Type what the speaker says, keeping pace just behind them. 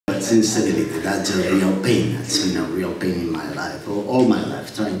That's instability, that's a real pain. It's been a real pain in my life, all my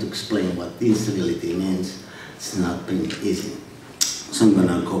life, trying to explain what instability means. It's not been easy. So I'm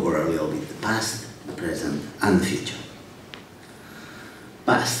gonna cover a little bit the past, the present, and the future.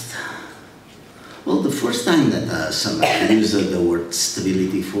 Past. Well, the first time that somebody used the word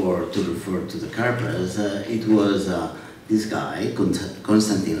stability to refer to the carpers, it was this guy,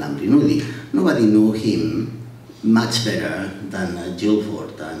 Constantine Lambrinudi. Nobody knew him much better than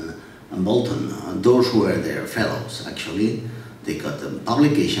Guilford and Bolton. Those were their fellows, actually. They got the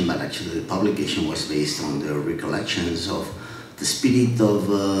publication, but actually the publication was based on their recollections of the spirit of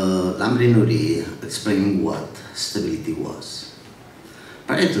Lambrinudi explaining what stability was.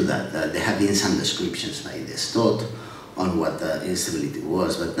 Prior to that, there have been some descriptions by Destot on what instability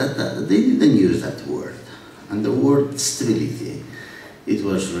was, but they didn't use that word. And the word stability, it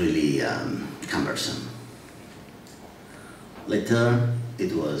was really cumbersome. Later,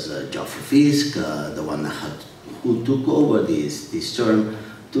 it was Geoffrey Fisk, the one who took over this term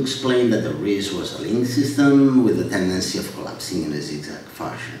to explain that the risk was a linked system with a tendency of collapsing in a zigzag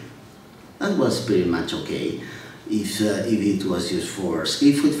fashion. That was pretty much okay if it was used for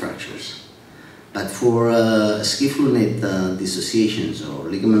ski-foot fractures. But for ski-foot dissociations or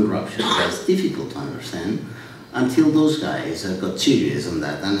ligament ruptures, that's difficult to understand until those guys got serious on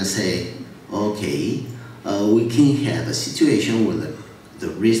that and say, okay, we can have a situation where the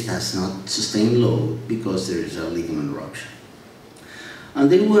wrist does not sustain load because there is a ligament rupture. And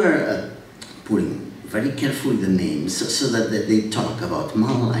they were putting very carefully the names so that they talk about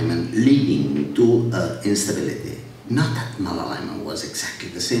malalignment leading to instability. Not that malalignment was exactly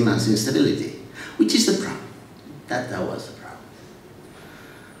the same as instability, which is the problem. That was the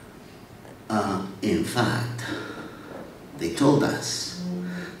problem. In fact, they told us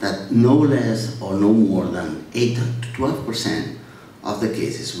that no less or no more than 8 to 12% of the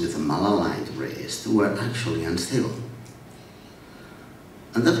cases with a malaligned wrist were actually unstable.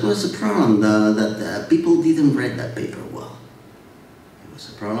 And that was a problem that people didn't read that paper well. It was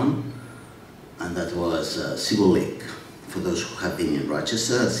a problem, and that was Civil Lake. For those who have been in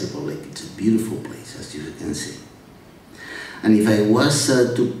Rochester, Civil Lake, it's a beautiful place, as you can see. And if I was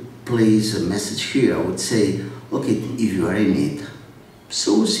to place a message here, I would say, okay, if you are in it,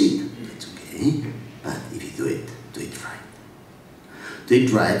 sow seed, that's okay, but if you do it right. Do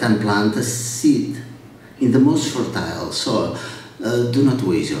it right and plant a seed in the most fertile soil. Do not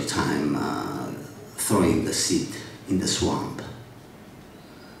waste your time throwing the seed in the swamp.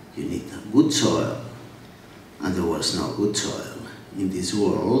 You need a good soil, and there was no good soil in this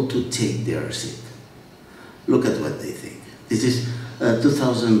world to take their seed. Look at what they think. This is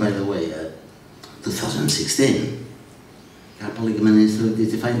 2000, by the way, 2016. Carpal ligament instability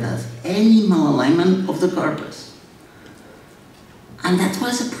is defined as any malalignment of the carpus. And that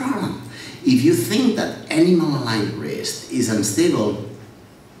was a problem. If you think that any malaligned wrist is unstable,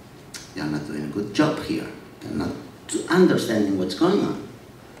 you're not doing a good job here. You're not understanding what's going on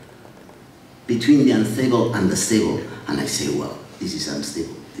between the unstable and the stable. And I say, well, this is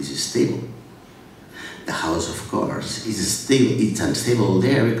unstable, this is stable. The house, of course, is stable. It's unstable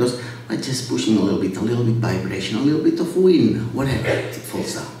there because by just pushing a little bit vibration, a little bit of wind, whatever, it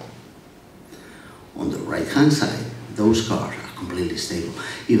falls down. On the right-hand side, those cars are completely stable,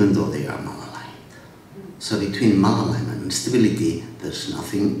 even though they are malaligned. So between malalignment and stability, there's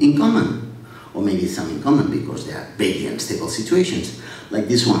nothing in common. Or maybe some in common because they are very unstable situations, like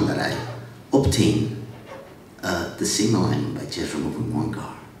this one that I obtained the same alignment by just removing one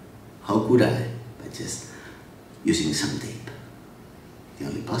car. How could I? By just using some tape. The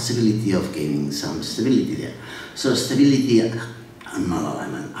only possibility of gaining some stability there. So stability and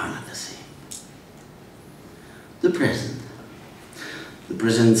malalignment are not the same. The present. The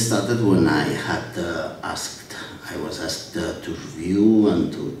present started when I was asked to review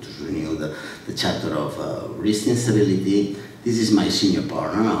and to renew the chapter of wrist instability. This is my senior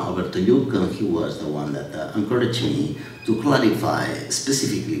partner, Alberto Yuc, and he was the one that encouraged me to clarify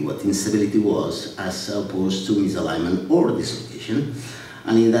specifically what instability was as opposed to misalignment or dislocation.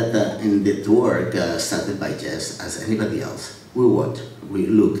 And in that work started by Jess, as anybody else, we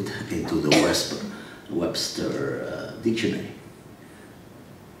looked into the Webster dictionary.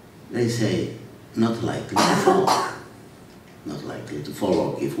 They say, not likely to fall. Not likely to fall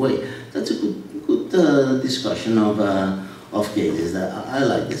or give way. That's a good discussion of cases. I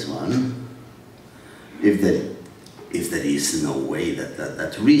like this one. If there is no way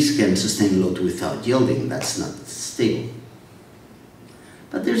that wrist can sustain load without yielding, that's not stable.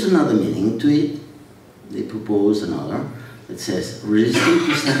 But there's another meaning to it. They propose another that says resistant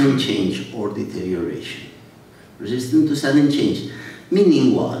to sudden change or deterioration. Resistant to sudden change.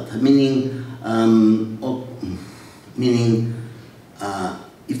 Meaning what? Meaning,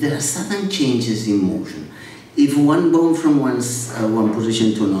 if there are sudden changes in motion, if one bone from one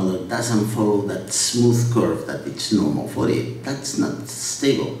position to another doesn't follow that smooth curve that it's normal for it, that's not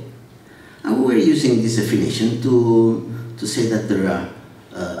stable. And we're using this definition to say that there are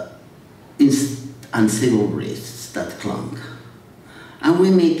unstable wrists that clunk. And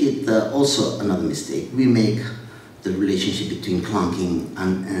we make it also another mistake. We make the relationship between clunking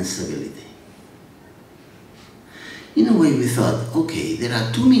and instability. In a way, we thought, okay, there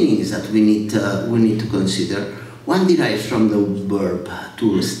are two meanings that we need to consider. One derives from the verb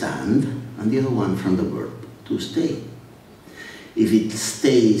to stand, and the other one from the verb to stay. If it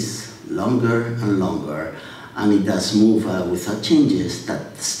stays longer and longer, and it does move without changes,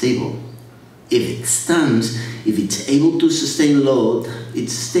 that's stable. If it stands, if it's able to sustain load,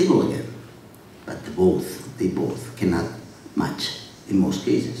 it's stable again. But they both cannot match in most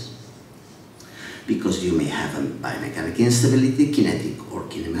cases. Because you may have a biomechanical instability, kinetic or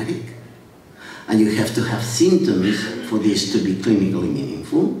kinematic, and you have to have symptoms for this to be clinically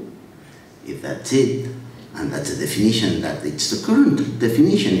meaningful. If that's it, and that's a definition that it's the current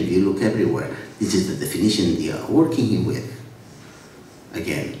definition, if you look everywhere, this is the definition they are working with.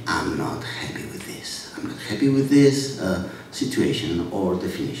 Again, I'm not happy with this. I'm not happy with this situation or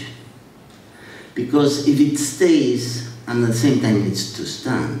definition. Because if it stays, and at the same time it's to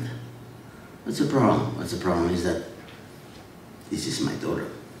stand, what's the problem? What's the problem is that this is my daughter.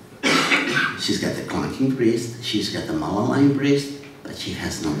 She's got a clunking wrist, she's got a malaligned wrist, but she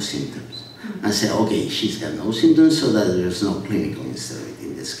has no symptoms. I say, okay, she's got no symptoms, so that there's no clinical instability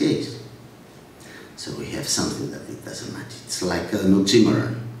in this case. So we have something that it doesn't match. It's like an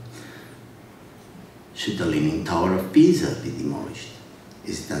oxymoron. Should the Leaning Tower of Pisa be demolished?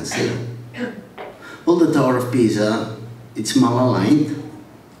 Is it unstable? Well, the Tower of Pisa, it's malaligned,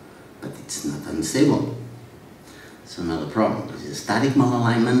 but it's not unstable. So another problem. Is it a static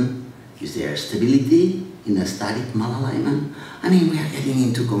malalignment? Is there stability in a static malalignment? I mean, we are getting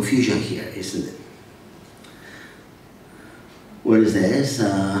into confusion here, isn't it? Where is this?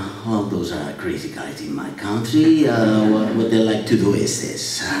 Well, those are crazy guys in my country. What they like to do is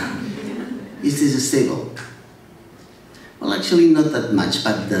this. Is this stable? Well, actually not that much,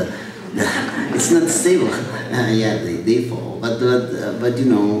 but it's not stable. Yeah, they fall, but you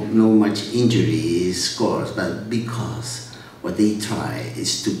know, no much injury is caused, but because what they try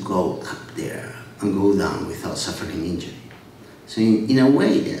is to go up there and go down without suffering injury. So in a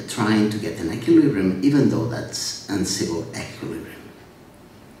way, they're trying to get an equilibrium, even though that's unstable equilibrium.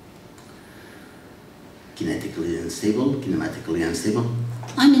 Kinetically unstable, kinematically unstable.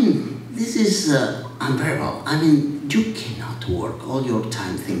 I mean, this is unbearable. I mean, you cannot work all your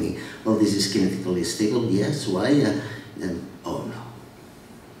time thinking, well, this is kinetically stable, yes, why? Oh no,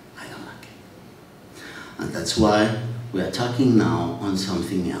 I don't like it. And that's why we are talking now on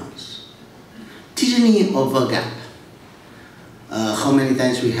something else. Tyranny of a gap. How many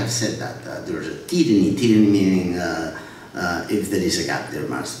times we have said that there's a tyranny meaning if there is a gap, there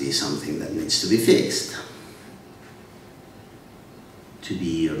must be something that needs to be fixed. To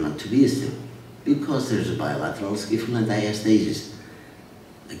be or not to be still. Because there's a bilateral skiffle and diastasis.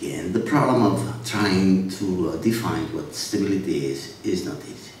 Again, the problem of trying to define what stability is not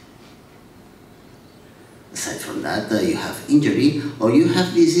easy. Aside from that, you have injury or you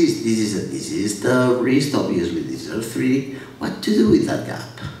have disease. This is a diseased wrist, obviously these are three. What to do with that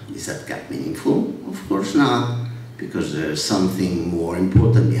gap? Is that gap meaningful? Of course not, because there's something more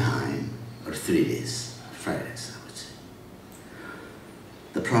important behind arthritis, arthritis, I would say.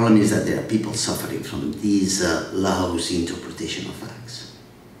 The problem is that there are people suffering from these lousy interpretation of facts.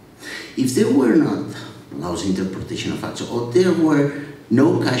 If there were not lousy interpretation of facts, or there were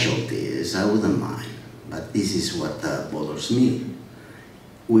no casualties, I wouldn't mind. But this is what bothers me.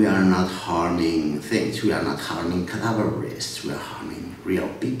 We are not harming things. We are not harming cadaver wrists. We are harming real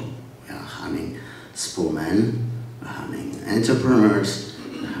people. We are harming sportsmen. We are harming entrepreneurs.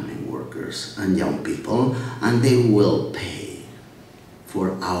 We are harming workers and young people. And they will pay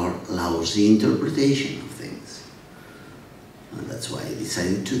for our lousy interpretation of things. And that's why I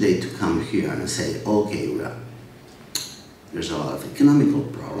decided today to come here and say, okay, there's a lot of economical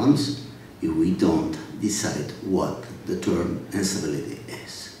problems if we don't decide what the term instability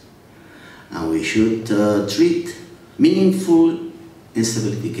is. And we should treat meaningful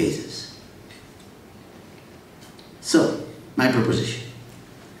instability cases. So, my proposition.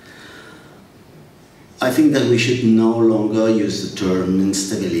 I think that we should no longer use the term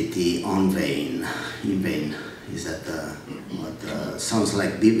instability in vain. Is that what sounds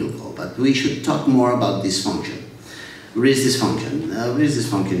like biblical, but we should talk more about dysfunction. Wrist dysfunction. Wrist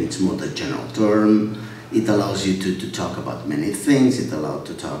dysfunction is more the general term. It allows you to talk about many things. It allows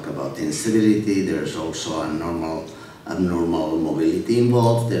to talk about instability. There's also abnormal mobility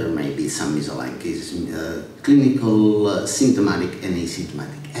involved. There may be some misaligned cases, clinical, symptomatic, and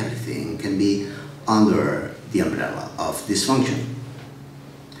asymptomatic. Everything can be under the umbrella of dysfunction.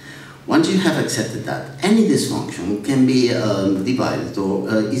 Once you have accepted that, any dysfunction can be divided or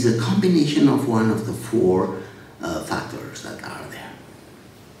is a combination of one of the four factors that are there.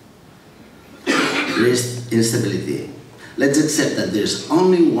 Wrist instability. Let's accept that there's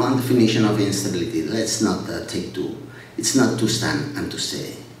only one definition of instability. Let's not take two. It's not to stand and to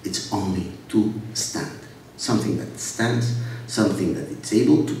stay. It's only to stand. Something that stands, something that is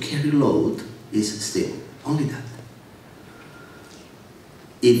able to carry load is stable. Only that.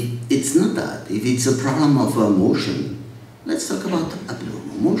 If it's not that, if it's a problem of motion, let's talk about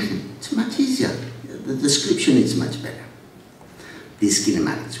abnormal motion. It's much easier. The description is much better. These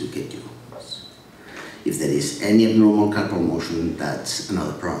kinematics will get you. If there is any abnormal carpal motion, that's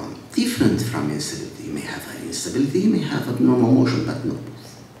another problem. Different from instability. You may have an instability, you may have abnormal motion, but not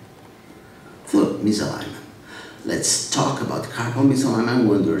both. Third, misalignment. Let's talk about carpal misalignment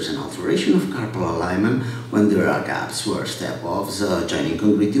when there's an alteration of carpal alignment, when there are gaps or step-offs, joint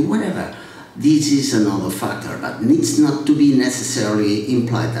incongruity, whatever. This is another factor, but needs not to be necessarily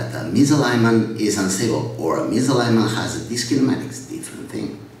implied that a misalignment is unstable or a misalignment has a disc kinematics, different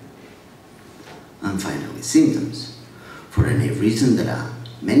thing. And finally, symptoms. For any reason, there are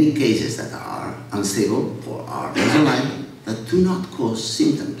many cases that are unstable or are misaligned that do not cause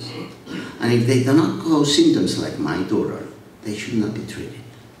symptoms. And if they do not cause symptoms like my daughter, they should not be treated.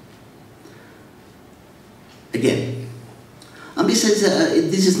 Again, and besides,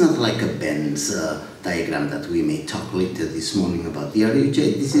 this is not like a Benz diagram that we may talk later this morning about the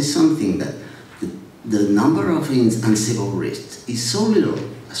RUJ. This is something that the number of unstable wrists is so little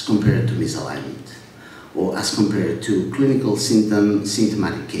as compared to misalignment, or as compared to clinical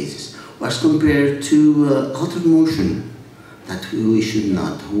symptomatic cases, or as compared to altered motion, that we should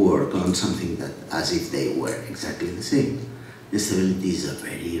not work on something that as if they were exactly the same. Instability is a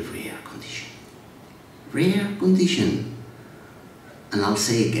very rare condition. Rare condition. And I'll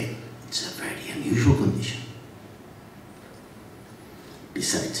say again, it's a very unusual condition.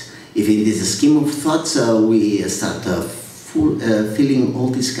 Besides, if in this scheme of thoughts we start filling all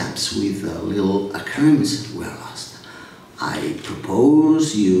these gaps with little acronyms, we're lost. I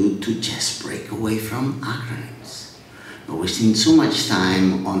propose you to just break away from acronyms. We're wasting so much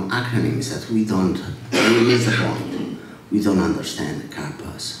time on acronyms that we miss the point. We don't understand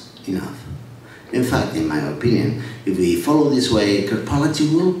carpals enough. In fact, in my opinion, if we follow this way,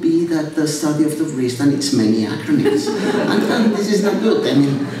 carpology will be that the study of the wrist and its many acronyms. and this is not good. I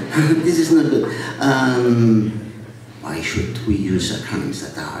mean, this is not good. Why should we use acronyms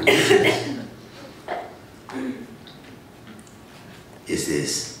that are useless? Is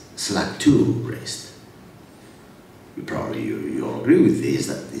this SLAC 2 wrist? Probably you all agree with this,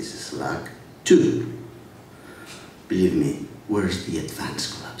 that this is SLAC 2. Believe me, where's the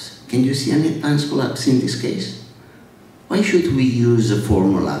advanced collapse? Can you see an advanced collapse in this case? Why should we use a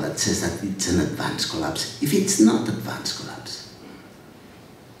formula that says that it's an advanced collapse if it's not advanced collapse?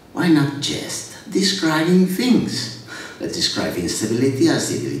 Why not just describing things? Let's describe instability as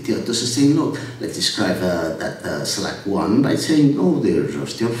the ability to sustain load. Let's describe that SLAC 1 by saying, oh, there's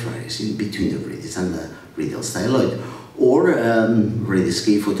osteoarthritis in between the radius and the radial styloid. Or radius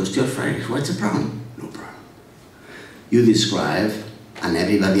K photosteoarthritis. What's the problem? No problem. You describe, and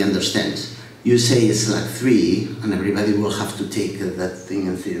everybody understands. You say it's SLAC 3, and everybody will have to take that thing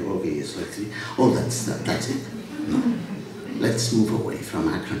and say, okay, it's SLAC 3. Oh, that's it. No. Let's move away from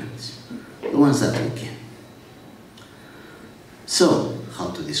acronyms. The ones that we can. So, how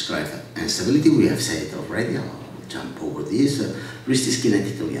to describe instability? We have said already. I'll jump over this. Wrist is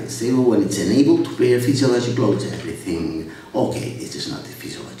kinetically unstable when it's unable to bear physiologic loads. Everything, okay, this is not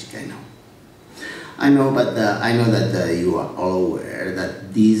physiologic, I know. I know that you are all aware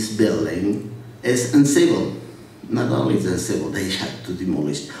that this building is unstable. Not only is it unstable, they had to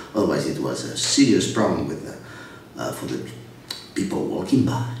demolish. Otherwise, it was a serious problem with for the people walking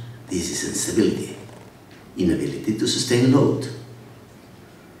by. This is instability, inability to sustain load.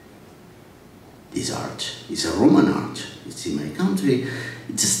 This arch is a Roman arch. It's in my country.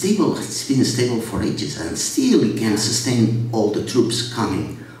 It's stable. It's been stable for ages, and still it can sustain all the troops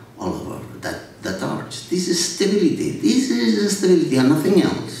coming all over that arch. This is stability. This is stability and nothing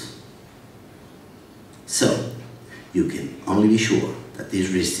else. So, you can only be sure that this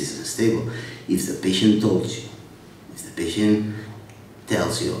wrist is unstable if the patient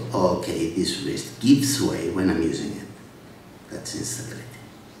tells you, okay, this wrist gives way when I'm using it. That's instability.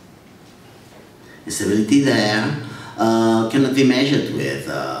 Instability there cannot be measured with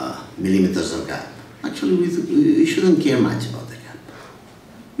millimeters of gap. Actually, we shouldn't care much about the gap.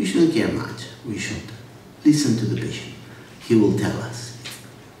 We shouldn't care much. We should listen to the patient. He will tell us.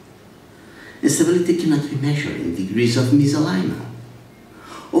 Instability cannot be measured in degrees of misalignment.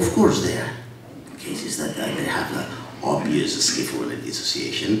 Of course, there are cases that they have an obvious scaphoid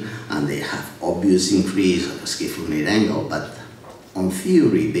dissociation and they have obvious increase of a scaphoid angle, but on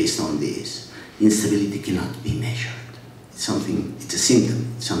theory, based on this, instability cannot be measured. It's a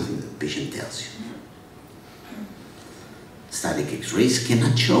symptom, it's something that the patient tells you. Static X-rays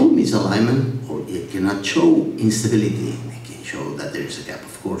cannot show misalignment or it cannot show instability. They can show that there is a gap,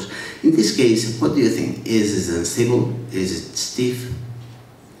 of course. In this case, what do you think? Is it unstable? Is it stiff?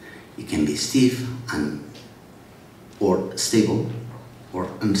 It can be stiff or stable or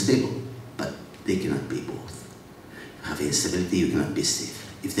unstable, but they cannot be both. If you have instability, you cannot be stiff.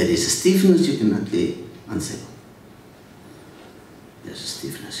 If there is a stiffness, you cannot be unstable. There's a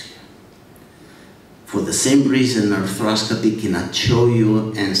stiffness here. For the same reason, arthroscopy cannot show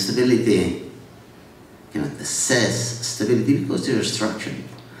you instability, cannot assess stability because there is structure.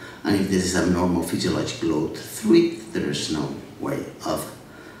 And if there is abnormal physiological load through it, there is no way of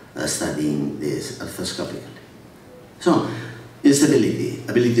studying this arthroscopically. So, instability,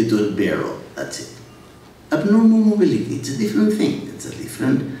 ability to bear load, that's it. Abnormal mobility, it's a different thing, it's a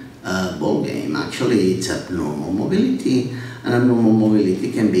different ball game. Actually, it's abnormal mobility, and abnormal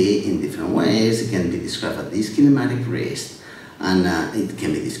mobility can be in different ways. It can be described as this kinematic wrist, and it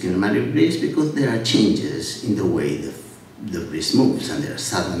can be this kinematic wrist because there are changes in the way the wrist moves, and there are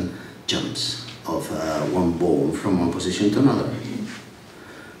sudden jumps of one bone from one position to another.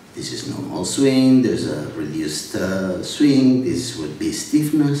 This is normal swing, there's a reduced swing, this would be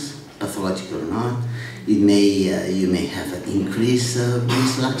stiffness, pathological or not. It may, you may have an increased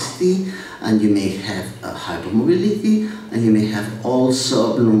wrist laxity, and you may have a hypermobility, and you may have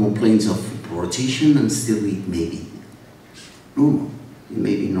also abnormal planes of rotation, and still it may be normal. It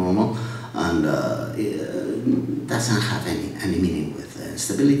may be normal, and it doesn't have any meaning with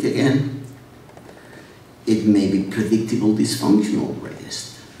instability again. It may be predictable dysfunctional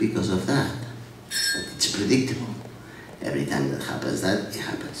wrist because of that. But it's predictable. Every time that happens, it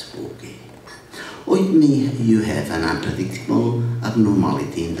happens. Okay. Or it may you have an unpredictable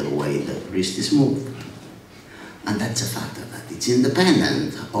abnormality in the way the wrist is moved. And that's a factor that it's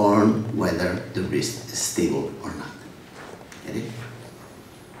independent on whether the wrist is stable or not. Get it?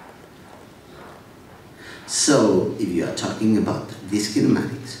 So, if you are talking about these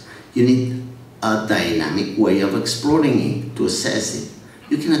kinematics, you need a dynamic way of exploring it to assess it.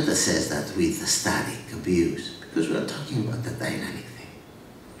 You cannot assess that with a static views, because we are talking about the dynamic thing.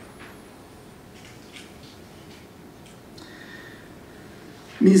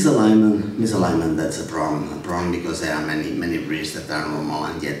 Misalignment, that's a problem because there are many wrists that are normal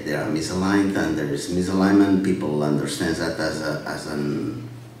and yet they are misaligned, and there is misalignment. People understand that as an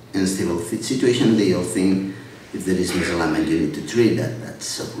unstable situation. They all think if there is misalignment you need to treat that.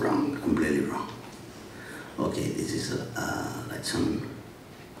 That's wrong, completely wrong. Okay, this is like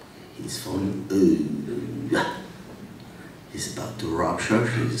he's falling, he's about to rupture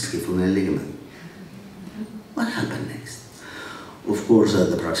his scaphoid ligament. What happened next? Of course,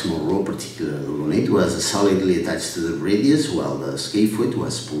 the proximal row, particularly the lunate, was solidly attached to the radius, while the scaphoid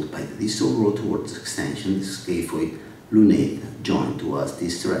was pulled by the distal row towards extension. The scaphoid lunate joint was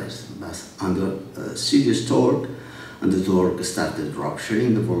distressed, but under serious torque, and the torque started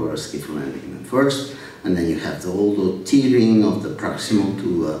rupturing the volar scaphoid ligament first, and then you have all the tearing of the proximal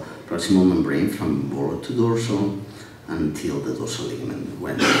to proximal membrane from volar to dorsal until the dorsal ligament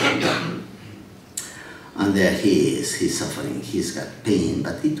went down. And there he is, he's suffering, he's got pain,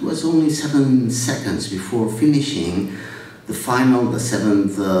 but it was only 7 seconds before finishing the final, the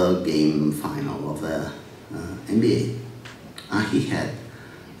 7th game final of the NBA. And he had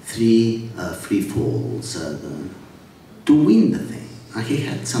 3 free falls to win the thing. And he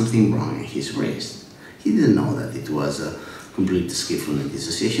had something wrong in his wrist. He didn't know that it was a complete scaphoid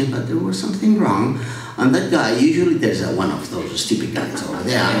dissociation, but there was something wrong. And that guy, usually there's one of those stupid guys over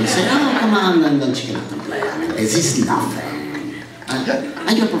there, and he said, oh, come on, and don't you cannot play. I mean, this is nothing.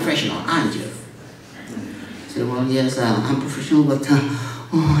 And you're professional, aren't you? I said, well, yes, I'm professional, but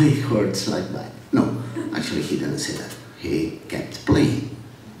oh, it hurts like that. No, actually, he didn't say that. He kept playing.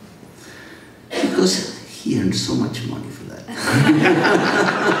 Because he earned so much money for that.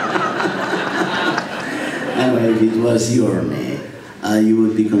 Anyway, if it was your name, you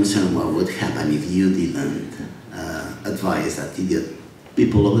would be concerned what would happen if you didn't advise that idiot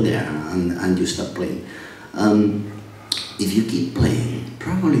people over there and you stop playing. if you keep playing,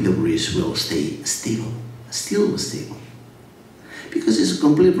 probably the wrist will stay stable, still stable. Because it's a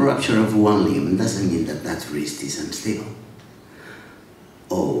complete rupture of one ligament doesn't mean that that wrist is unstable.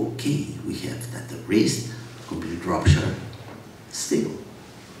 Okay, we have that the wrist, complete rupture, stable.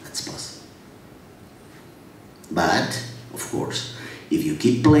 That's possible. But, of course, if you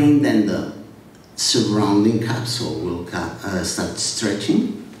keep playing, then the surrounding capsule will start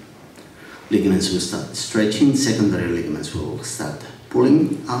stretching. Ligaments will start stretching, secondary ligaments will start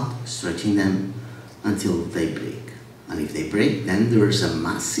pulling out, stretching them until they break. And if they break, then there is a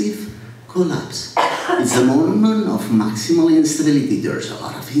massive collapse. It's a moment of maximal instability. There's a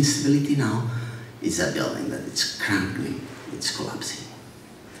lot of instability now. It's a building that it's crumbling, it's collapsing.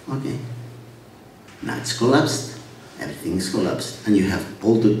 Okay? Now it's collapsed, everything's collapsed, and you have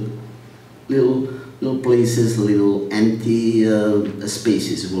all the little places, little empty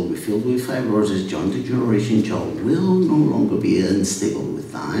spaces will be filled with fibrosis. Joint degeneration, jaw will no longer be unstable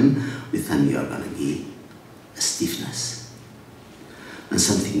with time. With time you are going to get a stiffness. And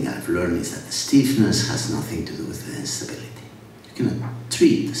something I've learned is that the stiffness has nothing to do with the instability. You cannot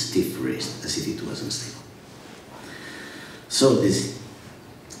treat the stiff wrist as if it was unstable. So this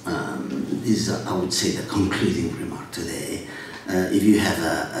is, I would say, the concluding remark today. If you have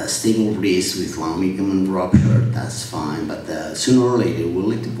a stable wrist with one ligament rupture, that's fine, but sooner or later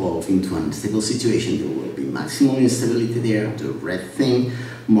will it evolve into an unstable situation. There will be maximal instability there. The red thing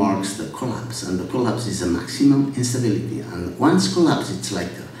marks the collapse, and the collapse is a maximum instability. And once collapsed, it's like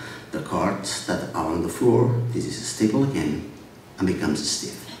the cards that are on the floor. This is stable again and becomes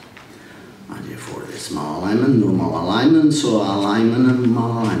stiff. And therefore, there's malalignment, normal alignment. So alignment and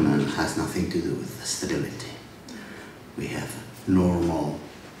malalignment has nothing to do with the stability. We have normal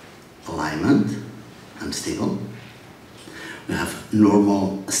alignment, unstable. We have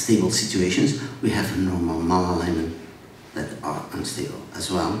normal stable situations. We have normal malalignment that are unstable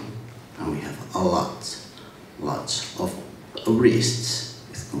as well. And we have lots of wrists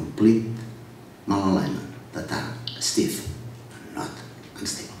with complete malalignment that are stiff and not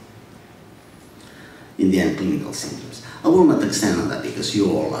unstable. In the end, clinical symptoms. I will not extend on that because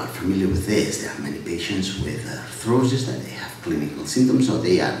you all are familiar with this. There are many patients with arthrosis that they have clinical symptoms or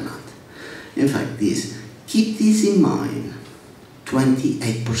they are not. In fact, keep this in mind,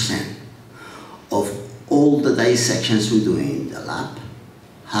 28% of all the dissections we do in the lab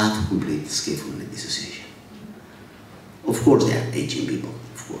have complete scaphoid dissociation. Of course, they are aging people,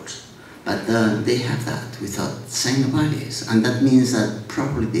 of course, but they have that without saying about it, and that means that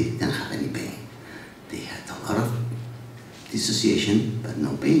probably they didn't have any pain. They had a lot of dissociation, but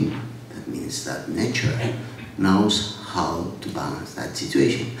no pain. That means that nature knows how to balance that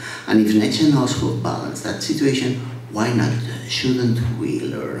situation. And if nature knows how to balance that situation, why not shouldn't we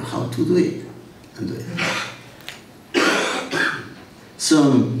learn how to do it and do it?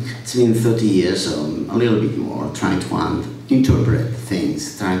 So it's been 30 years, a little bit more, trying to interpret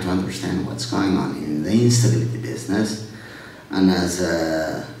things, trying to understand what's going on in the instability business. And as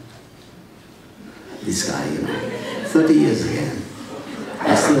this guy, 30 years again,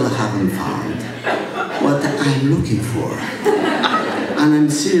 I still haven't found what I'm looking for. And I'm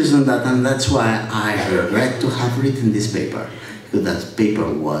serious on that, and that's why I regret to have written this paper, because that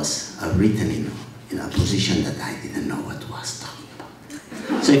paper was written in a position that I didn't know what I was talking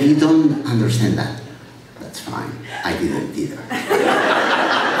about. So if you don't understand that, that's fine. I didn't either.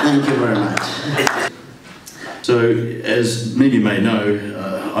 Thank you very much. So, as many of you may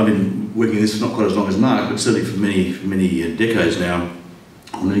know, I've been working in this not quite as long as Mark, but certainly for many decades now,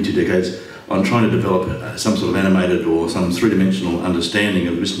 or nearly 2 decades, on trying to develop some sort of animated or some three-dimensional understanding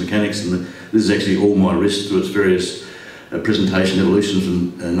of wrist mechanics, and this is actually all my wrist through its various presentation evolutions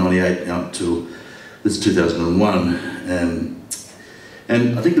from '98 out to this 2001.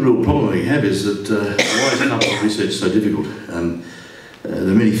 And I think the real problem we have is that why is carpal research so difficult?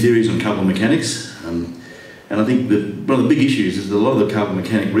 There are many theories on carpal mechanics, and I think that one of the big issues is that a lot of the carpal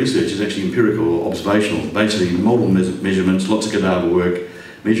mechanic research is actually empirical or observational, basically multiple measurements, lots of cadaver work,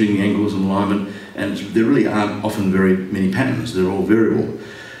 measuring the angles and alignment, and there really aren't often very many patterns. They're all variable.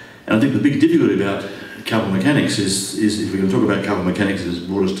 And I think the big difficulty about carpal mechanics is if we're going to talk about carpal mechanics in its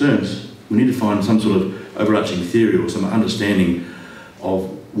broadest terms, we need to find some sort of overarching theory or some understanding of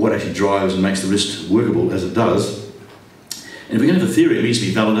what actually drives and makes the wrist workable as it does. And if we're going to have a theory, it needs to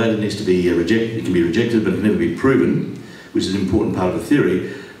be validated, it needs to be rejected, it can be rejected, but it can never be proven, which is an important part of the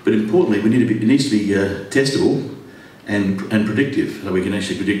theory. But importantly, it needs to be testable and predictive, so we can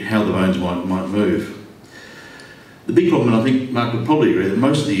actually predict how the bones might move. The big problem, and I think Mark would probably agree, that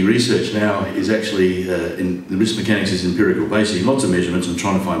most of the research now is actually in the wrist mechanics is empirical, basically lots of measurements and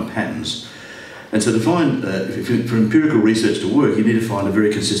trying to find patterns. And so to find, for empirical research to work, you need to find a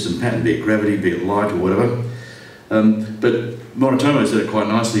very consistent pattern, be it gravity, be it light or whatever. But Moritomo said it quite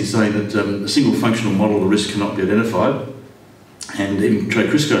nicely, saying that a single functional model of the risk cannot be identified. And even Trey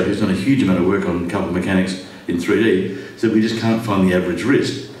Crisco, who's done a huge amount of work on coupled mechanics in 3D, said we just can't find the average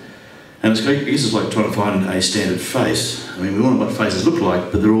risk. And I guess it's like trying to find a standard face. I mean, we want to know what faces look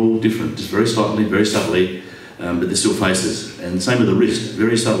like, but they're all different, just very slightly, very subtly, but they're still faces. And same with the risk,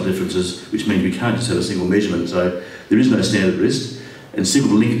 very subtle differences, which means we can't just have a single measurement. So there is no standard risk, and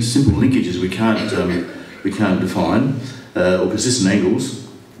simple linkages we can't define, or consistent angles.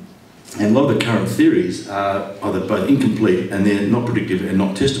 And a lot of the current theories are either both incomplete and they're not predictive and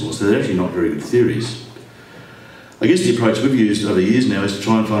not testable, so they're actually not very good theories. I guess the approach we've used over the years now is to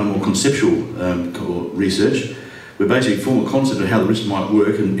try and find more conceptual research. We basically form a concept of how the risk might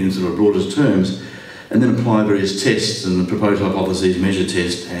work in sort of broadest terms, and then apply various tests and propose hypotheses, measure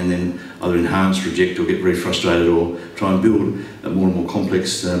test, and then either enhance, reject, or get very frustrated, or try and build a more and more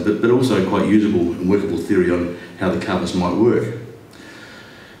complex, but also quite usable and workable theory on how the carpus might work.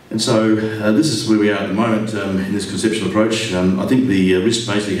 And so this is where we are at the moment in this conceptual approach. I think the risk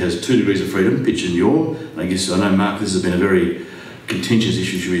basically has 2 degrees of freedom, pitch and yaw. I guess, I know, Mark, this has been a very contentious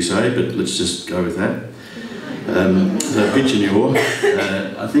issue, should we say, but let's just go with that. So pitch and yaw.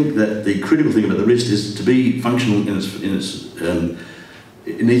 I think that the critical thing about the wrist is to be functional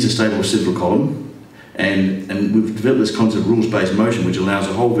it needs a stable central column, and we've developed this concept of rules-based motion, which allows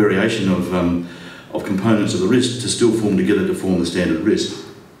a whole variation of components of the wrist to still form together to form the standard wrist.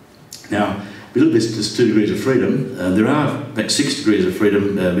 Now, if we look at this 2 degrees of freedom, there are about 6 degrees of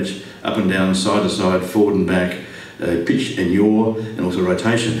freedom, which up and down, side to side, forward and back, pitch and yaw, and also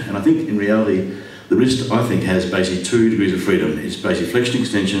rotation. And I think in reality, the wrist, I think, has basically 2 degrees of freedom. It's basically flexion,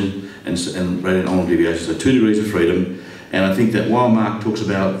 extension, and radial ulnar deviation, so 2 degrees of freedom. And I think that while Mark talks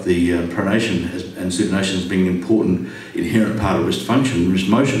about the pronation and supination as being an important inherent part of wrist function, wrist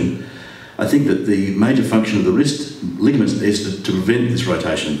motion, I think that the major function of the wrist ligaments is to prevent this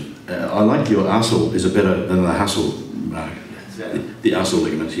rotation. I like your arsal is better than the hustle, Mark. The arsal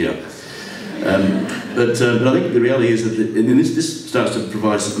ligaments, yeah. But I think the reality is that this starts to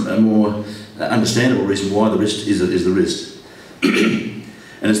provide a more understandable reason why the wrist is the wrist.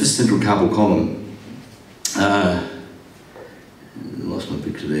 And it's this central carpal column. Lost my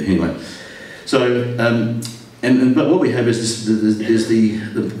picture there. Anyway, so but what we have is the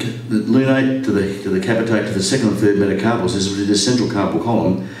lunate to the capitate to the second and third metacarpals is this central carpal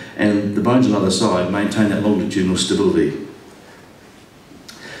column, and the bones on either side maintain that longitudinal stability.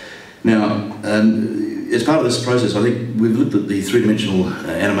 Now, as part of this process, I think we've looked at the three-dimensional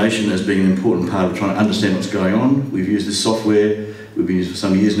animation as being an important part of trying to understand what's going on. We've used this software. We've been using it for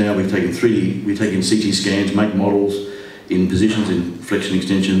some years now. We've taken CT scans, make models in positions in flexion,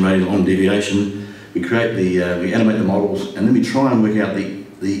 extension, radial ulnar deviation. We create we animate the models, and then we try and work out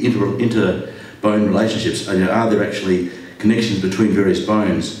the inter-bone relationships. Are there actually connections between various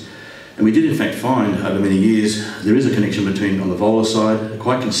bones? And we did in fact find over many years there is a connection between, on the volar side, a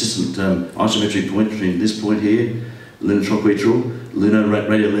quite consistent isometric point between this point here, lunotroquetral,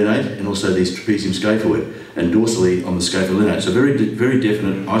 luno-radiolunate, and also these trapezium scaphoid, and dorsally on the scapholunate. So very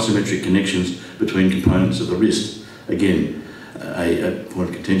definite isometric connections between components of the wrist. Again, a point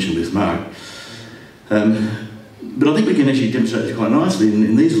of contention with Mark. But I think we can actually demonstrate this quite nicely.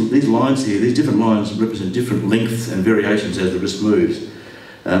 In these lines here, these different lines represent different lengths and variations as the wrist moves.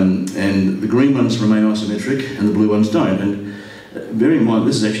 And the green ones remain isometric and the blue ones don't. And bearing in mind,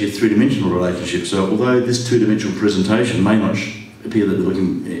 this is actually a three-dimensional relationship. So although this two-dimensional presentation may not appear that they're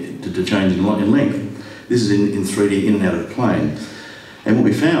looking to change in length, this is in 3D, in and out of the plane. And what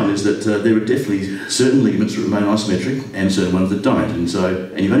we found is that there are definitely certain ligaments that remain isometric and certain ones that don't. And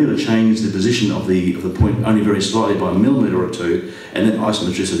you've only got to change the position of the point only very slightly by a millimetre or two, and then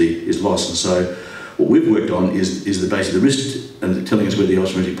isometricity is lost. And so what we've worked on is basically the wrist and telling us where the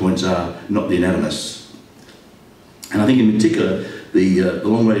isometric points are, not the anatomous. And I think in particular, the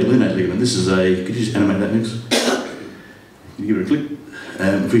long radiolunate ligament, this is could you just animate that next? Can you give it a click?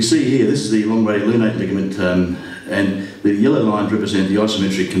 If we see here, this is the long radiolunate ligament, and the yellow lines represent the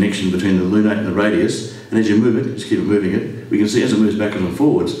isometric connection between the lunate and the radius. And as you move it, just keep it moving it, we can see as it moves backwards and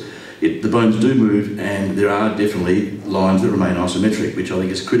forwards, the bones do move, and there are definitely lines that remain isometric, which I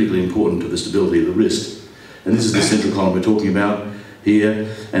think is critically important to the stability of the wrist. And this is the central column we're talking about here,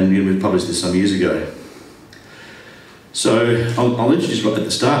 and we published this some years ago. So I'll introduce right at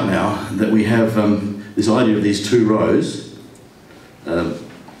the start now that we have this idea of these two rows,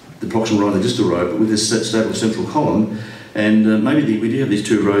 the proximal row and the distal row, but with this stable central column, and maybe we do have these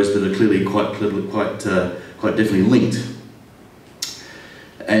two rows that are clearly quite definitely linked.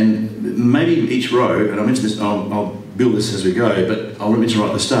 And maybe each row, and I mentioned this, I'll build this as we go, but I'll mention right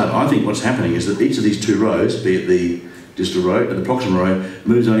at the start, I think what's happening is that each of these 2 rows, be it the distal row and the proximal row,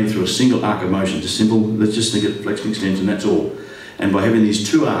 moves only through a single arc of motion, just simple, let's just think of flexion extension, that's all. And by having these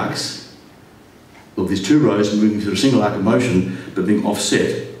 2 arcs, of these 2 rows moving through a single arc of motion, but being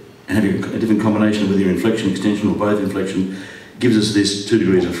offset, and having a different combination of either inflection, extension, or both inflection, gives us this 2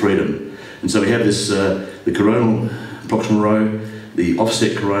 degrees of freedom. And so we have this, the coronal proximal row, the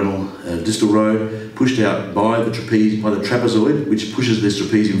offset coronal distal row, pushed out by the trapezoid, which pushes this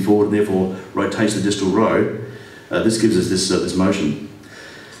trapezium forward and therefore rotates the distal row. This gives us this motion.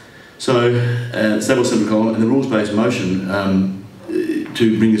 So, stable central column and the rules-based motion,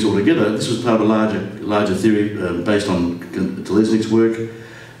 to bring this all together, this was part of a larger theory based on Telesnik's work.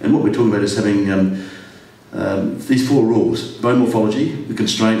 And what we're talking about is having these 4 rules: bone morphology, the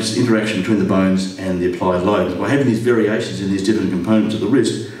constraints, interaction between the bones, and the applied load. By having these variations in these different components of the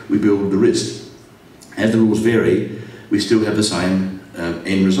wrist, we build the wrist. As the rules vary, we still have the same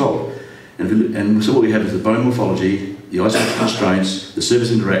end result. And so what we have is the bone morphology, the isometric constraints, the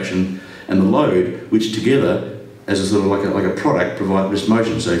surface interaction, and the load, which together, as a sort of like a product, provide wrist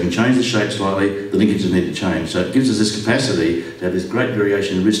motion. So you can change the shape slightly, the linkages need to change. So it gives us this capacity to have this great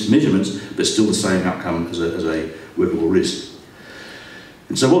variation in wrist measurements, but still the same outcome as a workable wrist.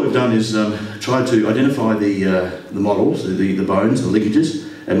 And so what we've done is try to identify the models, the bones, the linkages,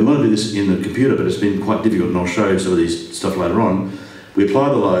 and we want to do this in the computer, but it's been quite difficult, and I'll show you some of these stuff later on. We apply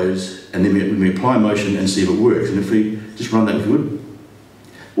the loads, and then we apply motion and see if it works. And if we just run that, if we would,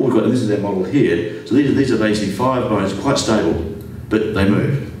 what we've got, and this is our model here, so these are basically 5 bones, quite stable, but they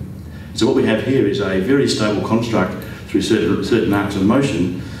move. So what we have here is a very stable construct through certain arcs of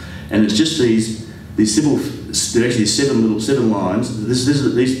motion, and it's just these simple, they're actually 7 lines.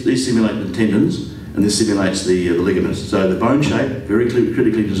 These simulate the tendons, and this simulates the ligaments. So the bone shape, very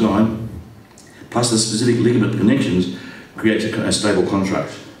critically designed, plus the specific ligament connections, creates a stable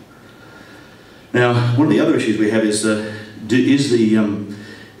construct. Now, one of the other issues we have is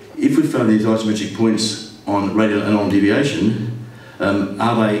if we found these isometric points on radial and on deviation,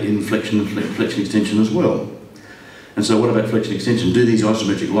 are they in flexion extension as well? And so what about flexion extension? Do these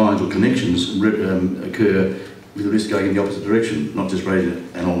isometric lines or connections occur with the wrist going in the opposite direction, not just radial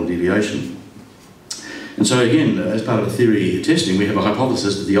and on deviation? And so again, as part of the theory testing, we have a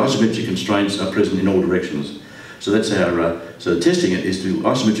hypothesis that the isometric constraints are present in all directions. So that's our, so testing it is to do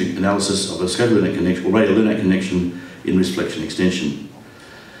isometric analysis of a scapular connection or radial lunate connection in wrist flexion extension.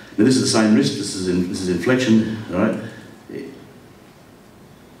 Now this is the same wrist, this is in flexion, all right?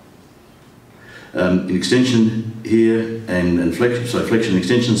 In extension here and flexion, so flexion and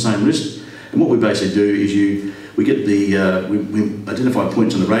extension, same wrist. And what we basically do is we get we identify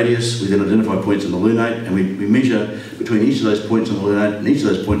points on the radius, we then identify points on the lunate, and we measure between each of those points on the lunate and each of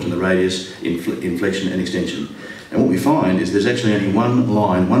those points on the radius in flexion and extension. And what we find is there's actually only one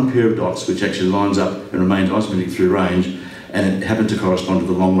line, one pair of dots, which actually lines up and remains isometric through range, and it happens to correspond to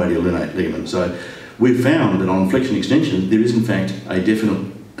the long radial lunate ligament. So we've found that on flexion extension, there is in fact a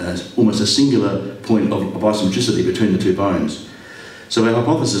definite, almost a singular point of isometricity between the 2 bones. So our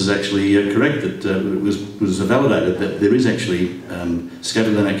hypothesis is actually correct, that it was validated that there is actually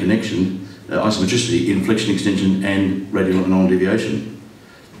scapular lunate connection, isometricity in flexion extension and radial and on deviation.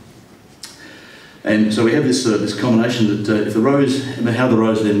 And so we have this combination that if the rows, how the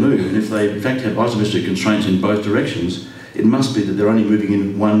rows then move, and if they in fact have isometric constraints in both directions, it must be that they're only moving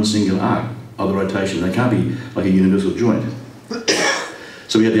in one single arc of the rotation. They can't be like a universal joint.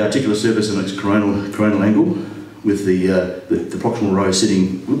 So we have the articular surface and its coronal angle, with the proximal row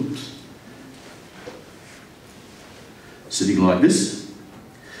sitting like this,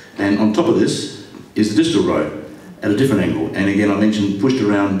 and on top of this is the distal row at a different angle. And again, I mentioned pushed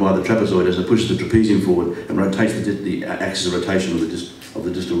around by the trapezoid as it pushes the trapezium forward and rotates the axis of rotation of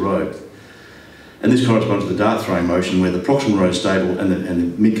the distal row. And this corresponds to the dart throwing motion, where the proximal row is stable and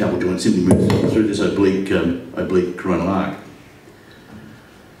the mid-carpal joint simply moves through this oblique coronal arc.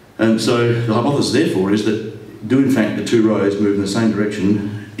 And so the hypothesis, therefore, is that do in fact the 2 rows move in the same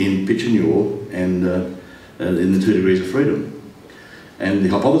direction in pitch and yaw and in the 2 degrees of freedom. And the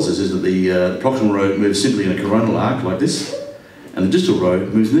hypothesis is that the proximal row moves simply in a coronal arc like this, and the distal row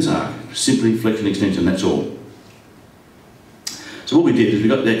moves in this arc, simply flexion extension, that's all. So what we did is we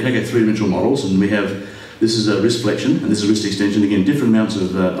got there, take our 3-dimensional models, and we have, this is a wrist flexion and this is wrist extension, again different amounts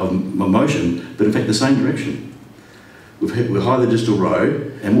of motion, but in fact the same direction. We hide the distal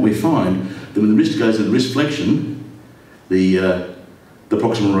row, and what we find, that when the wrist goes into wrist flexion, the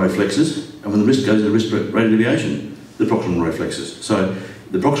proximal row flexes, and when the wrist goes into wrist radial deviation, the proximal row flexes. So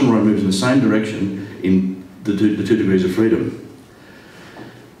the proximal row moves in the same direction in the 2 degrees of freedom.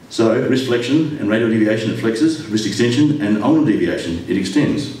 So wrist flexion and radial deviation, it flexes. Wrist extension and ulnar deviation, it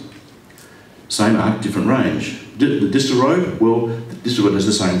extends. Same arc, different range. The distal row, well, the distal row does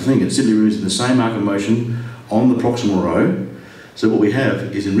the same thing. It simply moves in the same arc of motion on the proximal row. So what we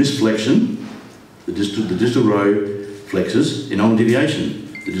have is in wrist flexion, the distal row flexes. In ulnar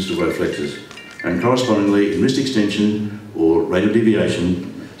deviation, the distal row flexes. And correspondingly, in wrist extension or radial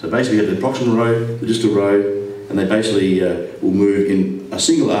deviation, so basically you have the proximal row, the distal row, and they basically will move in a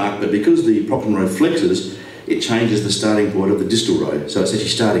single arc, but because the proximal row flexes, it changes the starting point of the distal row. So it's actually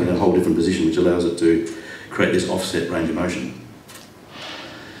starting in a whole different position, which allows it to create this offset range of motion.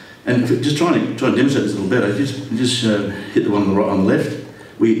 And just trying to demonstrate this a little better, just hit the one on the right, on the left.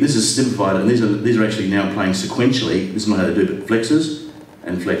 This is simplified, and these are actually now playing sequentially. This is not how they do it, but flexes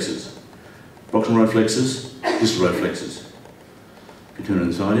and flexes. Proximal row flexes, distal row flexes. You turn it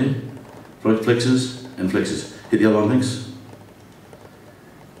inside here, flexes and flexes. Hit the other one, thanks.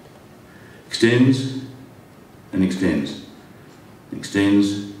 Extends and extends,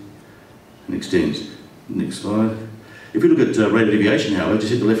 extends and extends. Next slide. If we look at radial deviation, however,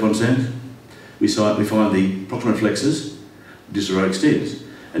 just hit the left one, Sam. We find the proximal flexes, distal row extends.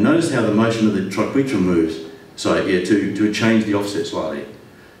 And notice how the motion of the triquetrum moves. So yeah, to change the offset slightly.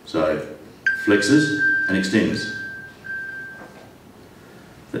 So flexes and extends.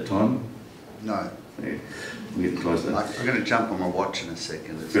 That time? No. Yeah. We're getting close there. I'm going to jump on my watch in a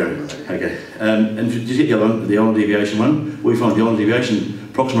second. Okay. And just hit the other one, the ulnar deviation one. We find the ulnar deviation,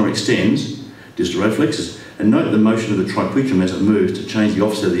 proximal extends, distal row flexes. And note the motion of the triquetrum as it moves to change the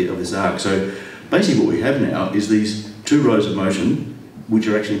offset of this arc. So basically what we have now is these two rows of motion which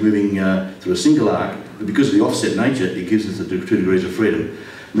are actually moving through a single arc, but because of the offset nature, it gives us the 2 degrees of freedom.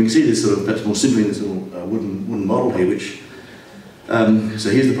 And we can see this sort of, perhaps more simply in this little wooden model here, which, so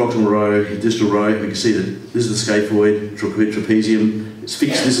here's the proximal row, distal row. We can see that this is the scaphoid, trapezium. It's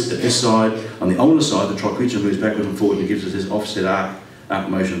fixed at this side. On the ulnar side, the triquetrum moves backwards and forward and gives us this offset arc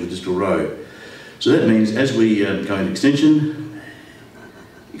motion of the distal row. So that means as we go into extension,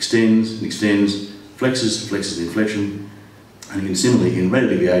 extends and extends, flexes, flexes and flexion, and again similarly in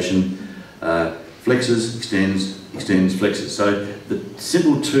radial deviation, flexes, extends, extends, flexes. So the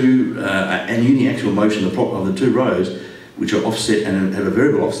simple and uniaxial motion of the two rows, which are offset and have a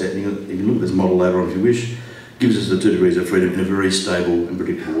variable offset, and you can look at this model later on if you wish, gives us the 2 degrees of freedom in a very stable and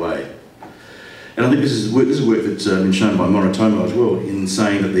predictable way. And I think this is work that's been shown by Moritomo as well, in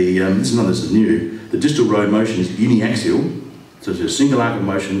saying that this is new, the distal row motion is uniaxial, so it's a single arc of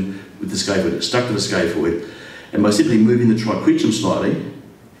motion with the scaphoid, it's stuck to the scaphoid, and by simply moving the triquetrum slightly,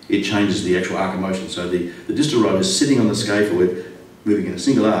 it changes the actual arc of motion. So the distal row is sitting on the scaphoid, moving in a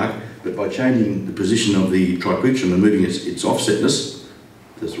single arc, but by changing the position of the triquetrum and moving its offsetness,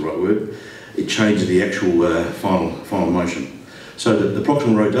 if that's the right word, it changes the actual final motion. So that the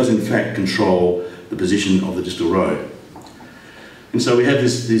proximal row does in fact control the position of the distal row. And so we have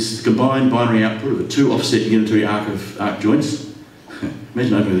this combined binary output of the two offset unitary arc joints.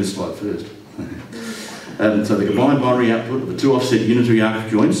 Imagine opening this slide first. So the combined binary output of the two offset unitary arc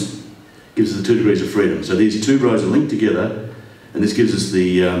joints gives us the 2 degrees of freedom. So these two rows are linked together, and this gives us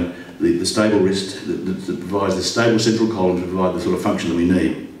the stable wrist that provides the stable central column to provide the sort of function that we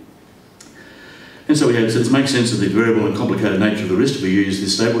need. And so to make sense of the variable and complicated nature of the wrist, we use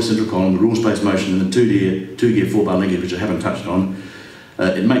this stable central column, the rules-based motion, and the two-gear 4-bar linkage, which I haven't touched on.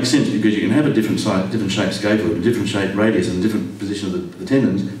 It makes sense because you can have a different shaped scaphoid, a different shaped radius, and a different position of the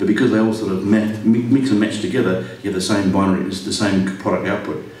tendons, but because they all sort of mix and match together, you have the same binary, it's the same product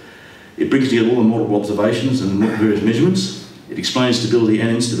output. It brings together all the multiple observations and various measurements. It explains stability and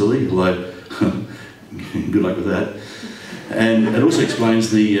instability, although good luck with that. And it also explains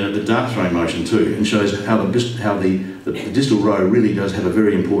the dart throwing motion too, and shows how the distal row really does have a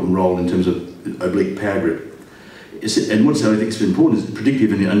very important role in terms of oblique power grip. And what's I think is important is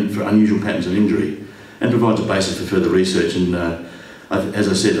predictive for unusual patterns of injury, and provides a basis for further research. And as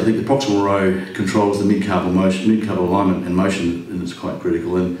I said, I think the proximal row controls the mid-carpal alignment and motion, and it's quite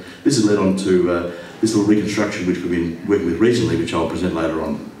critical. And this has led on to this little reconstruction which we've been working with recently, which I'll present later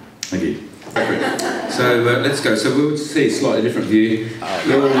on. Thank you. So let's go. So we'll see a slightly different view.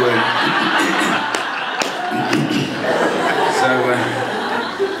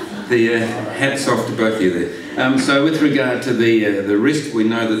 The hats off to both of you there. So with regard to the wrist, we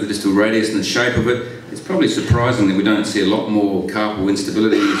know that the distal radius and the shape of it, it's probably surprising that we don't see a lot more carpal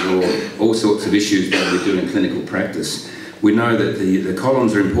instabilities or all sorts of issues that we do in clinical practice. We know that the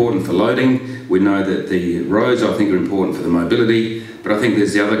columns are important for loading. We know that the rows, I think, are important for the mobility. But I think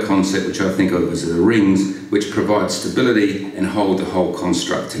there's the other concept which I think of as the rings, which provide stability and hold the whole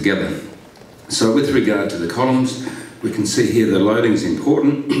construct together. So with regard to the columns, We can see here the loading is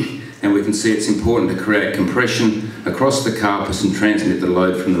important, and we can see it's important to create compression across the carpus and transmit the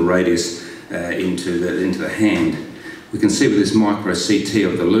load from the radius into the hand. We can see with this micro CT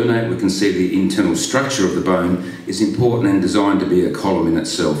of the lunate, we can see the internal structure of the bone is important and designed to be a column in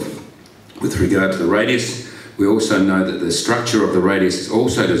itself. With regard to the radius, we also know that the structure of the radius is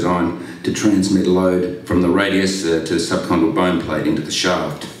also designed to transmit load from the radius to the subchondral bone plate into the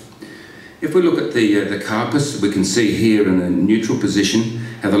shaft. If we look at the carpus, we can see here in a neutral position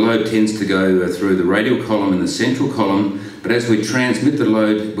how the load tends to go through the radial column and the central column, but as we transmit the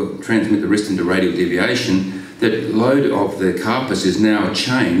load, transmit the wrist into radial deviation, the load of the carpus is now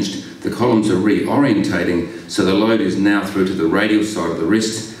changed. The columns are reorientating, so the load is now through to the radial side of the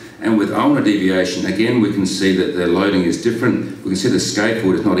wrist. And with ulnar deviation, again, we can see that the loading is different. We can see the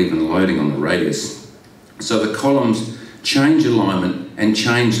scaphoid is not even loading on the radius. So the columns change alignment and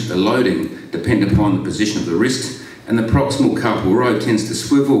change the loading depending upon the position of the wrist, and the proximal carpal row tends to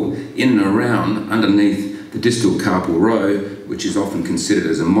swivel in and around underneath the distal carpal row, which is often considered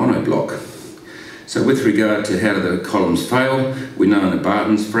as a monoblock. So with regard to how do the columns fail, we know in a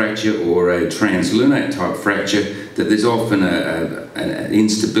Barton's fracture or a translunate type fracture that there's often an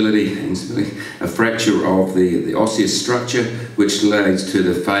instability, a fracture of the osseous structure, which leads to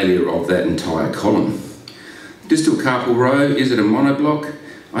the failure of that entire column. Distal carpal row, is it a monoblock?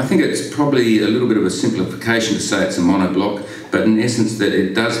 I think it's probably a little bit of a simplification to say it's a monoblock, but in essence that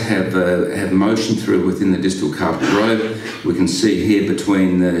it does have motion through within the distal carpal row. We can see here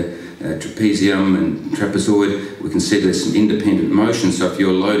between the trapezium and trapezoid, we can see there's some independent motion, so if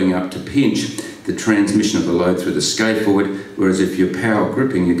you're loading up to pinch, the transmission of the load through the scaphoid, whereas if you're power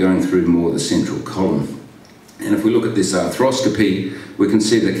gripping, you're going through more the central column. And if we look at this arthroscopy, we can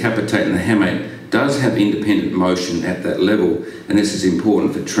see the capitate and the hamate does have independent motion at that level, and this is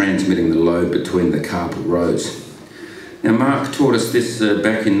important for transmitting the load between the carpal rows. Now Mark taught us this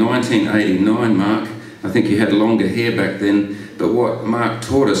back in 1989, Mark. I think you had longer hair back then, but what Mark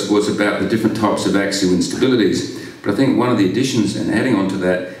taught us was about the different types of axial instabilities. But I think one of the additions and adding on to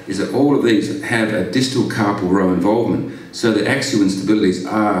that is that all of these have a distal carpal row involvement. So the axial instabilities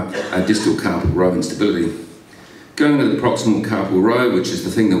are a distal carpal row instability. Going to the proximal carpal row, which is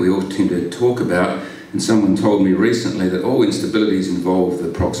the thing that we all tend to talk about, and someone told me recently that all instabilities involve the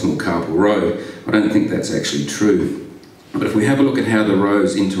proximal carpal row. I don't think that's actually true. But if we have a look at how the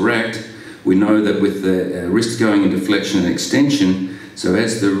rows interact, we know that with the wrist going into flexion and extension, so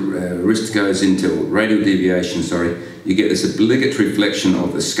as the wrist goes into radial deviation, you get this obligatory flexion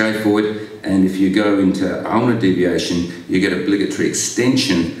of the scaphoid, and if you go into ulnar deviation, you get obligatory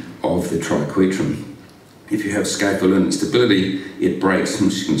extension of the triquetrum. If you have scaphoid instability, it breaks. I'm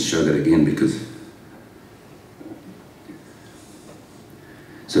just going to show that again because...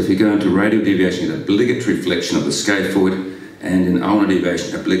 So if you go into radial deviation, you get obligatory flexion of the scaphoid, and in ulnar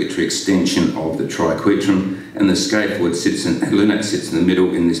deviation, obligatory extension of the triquetrum, and the scaphoid lunate sits in the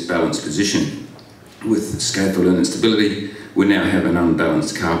middle in this balanced position. With scaphoid instability, we now have an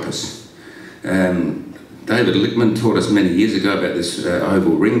unbalanced carpus. David Lickman taught us many years ago about this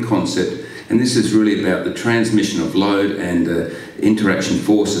oval ring concept, and this is really about the transmission of load and interaction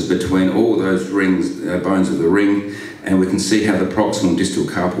forces between all those rings, bones of the ring, and we can see how the proximal distal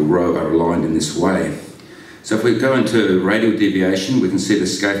carpal row are aligned in this way. So if we go into radial deviation, we can see the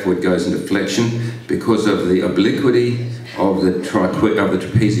scaphoid goes into flexion because of the obliquity of the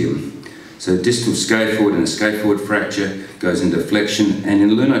trapezium. So distal scaphoid and a scaphoid fracture goes into flexion, and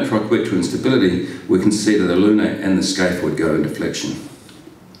in lunate triquetral instability, we can see that the lunate and the scaphoid go into flexion.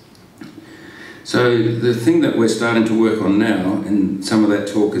 So the thing that we're starting to work on now, and some of that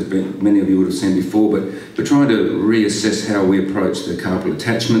talk has been, many of you would have seen before, but we're trying to reassess how we approach the carpal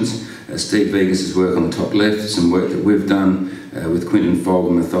attachments. Steve Vegas' work on the top left, some work that we've done with Quinton Fogg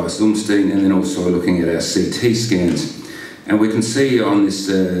and Matthias Umstein, and then also looking at our CT scans. And we can see on this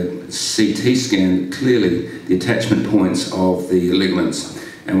CT scan clearly the attachment points of the ligaments,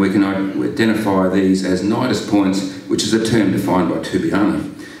 and we can identify these as nidus points, which is a term defined by Tubiana.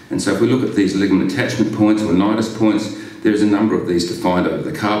 And so if we look at these ligament attachment points or nidus points, there's a number of these defined over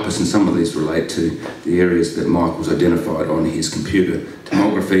the carpus, and some of these relate to the areas that Michael's identified on his computer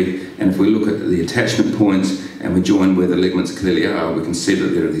tomography. And if we look at the attachment points and we join where the ligaments clearly are, we can see that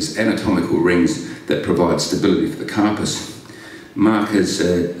there are these anatomical rings that provide stability for the carpus. Mark has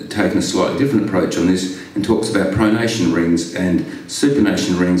taken a slightly different approach on this and talks about pronation rings and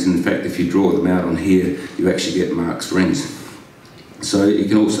supination rings. And in fact, if you draw them out on here, you actually get Mark's rings. So you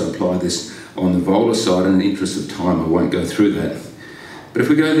can also apply this on the volar side, and in the interest of time I won't go through that. But if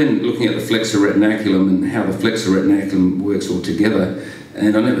we go then looking at the flexor retinaculum and how the flexor retinaculum works all together,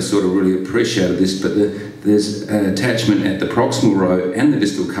 and I never sort of really appreciated this, but there's an attachment at the proximal row and the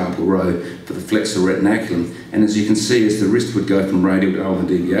distal carpal row for the flexor retinaculum, and as you can see, as the wrist would go from radial to ulnar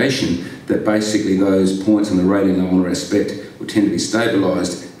deviation, that basically those points on the radial and ulnar aspect will tend to be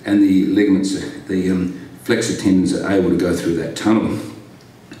stabilised, and the ligaments, the flexor tendons are able to go through that tunnel.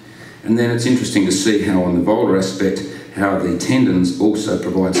 And then it's interesting to see how on the volar aspect, how the tendons also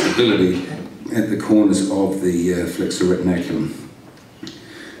provide stability at the corners of the flexor retinaculum.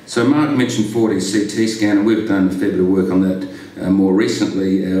 So Mark mentioned 4D CT scan, and we've done a fair bit of work on that more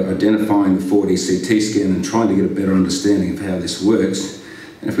recently, identifying the 4D CT scan and trying to get a better understanding of how this works.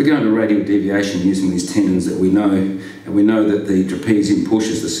 And if we go into radial deviation using these tendons that we know, and we know that the trapezium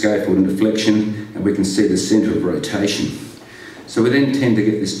pushes the scaphoid into flexion, and we can see the centre of rotation. So we then tend to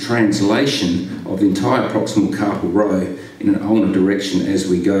get this translation of the entire proximal carpal row in an ulnar direction as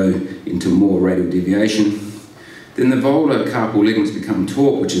we go into more radial deviation. Then the volar carpal ligaments become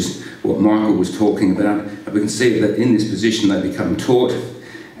taut, which is what Michael was talking about. And we can see that in this position they become taut,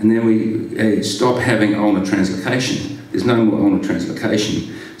 and then we stop having ulnar translocation. There's no more ulnar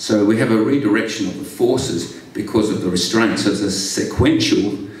translocation. So we have a redirection of the forces because of the restraint. So it's a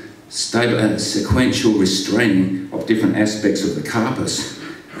sequential restraining of different aspects of the carpus.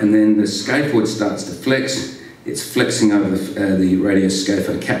 And then the scaphoid starts to flex. It's flexing over the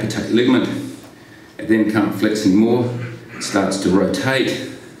radius-scaphocapitate ligament. It then can't flex anymore. It starts to rotate.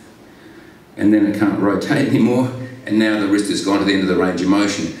 And then it can't rotate anymore. And now the wrist has gone to the end of the range of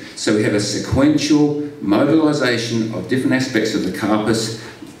motion. So we have a sequential mobilisation of different aspects of the carpus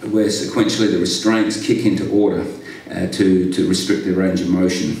where sequentially the restraints kick into order to restrict the range of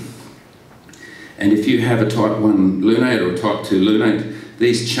motion. And if you have a type 1 lunate or a type 2 lunate,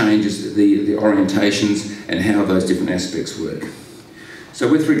 these changes the orientations and how those different aspects work. So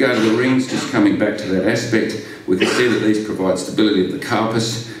with regard to the rings, just coming back to that aspect, we can see that these provide stability of the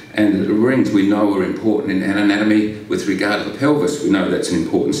carpus, and the rings we know are important in anatomy. With regard to the pelvis, we know that's an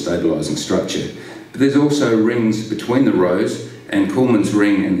important stabilising structure. But there's also rings between the rows, and Kuhlmann's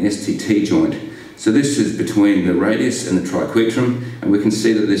ring and the STT joint. So this is between the radius and the triquetrum, and we can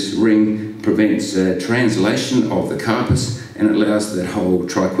see that this ring prevents translation of the carpus, and it allows that whole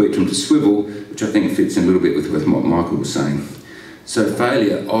triquetrum to swivel, which I think fits in a little bit with what Michael was saying. So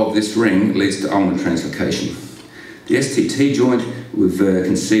failure of this ring leads to ulnar translocation. The STT joint, we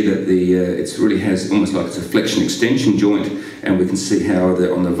can see that it really has almost like it's a flexion extension joint, and we can see how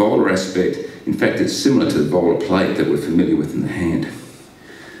on the volar aspect, in fact it's similar to the volar plate that we're familiar with in the hand.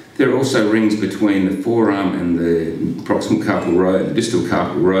 There are also rings between the forearm and the proximal carpal row and the distal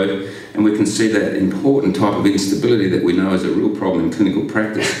carpal row, and we can see that important type of instability that we know is a real problem in clinical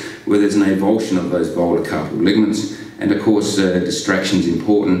practice, where there's an avulsion of those volar carpal ligaments, and of course distraction is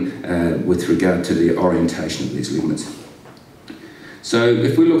important with regard to the orientation of these ligaments. So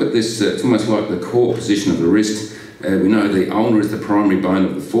if we look at this, it's almost like the core position of the wrist. We know the ulna is the primary bone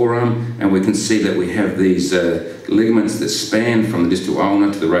of the forearm, and we can see that we have these ligaments that span from the distal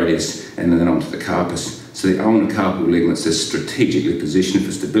ulna to the radius and then onto the carpus. So the ulnar carpal ligaments are strategically positioned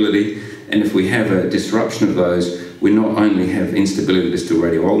for stability, and if we have a disruption of those, we not only have instability of the distal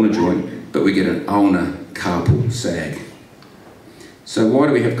radio-ulnar joint, but we get an ulnar carpal sag. So why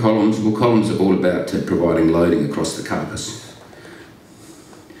do we have columns? Well, columns are all about providing loading across the carpus.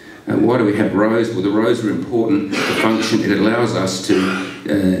 Why do we have rows? Well, the rows are important for function. It allows us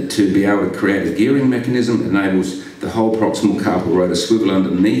to be able to create a gearing mechanism. It enables the whole proximal carpal row to swivel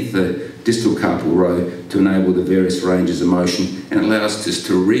underneath the distal carpal row to enable the various ranges of motion, and it allows us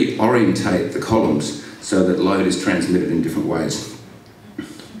to reorientate the columns so that load is transmitted in different ways.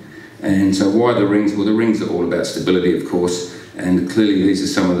 And so why the rings? Well, the rings are all about stability, of course, and clearly these are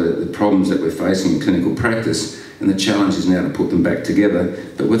some of the problems that we're facing in clinical practice, and the challenge is now to put them back together.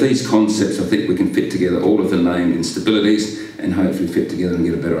 But with these concepts, I think we can fit together all of the named instabilities and hopefully fit together and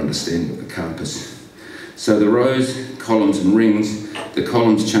get a better understanding of the carpus. So the rows, columns and rings, the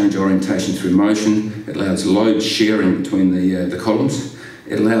columns change orientation through motion. It allows load sharing between the columns.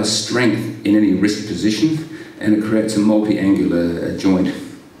 It allows strength in any wrist position, and it creates a multi-angular joint.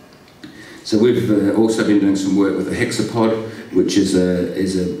 So we've also been doing some work with a hexapod, which is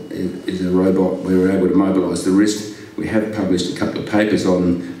a robot where we're able to mobilise the wrist. We have published a couple of papers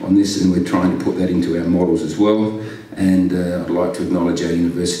on this, and we're trying to put that into our models as well. And I'd like to acknowledge our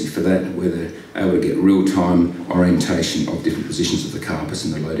university for that, where they're able to get real-time orientation of different positions of the carpus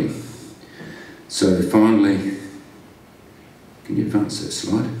and the loading. So finally, can you advance that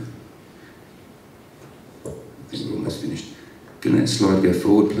slide? I think we're almost finished. Can that slide go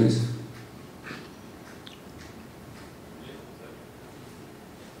forward, please?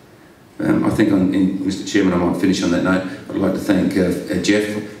 I think, Mr. Chairman, I might finish on that note. I'd like to thank Jeff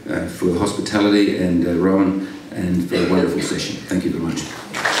for the hospitality and Rowan and for a wonderful session. Thank you very much.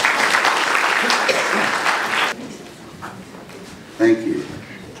 Thank you.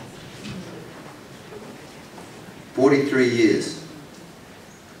 43 years,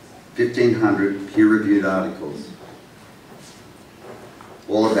 1,500 peer-reviewed articles,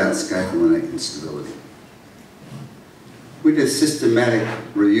 all about scapholinic and instability. We did a systematic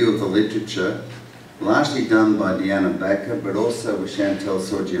review of the literature, largely done by Deanna Baker, but also with Chantal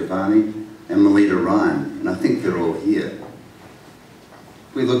Sorgiovanni and Melita Ryan, and I think they're all here.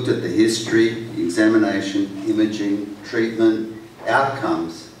 We looked at the history, examination, imaging, treatment,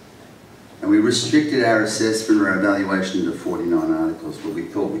 outcomes, and we restricted our assessment or our evaluation to 49 articles where we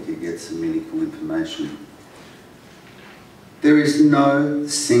thought we could get some meaningful information. There is no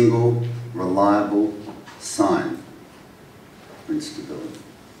single reliable sign for instability.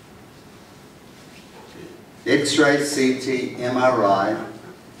 X-ray, CT, MRI,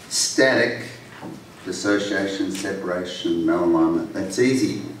 static, dissociation, separation, malalignment, that's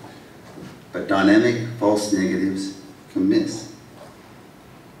easy. But dynamic, false negatives can miss.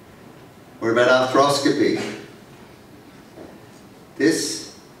 What about arthroscopy?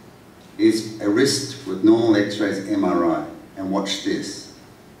 This is a wrist with normal X-rays, MRI, and watch this.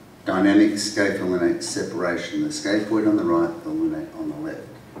 Dynamic scapholinate separation, the scaphoid on the right, the lunate on the left.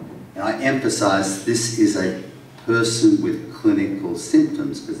 And I emphasize this is a person with clinical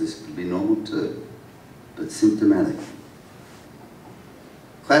symptoms, because this could be normal too, but symptomatic.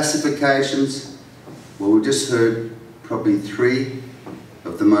 Classifications, well, we just heard probably 3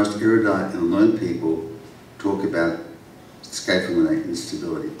 of the most erudite and learned people talk about scapholinate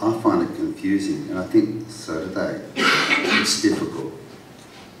instability. I find it confusing, and I think so do they. It's difficult.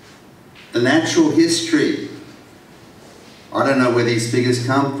 The natural history. I don't know where these figures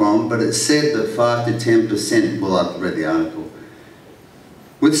come from, but it said that 5 to 10%, well, I've read the article,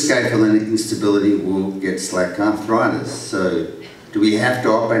 with scapholinate instability will get slack arthritis. So do we have to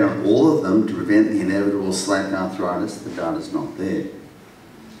operate on all of them to prevent the inevitable slack arthritis? The data's not there.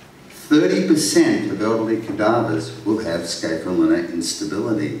 30% of elderly cadavers will have scapholinate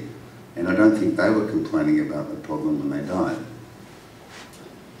instability, and I don't think they were complaining about the problem when they died.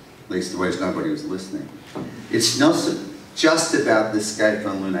 At least the ways nobody was listening. It's not just about the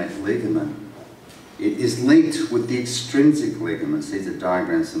scapholinate ligament. It is linked with the extrinsic ligaments. These are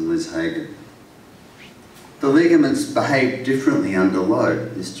diagrams from Liz Hagen. The ligaments behave differently under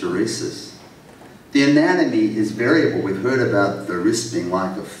load, hysteresis. The anatomy is variable. We've heard about the wrist being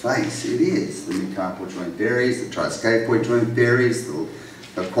like a face. It is. The metacarpal joint varies, the triscaphoid joint varies,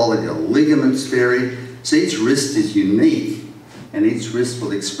 the quality of the ligaments vary. So each wrist is unique, and each wrist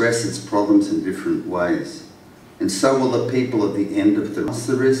will express its problems in different ways. And so will the people at the end of the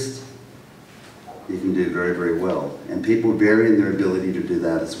wrist. You can do very, very well. And people vary in their ability to do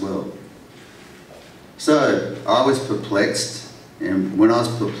that as well. So I was perplexed. And when I was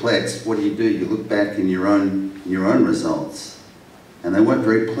perplexed, what do? You look back in your own results, and they weren't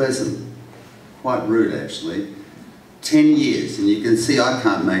very pleasant, quite rude actually. 10 years, and you can see I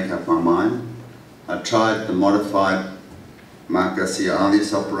can't make up my mind. I tried the modified Mark Garcia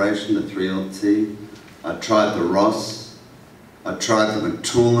Alias operation, the 3LT. I tried the Ross. I tried the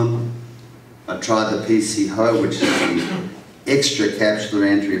McToolen. I tried the PC-HO, which is the extracapsular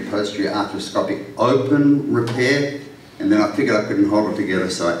anterior posterior arthroscopic open repair. And then I figured I couldn't hold it together,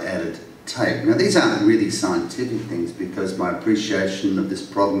 so I added tape. Now, these aren't really scientific things because my appreciation of this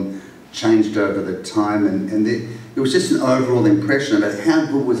problem changed over the time, and it was just an overall impression about how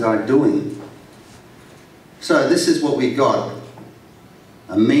good was I doing. So this is what we got.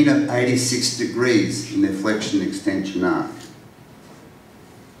 A mean of 86 degrees in the flexion extension arc.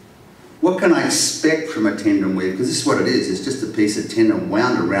 What can I expect from a tendon weave? Because this is what it is. It's just a piece of tendon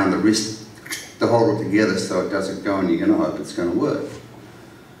wound around the wrist to hold it together so it doesn't go, and you're going to hope it's going to work.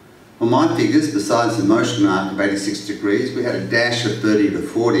 Well, my figures, besides the motion arc of 86 degrees, we had a dash of 30 to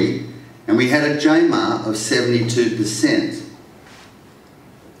 40, and we had a JMAR of 72%.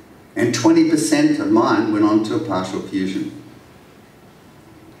 And 20% of mine went on to a partial fusion.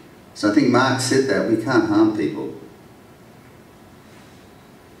 So I think Mark said that we can't harm people.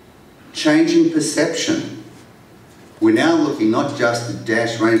 Changing perception. We're now looking not just at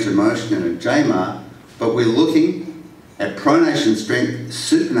dash range of motion and a JMAR, but we're looking at pronation strength,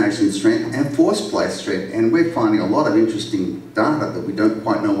 supination strength, and force place strength. And we're finding a lot of interesting data that we don't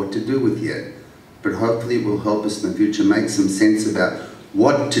quite know what to do with yet. But hopefully it will help us in the future make some sense about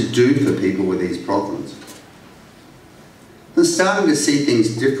what to do for people with these problems. We're starting to see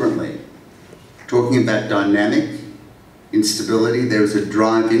things differently. Talking about dynamic instability, there is a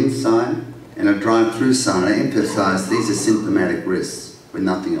drive-in sign and a drive-through sign. I emphasise these are symptomatic risks with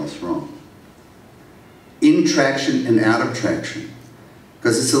nothing else wrong. In traction and out of traction.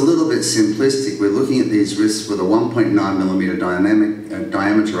 Because it's a little bit simplistic. We're looking at these risks with a 1.9mm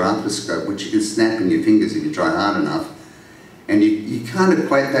diameter arthroscope, which you can snap in your fingers if you try hard enough. And you can't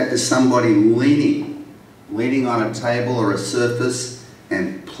equate that to somebody leaning on a table or a surface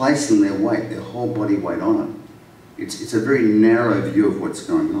and placing their weight, their whole body weight on it. It's a very narrow view of what's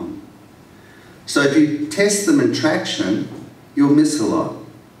going on. So if you test them in traction, you'll miss a lot.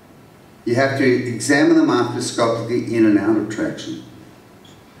 You have to examine them arthroscopically in and out of traction.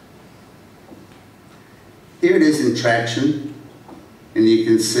 Here it is in traction, and you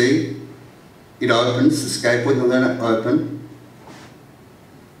can see it opens, the scaphoid and the lunate open.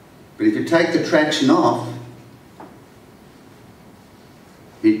 But if you take the traction off,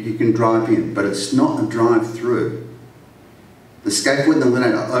 you can drive in, but it's not a drive through. The scaphoid and the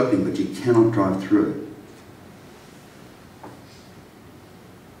lunate are open, but you cannot drive through.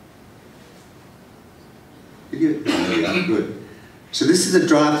 Good. So this is a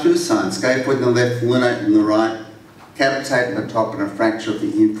drive-through sign, scaphoid on the left, lunate on the right, capitate on the top and a fracture of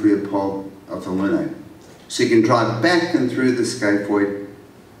the inferior pole of the lunate. So you can drive back and through the scaphoid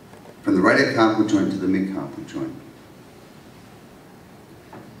from the radiocarpal joint to the midcarpal joint.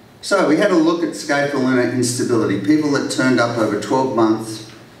 So we had a look at scapholunate instability, people that turned up over 12 months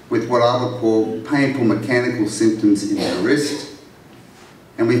with what I would call painful mechanical symptoms in their wrist,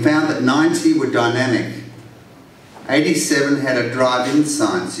 and we found that 90 were dynamic. 87 had a drive-in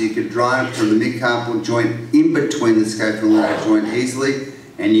sign, so you could drive from the midcarpal joint in between the scapholunate joint easily,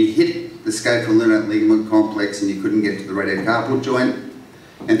 and you hit the scapholunate ligament complex and you couldn't get to the radiocarpal joint.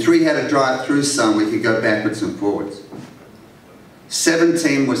 And 3 had a drive-through sign where you could go backwards and forwards.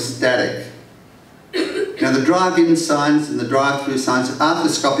 17 were static. Now the drive-in signs and the drive-through signs,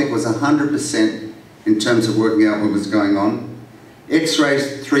 arthroscopic was 100% in terms of working out what was going on.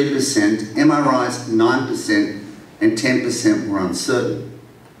 X-rays 3%, MRIs 9%, and 10% were uncertain.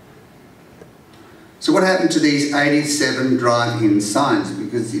 So what happened to these 87 drive-in signs?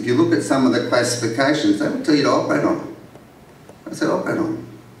 Because if you look at some of the classifications, they would tell you to operate on them. I said, operate on them.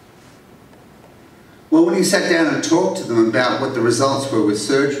 Well, when you sat down and talked to them about what the results were with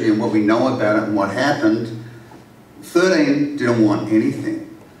surgery and what we know about it and what happened, 13 didn't want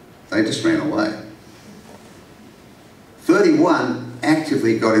anything. They just ran away. 31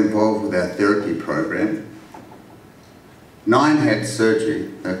 actively got involved with our therapy program. 9 had surgery,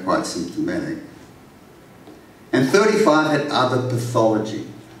 they're quite symptomatic. And 35 had other pathology.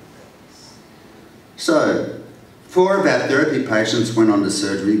 So, 4 of our therapy patients went on to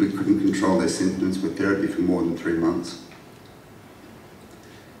surgery. We couldn't control their symptoms with therapy for more than 3 months.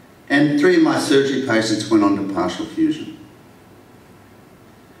 And 3 of my surgery patients went on to partial fusion.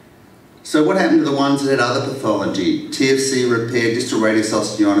 So what happened to the ones that had other pathology? TFC repair, distal radius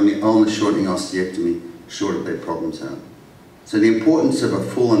osteotomy, ulnar shortening osteectomy, shorted their problems out. So the importance of a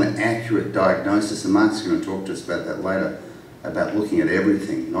full and accurate diagnosis, and Mark's going to talk to us about that later, about looking at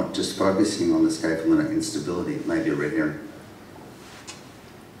everything, not just focusing on the scapholunate instability. It may be a red herring.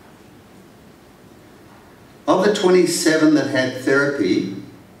 Of the 27 that had therapy,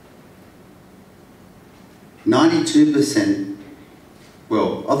 92%,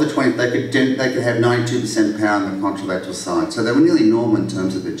 well, of the 20, they could have 92% power on the contralateral side. So they were nearly normal in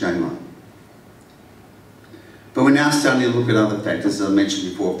terms of the J-line. But we're now starting to look at other factors, as I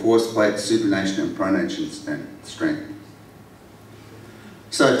mentioned before, force plate, supination and pronation strength.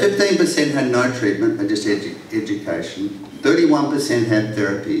 So 15% had no treatment, they just had education. 31% had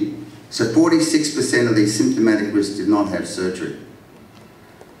therapy. So 46% of these symptomatic risks did not have surgery.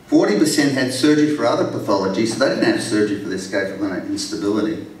 40% had surgery for other pathologies, so they didn't have surgery for their scapholunate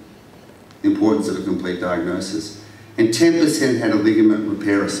instability, the importance of a complete diagnosis. And 10% had a ligament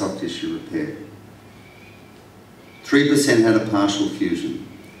repair or soft tissue repair. 3% had a partial fusion.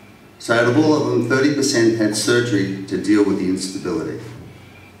 So out of all of them, 30% had surgery to deal with the instability.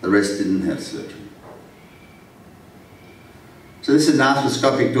 The rest didn't have surgery. So this is an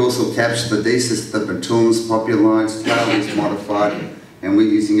arthroscopic dorsal capsulodesis, the Batum's popularized, tail is modified, and we're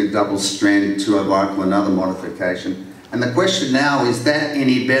using a double-strand 2-ovical, another modification. And the question now, is that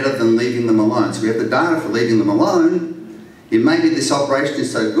any better than leaving them alone? So we have the data for leaving them alone. It may be this operation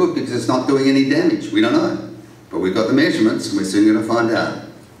is so good because it's not doing any damage. We don't know. But we've got the measurements and we're soon going to find out.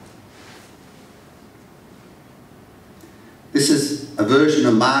 This is a version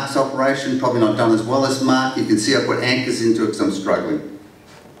of Mark's operation, probably not done as well as Mark. You can see I put anchors into it because I'm struggling.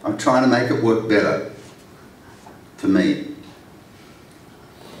 I'm trying to make it work better for me.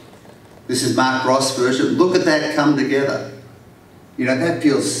 This is Mark Ross' version. Look at that come together. You know, that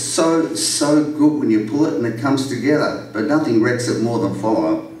feels so good when you pull it and it comes together, but nothing wrecks it more than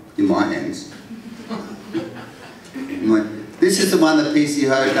follow-up in my hands. This is the one that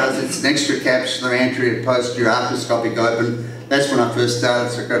PCO does. It's an extra capsular, anterior, posterior, arthroscopic open. That's when I first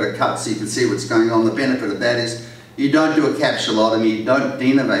started, so I got a cut so you can see what's going on. The benefit of that is you don't do a capsulotomy, you don't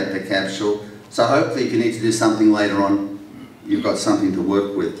denervate the capsule, so hopefully if you need to do something later on, you've got something to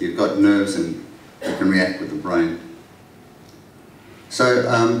work with. You've got nerves and you can react with the brain. So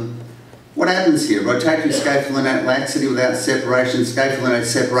what happens here? Rotatory scapholinate laxity without separation, scapholinate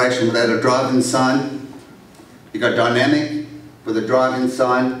separation without a drive-in sign. You've got dynamic with a drive-in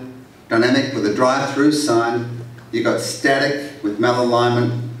sign, dynamic with a drive-through sign. You've got static with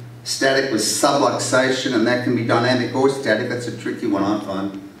malalignment, static with subluxation, and that can be dynamic or static. That's a tricky one I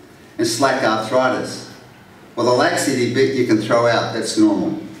find. And slack arthritis. Well, the laxity bit you can throw out, that's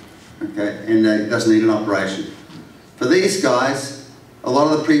normal. Okay, and it doesn't need an operation. For these guys, a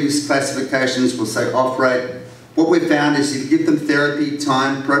lot of the previous classifications will say off rate. What we've found is if you give them therapy,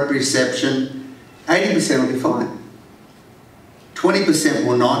 time, proprioception, 80% will be fine. 20%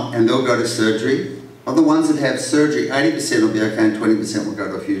 will not, and they'll go to surgery. Of the ones that have surgery, 80% will be okay and 20% will go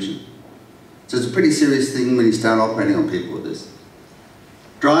to a fusion. So it's a pretty serious thing when you start operating on people with this.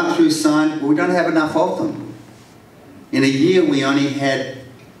 Drive-through sign, well, we don't have enough of them. In a year, we only had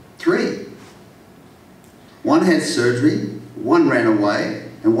 3. One had surgery, one ran away,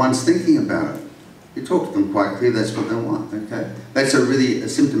 and one's thinking about it. You talk to them quite clear, that's what they want, okay? That's a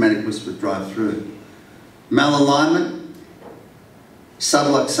symptomatic risk with drive-through. Malalignment,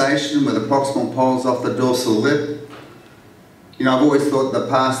 subluxation with the proximal poles off the dorsal lip. You know, I've always thought in the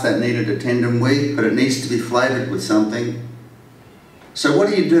past that needed a tendon weave, but it needs to be flavoured with something. So what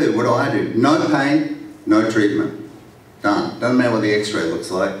do? What do I do? No pain, no treatment. Done. Doesn't matter what the x-ray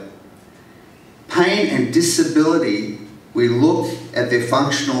looks like. Pain and disability, we look at their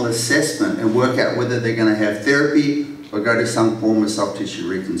functional assessment and work out whether they're going to have therapy or go to some form of soft tissue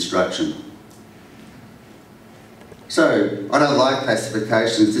reconstruction. So, I don't like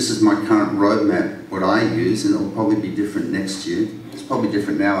classifications. This is my current roadmap, what I use, and it'll probably be different next year. It's probably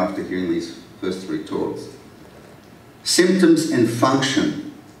different now after hearing these first 3 talks. Symptoms and function.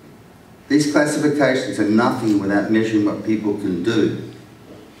 These classifications are nothing without measuring what people can do.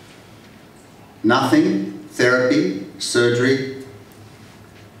 Nothing, therapy, surgery.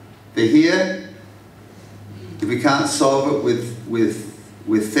 For here, if we can't solve it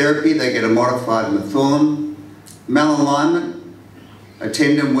with therapy, they get a modified methylum. Malalignment, a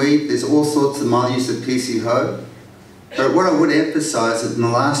tendon weave, there's all sorts of mild use of PCO. But what I would emphasise is in the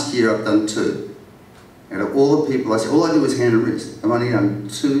last year I've done 2. Out of all the people I see, all I do is hand and wrist. I've only done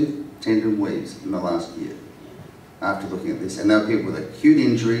 2 tendon weaves in the last year after looking at this. And they were people with acute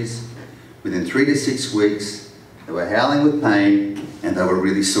injuries. Within 3 to 6 weeks, they were howling with pain and they were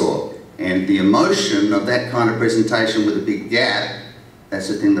really sore. And the emotion of that kind of presentation with a big gap, that's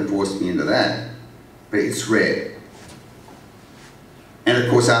the thing that forced me into that. But it's rare. And of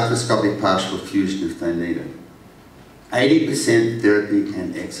course, arthroscopic partial fusion if they need it. 80% therapy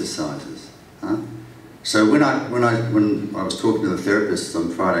and exercises. Huh? So when I was talking to the therapists on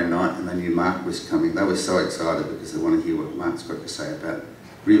Friday night and they knew Mark was coming, they were so excited because they want to hear what Mark's got to say about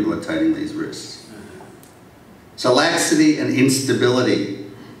rehabilitating these wrists. So laxity and instability,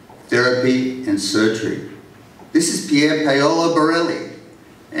 therapy and surgery. This is Pier Paolo Borelli.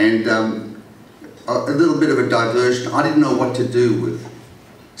 And a little bit of a diversion. I didn't know what to do with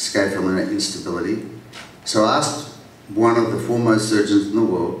scapholinate instability. So I asked one of the foremost surgeons in the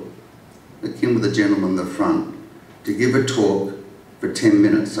world, akin with the gentleman in the front, to give a talk for 10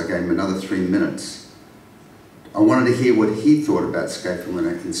 minutes. I gave him another 3 minutes. I wanted to hear what he thought about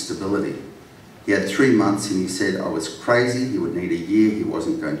scapholinate instability. He had 3 months and he said I was crazy, he would need a year, he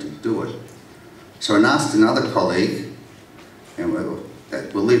wasn't going to do it. So I asked another colleague, and we'll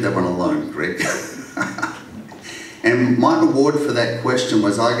leave that one alone, Greg. And my reward for that question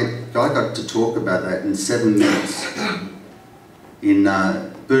was I got to talk about that in 7 minutes in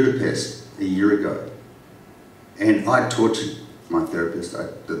Budapest a year ago. And I tortured my therapist,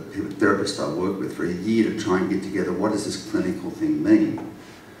 the therapist I worked with for a year to try and get together what does this clinical thing mean.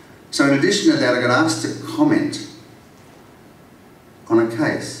 So in addition to that, I got asked to comment on a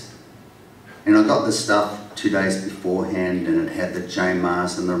case. And I got the stuff 2 days beforehand and it had the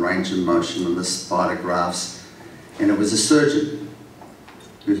J-Mars and the range of motion and the spider graphs. And it was a surgeon.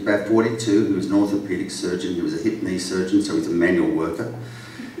 He was about 42, he was an orthopaedic surgeon, he was a hip knee surgeon, so he was a manual worker.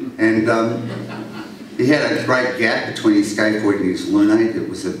 And he had a great gap between his scaphoid and his lunate. It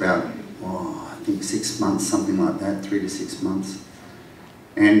was about, I think 6 months, something like that, 3 to 6 months.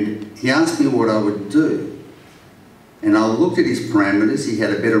 And he asked me what I would do. And I looked at his parameters. He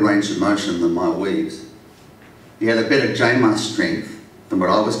had a better range of motion than my weaves. He had a better J-mass strength than what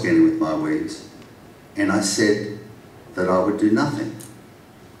I was getting with my weaves. And I said that I would do nothing.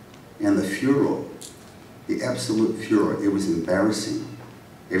 And the furor, the absolute furor, it was embarrassing.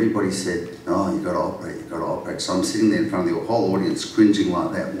 Everybody said, oh, you've got to operate, you've got to operate. So I'm sitting there in front of the whole audience, cringing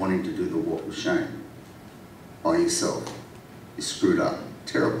like that, wanting to do the walk of shame by yourself. You screwed up.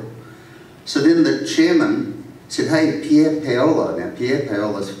 Terrible. So then the chairman said, hey, Pierre Paolo. Now, Pierre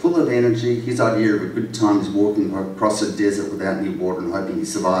Paolo's full of energy. His idea of a good time is walking across a desert without any water and hoping he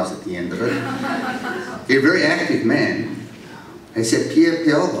survives at the end of it. He's a very active man. He said, Pierre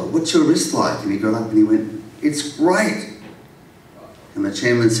Paolo, what's your wrist like? And he got up and he went, it's great. And the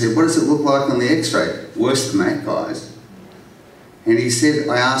chairman said, what does it look like on the x-ray? Worse than that, guys. And he said,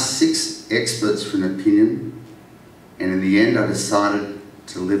 I asked 6 experts for an opinion, and in the end I decided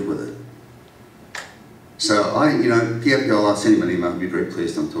to live with it. So Pierre Paolo, I've sent him an email, I'll be very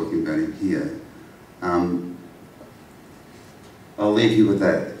pleased I'm talking about him here. I'll leave you with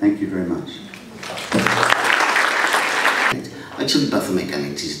that. Thank you very much. Actually,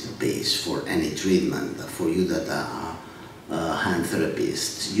 pathomechanics is the base for any treatment. For you that are hand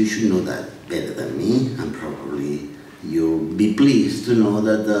therapists, you should know that better than me, and probably you'll be pleased to know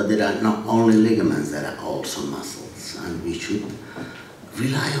that there are not only ligaments, there are also muscles, and we should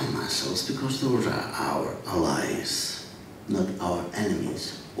rely on muscles because those are our allies, not our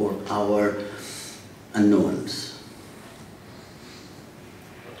enemies or our unknowns.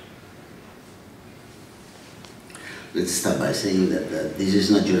 Let's start by saying that this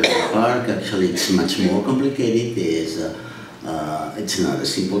is not Jurassic Park. Actually, it's much more complicated. It's not a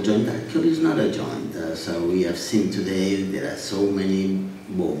simple joint. Actually, it's not a joint. So we have seen today there are so many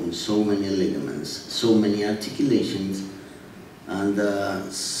bones, so many ligaments, so many articulations, and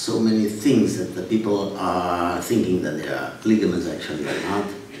so many things that the people are thinking that there are ligaments. Actually, are not.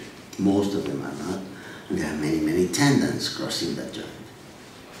 Most of them are not. And there are many, many tendons crossing that joint.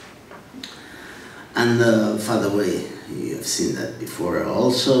 And further away, you have seen that before.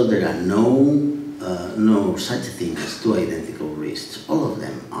 Also, there are no such thing as 2 identical wrists. All of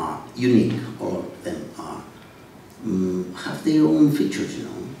them are unique. All of them are have their own features, you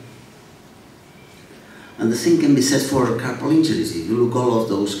know. And the same can be said for carpal injuries. If you look all of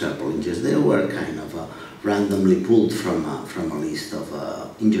those carpal injuries, they were kind of randomly pulled from a list of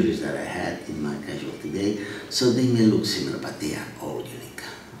injuries that I had in my casualty day. So they may look similar, but they are all unique.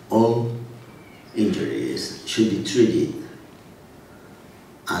 All injuries should be treated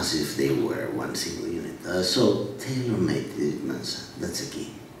as if they were one single unit. So tailor-made treatments, that's a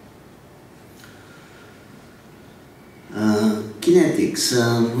key. Kinetics,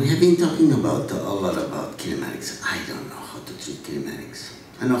 we have been talking about a lot about kinematics. I don't know how to treat kinematics.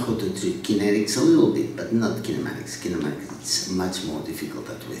 I know how to treat kinetics a little bit, but not kinematics. Kinematics is much more difficult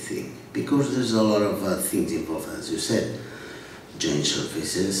than we think, because there's a lot of things involved, as you said. Joint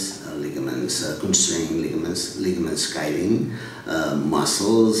surfaces, ligaments, constraining ligaments, ligaments guiding,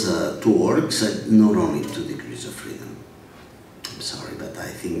 muscles, torques, not only 2 degrees of freedom. I'm sorry, but I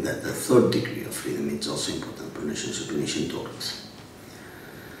think that the 3rd degree of freedom is also important, pronation, supination, torques.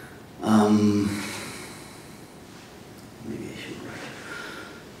 Maybe I should write.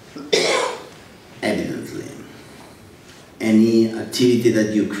 Evidently, any activity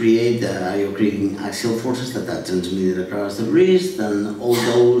that you create, you're creating axial forces that are transmitted across the wrist, and all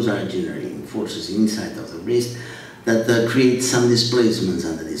those are generating forces inside of the wrist that create some displacements,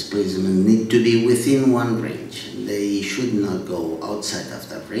 and the displacements need to be within one range. They should not go outside of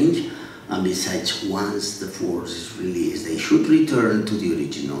that range, and besides, once the force is released, they should return to the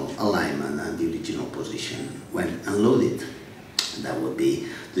original alignment and the original position when unloaded. That would be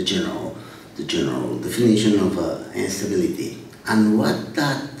the general definition of instability. And when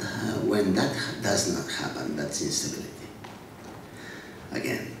that does not happen, that's instability.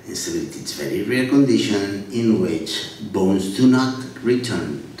 Again, instability is a very rare condition in which bones do not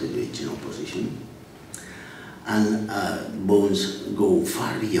return to the original position, and bones go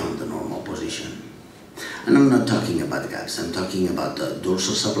far beyond the normal position. And I'm not talking about gaps, I'm talking about the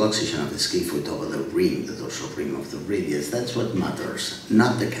dorsal subluxation of the scaphoid over the rim, the dorsal rim of the radius. That's what matters,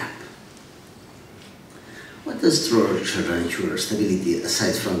 not the gap. What does structure ensure stability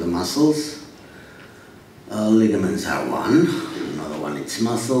aside from the muscles? Ligaments are one, another one is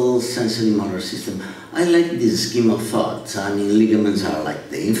muscles, sensory motor system. I like this scheme of thought. I mean, ligaments are like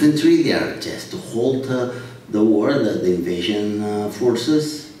the infantry, they are just to hold the war, the invasion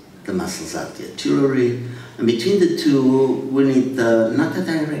forces. The muscles are the artillery. And between the two, we need not a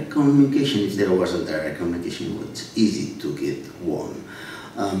direct communication. If there was a direct communication, it's easy to get one.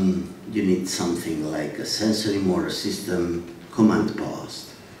 You need something like a sensory motor system, command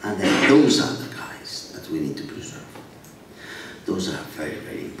post, and then those are the guys that we need to preserve. Those are very,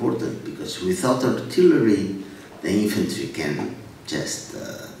 very important, because without artillery, the infantry can just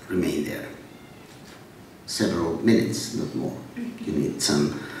remain there several minutes, not more. You need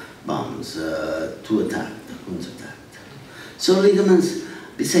some bombs to attack, counterattack. So ligaments,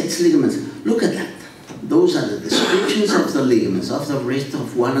 besides ligaments, look at that. Those are the descriptions of the ligaments of the wrist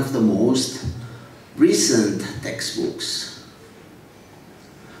of one of the most recent textbooks.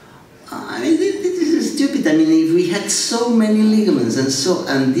 I mean, this is stupid. I mean, if we had so many ligaments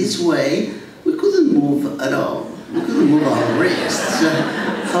and this way, we couldn't move at all. We couldn't move our wrists.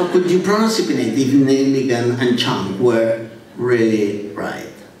 How could you pronosipinate if nail ligand and chunk were really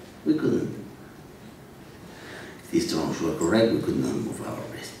right? We couldn't. If these terms were correct, we could not move our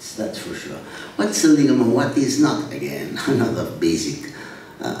wrists, that's for sure. What's a ligament, what is not? Again, another basic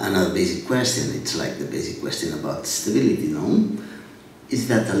question. It's like the basic question about stability, no? Is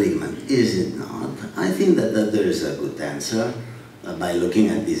that a ligament? Is it not? I think that there is a good answer by looking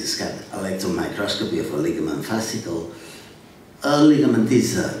at this electron microscopy of a ligament fascicle. A ligament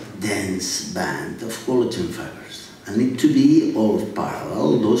is a dense band of collagen fibers, and need to be all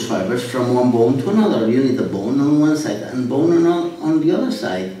parallel, those fibers from one bone to another. You need a bone on one side and bone on the other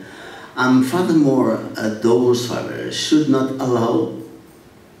side. And furthermore, those fibers should not allow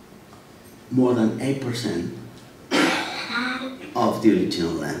more than 8% of the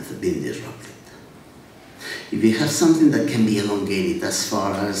original length being disrupted. If you have something that can be elongated as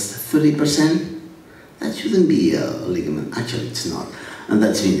far as 30%, that shouldn't be a ligament. Actually, it's not. And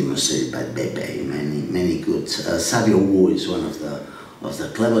that's been demonstrated by Beppe, many good. Savio Wu is one of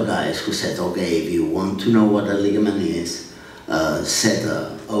the clever guys who said, okay, if you want to know what a ligament is, set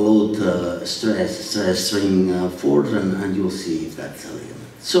a load stress strain force, and you'll see if that's a ligament.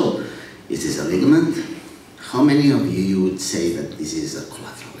 So, is this a ligament? How many of you would say that this is a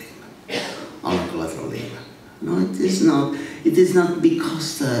collateral ligament? Or a collateral ligament? No, it is not. It is not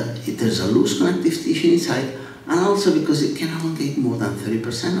because there's a loose connective tissue inside, and also because it can elongate more than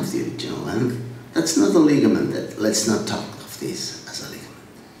 30% of the original length. That's not a ligament. Let's not talk of this as a ligament.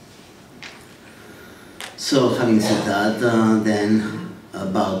 So, having said that, then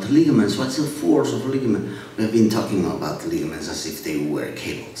about ligaments, what's the force of a ligament? We have been talking about ligaments as if they were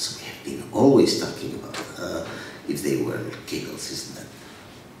cables. We have been always talking about if they were cables, isn't that?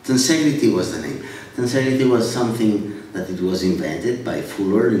 Tensegrity was the name. Tensegrity was something that it was invented by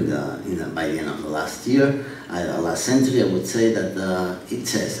Fuller by the end of the last century. I would say that it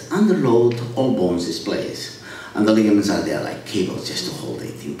says, under load, all bones displace. And the ligaments are there like cables just to hold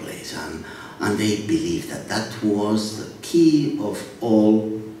it in place. And they believed that that was the key of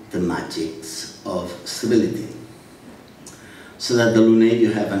all the magics of stability. So that the lunate,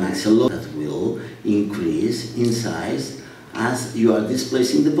 you have an axial load that will increase in size as you are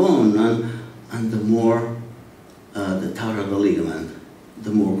displacing the bone. And the more the taut of the ligament,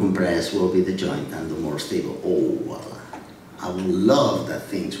 the more compressed will be the joint and the more stable. Oh, well, I would love that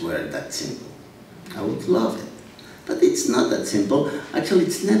things were that simple. I would love it. But it's not that simple. Actually,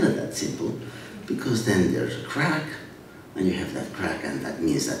 it's never that simple, because then there's a crack, and you have that crack, and that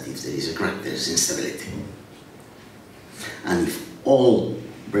means that if there is a crack, there's instability. And if all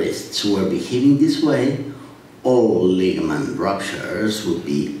wrists were behaving this way, all ligament ruptures would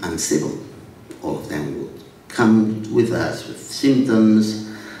be unstable. All of them would come with us with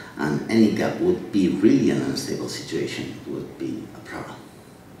symptoms, and any gap would be really an unstable situation. It would be a problem.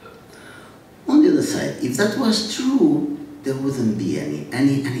 On the other side, if that was true, there wouldn't be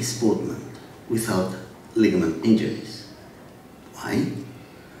any sportsman without ligament injuries. Why?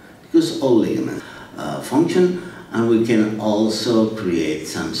 Because all ligaments function, and we can also create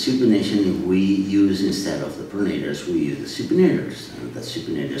some supination if we use, instead of the pronators, we use the supinators. And the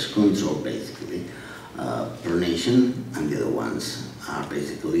supinators control basically pronation, and the other ones are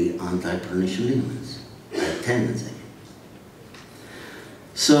basically anti-pronation ligaments, like tendons.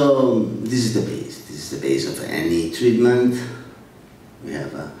 So this is the base. This is the base of any treatment. We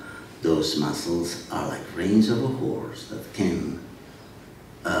have those muscles are like reins of a horse that can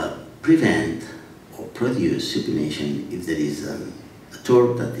prevent or produce supination if there is a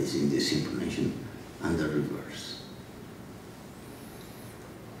torque that is inducing pronation, and the reverse.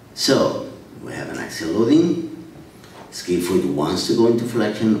 So we have an axial loading. Scaphoid wants to go into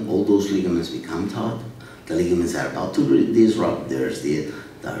flexion. All those ligaments become taut. The ligaments are about to disrupt. There's the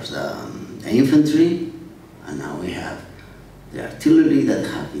infantry, and now we have the artillery that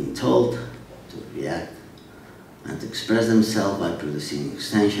have been told to react and to express themselves by producing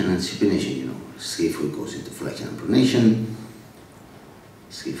extension and supination. You know, scaphoid goes into flexion and pronation.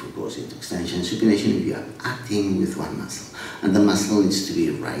 skillful goes into extension and supination if you are acting with one muscle. And the muscle needs to be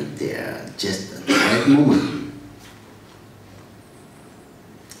right there, just at the right moment.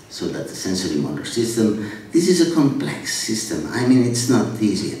 So that the sensory motor system, this is a complex system. I mean, it's not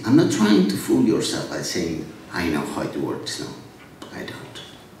easy. I'm not trying to fool yourself by saying, I know how it works. No, I don't.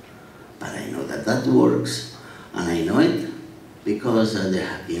 But I know that that works, and I know it because there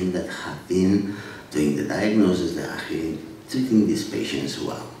have been that have been doing the diagnosis, that have been treating these patients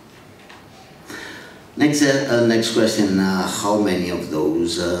well. Next question, how many of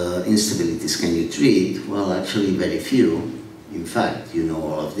those instabilities can you treat? Well, actually very few. In fact, you know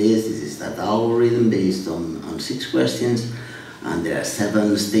all of this. This is that algorithm based on 6 questions, and there are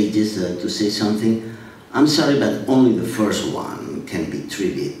 7 stages to say something. I'm sorry, but only the first one can be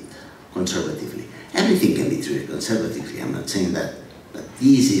treated conservatively. Everything can be treated conservatively. I'm not saying that, but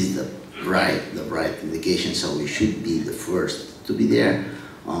this is the right indication, so we should be the first to be there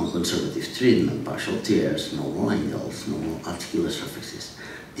on conservative treatment, partial tears, normal angles, normal articular surfaces.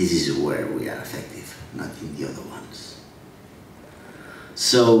 This is where we are effective, not in the other ones.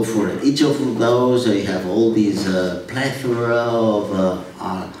 So for each of those, I have all these plethora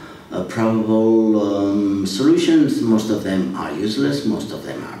of probable solutions. Most of them are useless, most of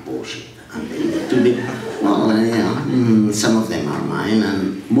them are bullshit. And they need to be, well, yeah, some of them are mine,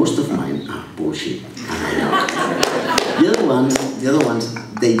 and most of mine are bullshit. And I know. The other ones,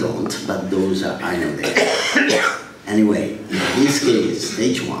 they don't, but those are, I know they are. Anyway, in this case,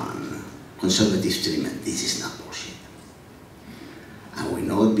 stage 1, conservative treatment, this is not bullshit. And we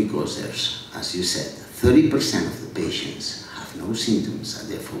know it because there's, as you said, 30% of the patients have no symptoms, and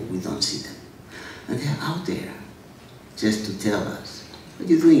therefore we don't see them. And they're out there just to tell us, what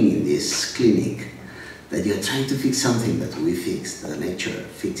are you doing in this clinic? That you're trying to fix something that we fixed, that nature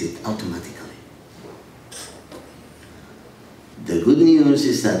fixed it automatically. The good news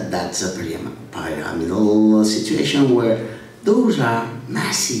is that that's a pyramidal situation where those are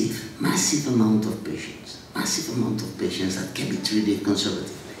massive amount of patients that can be treated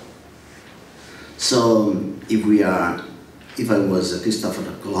conservatively. So if I was Christopher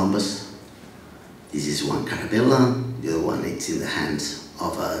Columbus, this is one Carabella, the other one it's in the hands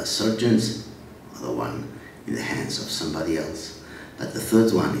of surgeons, other one in the hands of somebody else. But the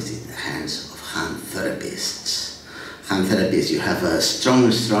third one is in the hands of hand therapists. Hand therapists, you have a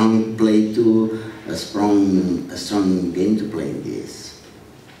strong play to, a strong game to play in this.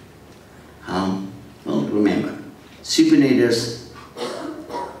 How? Well, remember, supinators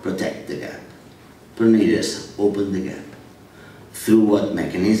protect the gap. Pronators open the gap. Through what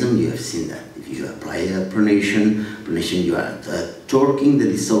mechanism? You have seen that. If you apply a pronation you are torquing the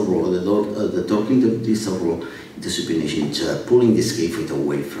distal roll, torquing the distal roll into supination, it's pulling the scaphoid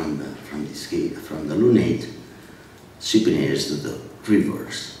away from the lunate. Supinators do the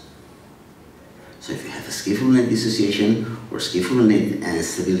reverse. So if you have a scapholunate dissociation or scapholunate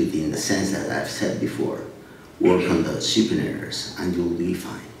instability in the sense that I've said before, work on the supinators and you'll be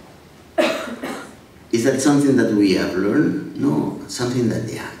fine. Is that something that we have learned? No, it's something that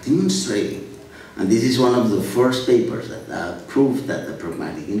they are demonstrating. And this is one of the first papers that proved that the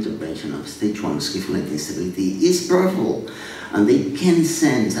pragmatic intervention of stage 1 scapholunate instability is powerful. And they can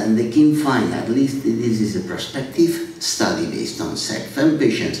sense and they can find, at least this is a prospective study based on 7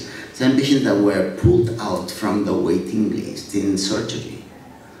 patients that were pulled out from the waiting list in surgery.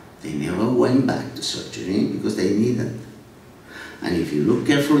 They never went back to surgery because they needed. And if you look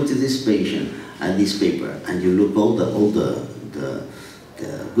carefully to this patient, at this paper, and you look all the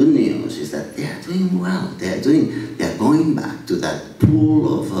good news is that they are doing well. They are going back to that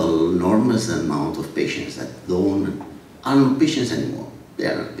pool of enormous amount of patients that are not patients anymore. They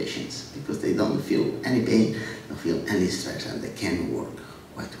are not patients because they don't feel any pain, don't feel any stress, and they can work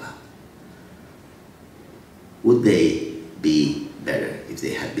quite well. Would they be better if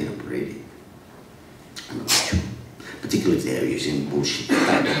they had been operated? I'm not sure. Particularly if they are using bullshit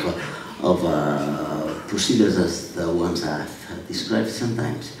type of procedures as the ones I've described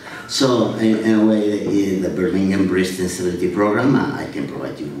sometimes. So in a way, in the Birmingham Breast Instability Program, I can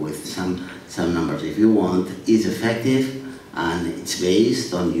provide you with some numbers if you want, is effective, and it's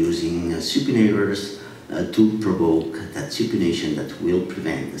based on using supinators to provoke that supination that will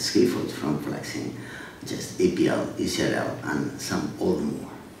prevent the scaphoid from flexing, just APL, ECRL, and some other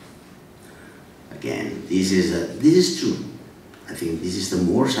more. Again, this is true. I think this is the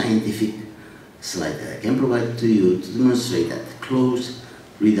more scientific slide that I can provide to you to demonstrate that close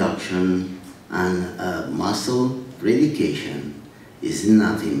reduction and muscle reduction is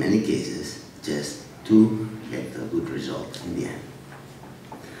enough in many cases just to get a good result in the end.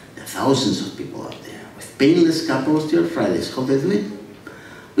 There are thousands of people out there with painless scapula osteoarthritis. How they do it?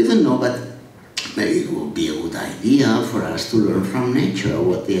 We don't know, but maybe it would be a good idea for us to learn from nature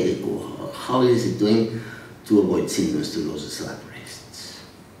how is it doing to avoid symptoms to those slap wrists.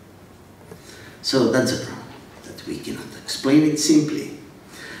 So that's a problem, that we cannot explain it simply.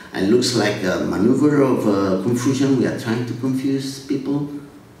 It looks like a maneuver of confusion. We are trying to confuse people,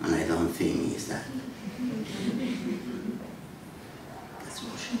 and I don't think it's that. That's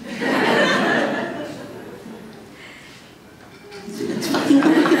bullshit. It's fucking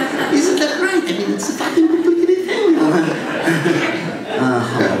complicated. Isn't that right? I mean, it's a fucking complicated thing. Oh,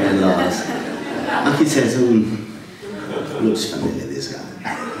 I'm lost. And he says, looks familiar, this guy.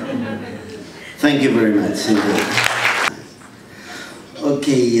 Thank you very much.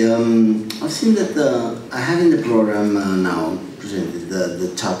 Okay, I've seen that I have in the program now presented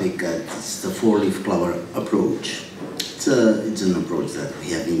the topic, it's the four-leaf clover approach. It's an approach that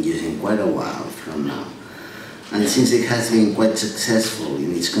we have been using quite a while from now. And since it has been quite successful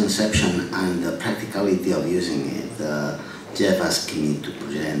in its conception and the practicality of using it, Jeff asked me to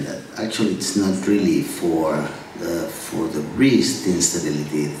present that actually it's not really for the wrist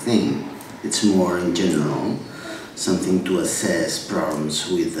instability thing. It's more in general, something to assess problems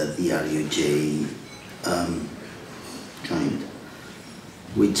with the RUJ joint,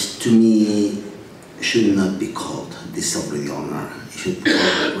 which to me should not be called distal radial ulnar. It should be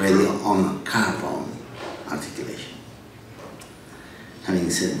called radial ulnar carpal articulation. Having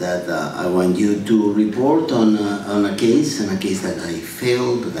said that, I want you to report on a case that I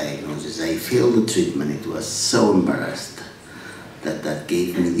failed the diagnosis, I failed the treatment. It was so embarrassed that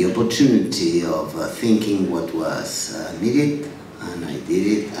gave me the opportunity of thinking what was needed, and I did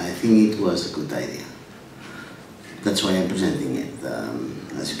it. I think it was a good idea. That's why I'm presenting it.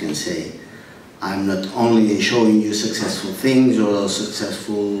 As you can say, I'm not only showing you successful things or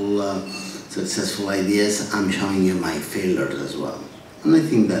successful ideas, I'm showing you my failures as well. And I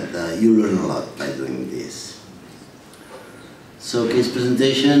think that you learn a lot by doing this. So case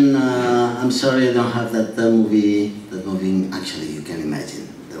presentation, I'm sorry I don't have that movie. Actually, you can imagine.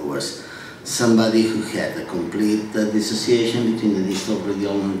 There was somebody who had a complete dissociation between the distal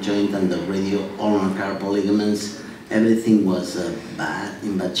radial ulnar joint and the radial ulnar carpal ligaments. Everything was in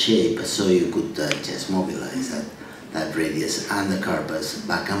bad shape, so you could just mobilize that radius and the carpus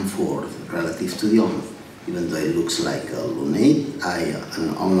back and forth relative to the ulnar. Even though it looks like a lunate,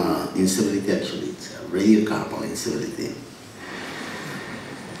 an ulnar instability, actually it's a radiocarpal instability.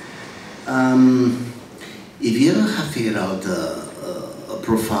 If you ever have figured out a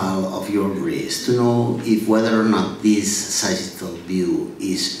profile of your wrist to know if whether or not this sagittal view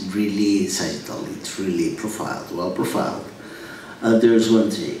is really sagittal, it's really profiled, well profiled, there's one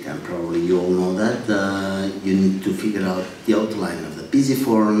trick, and probably you all know that. You need to figure out the outline of the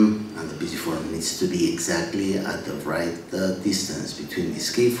pisiform, and the pisiform needs to be exactly at the right distance between the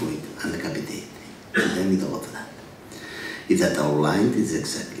scaphoid and the capitate, in the middle of that. If that outline is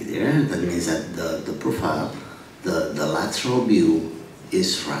exactly there, that means that the profile, the lateral view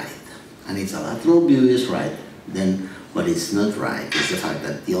is right. And if the lateral view is right, then what is not right is the fact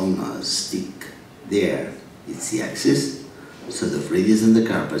that the ulnars stick there. It's the axis, so the radius and the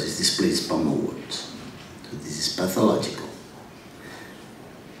carpus is displaced palmarwards. So this is pathological.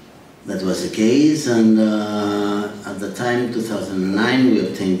 That was the case, and at the time, 2009, we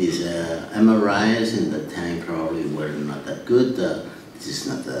obtained these MRIs. In that time, probably were not that good. This is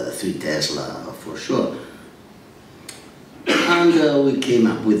not 3 Tesla for sure. And we came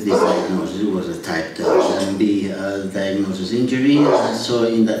up with this diagnosis. It was a type 7B diagnosis injury. So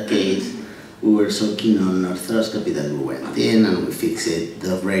in that case, we were so keen on arthroscopy that we went in and we fixed it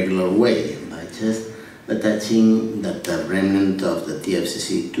the regular way by just attaching that remnant of the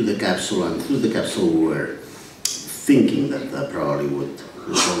TFCC to the capsule, and through the capsule we were thinking that probably would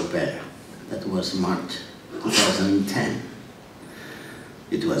resolve better. That was March 2010.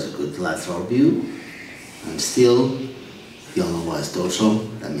 It was a good lateral view, and still the ulnar was dorsal.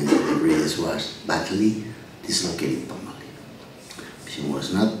 That means that the radius was badly dislocated palmally. She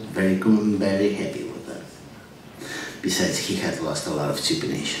was not very happy with that. Besides, he had lost a lot of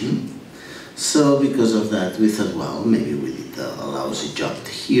supination. So because of that, we thought, well, maybe we did a lousy job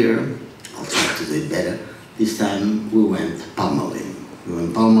here. I'll try to do it better. This time we went palmally. We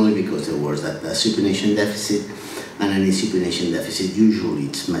went palmally because there was that supination deficit, and any supination deficit usually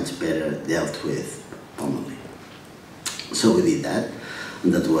it's much better dealt with palmally. So we did that,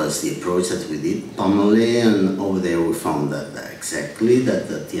 and that was the approach that we did palmally, and over there we found that exactly that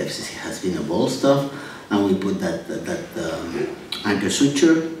the TFCC has been evolved of, and we put that anchor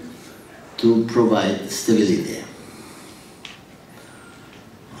suture to provide stability.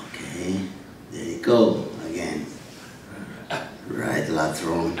 Okay, there you go again. Right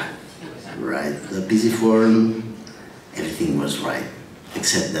lateral pisiform, everything was right,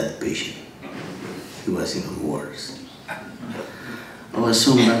 except that patient. He was even worse. I was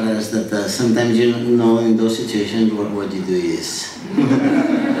so embarrassed that sometimes, you know, in those situations, what you do is,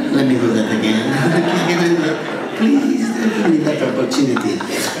 let me do that again. Please, give me that opportunity.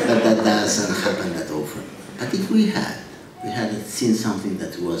 But that doesn't happen that often. But if we had seen something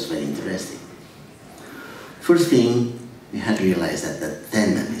that was very interesting. First thing, we had realized that the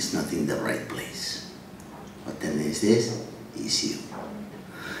tendon is not in the right place. What tendon is this? ECU.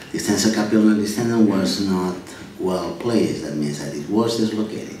 The extensor-capillary tendon was not well placed. That means that it was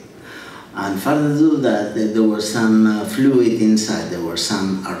dislocated. And further to that, there was some fluid inside. There was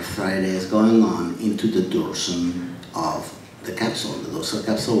some arthritis going on into the dorsum of the capsule. The dorsal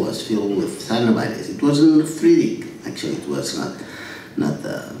capsule was filled with synovitis. It wasn't arthritic. Actually, it was not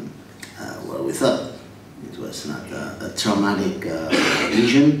what we thought. It was not a traumatic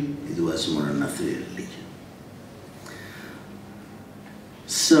lesion. It was more an arthritic lesion.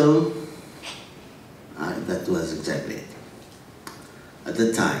 So, that was exactly it. At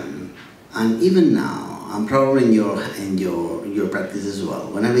the time, and even now, and probably in your practice as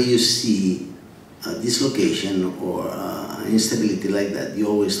well, whenever you see a dislocation or instability like that, you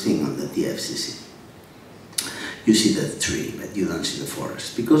always think on the TFCC. You see the tree, but you don't see the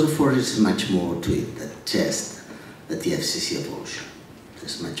forest. Because the forest is much more to it than just the TFCC evolution.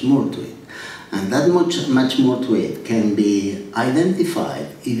 There's much more to it. And that much more to it can be identified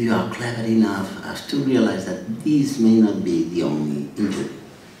if you are clever enough as to realize that this may not be the only injury.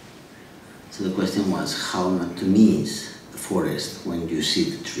 So the question was how not to miss the forest when you see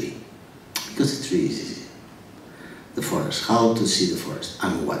the tree. Because the tree is easy. The forest, how to see the forest,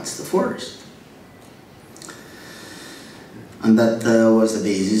 and what's the forest. And that was the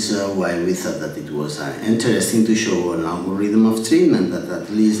basis why we thought that it was interesting to show an algorithm of treatment that at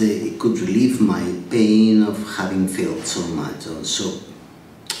least it could relieve my pain of having failed so much or so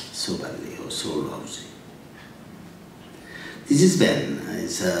badly or so lousy. This is Ben.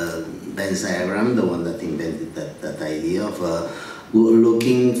 It's Ben's diagram, the one that invented that idea of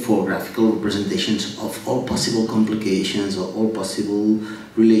looking for graphical representations of all possible complications or all possible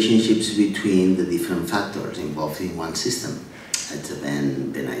relationships between the different factors involved in one system. It's a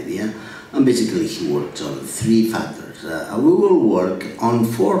Ben idea, and basically he worked on 3 factors. We will work on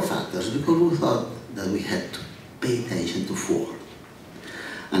 4 factors because we thought that we had to pay attention to 4.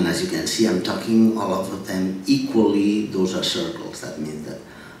 And as you can see, I'm talking all of them equally. Those are circles. That means that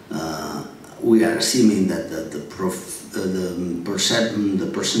we are assuming that the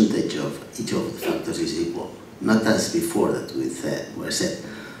percentage of each of the factors is equal. Not as before that we said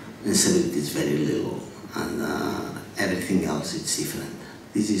instability is very little and everything else is different.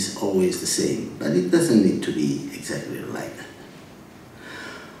 This is always the same, but it doesn't need to be exactly like that.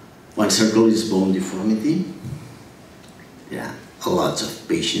 One circle is bone deformity. Yeah, a lot of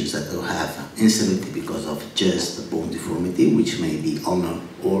patients that will have instability because of just the bone deformity, which may be ulnar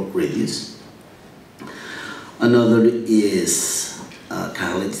or radius. Another is a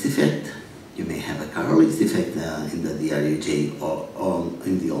cartilage defect. You may have a cartilage defect in the DRUJ or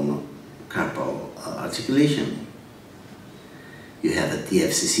in the ulnar carpal articulation. You have a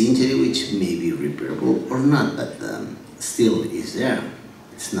TFCC injury, which may be repairable or not, but still is there.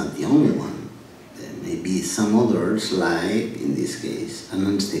 It's not the only one. There may be some others, like, in this case, an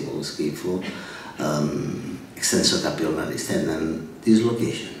unstable scaphoid, extensor-capillary tendon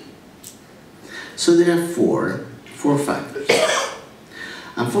dislocation. So there are four factors.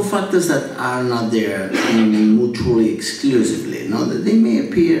 And 4 factors that are not there mutually exclusively. No, they may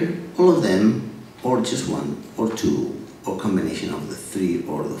appear, all of them, or just 1 or 2, or combination of the 3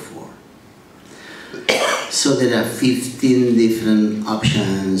 or the 4. So there are 15 different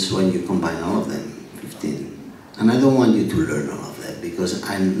options when you combine all of them, 15. And I don't want you to learn all of that because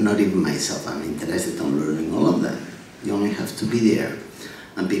I'm not even myself, I'm interested in learning all of them. You only have to be there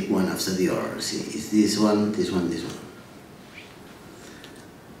and pick one after the other. See, is this one, this one, this one.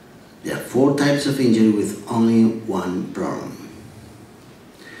 There are 4 types of injury with only 1 problem.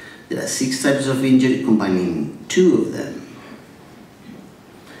 There are 6 types of injury combining 2 of them.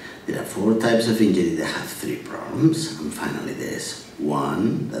 There are 4 types of injury that have 3 problems, and finally there is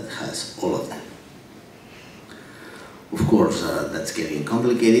 1 that has all of them. Of course, that's getting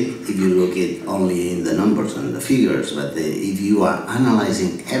complicated if you look at only in the numbers and the figures, but if you are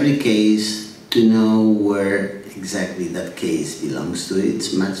analyzing every case to know where exactly that case belongs to,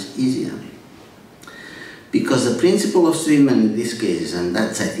 it's much easier. Because the principle of treatment in these cases, and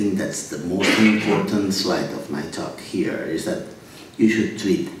I think that's the most important slide of my talk here, is that you should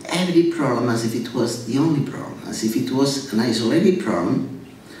treat every problem as if it was the only problem, as if it was an isolated problem,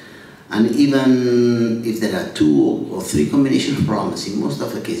 And even if there are 2 or 3 combination of problems, in most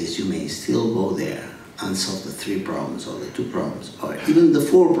of the cases you may still go there and solve the 3 problems or the 2 problems or even the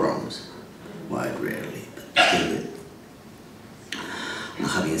 4 problems. Quite rarely, but still do it. Now,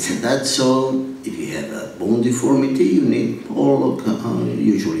 having said that, so if you have a bone deformity, you need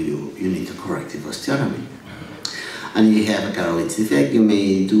usually you need a corrective osteotomy. And if you have a cartilage defect, you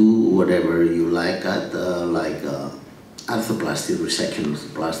may do whatever you like at arthroplasty, resection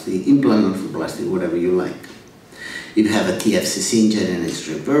arthroplasty, implant arthroplasty, whatever you like. If you have a TFCC injury and it's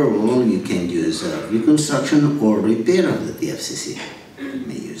repairable, you can use reconstruction or repair of the TFCC. You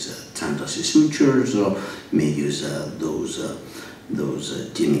may use transosseous sutures, or you may use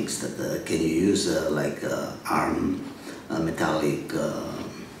those gimmicks that can you use like arm metallic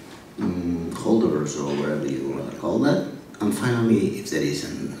holders or whatever you want to call that. And finally, if there is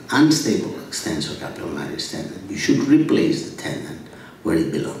an unstable extensor capillary tendon, you should replace the tendon where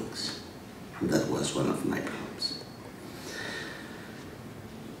it belongs. And that was one of my problems.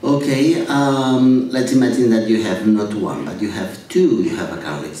 Okay, let's imagine that you have not 1, but you have 2. You have a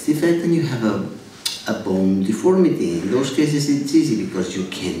cartilage defect and you have a bone deformity. In those cases, it's easy because you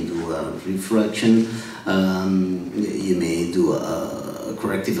can do a refraction. You may do a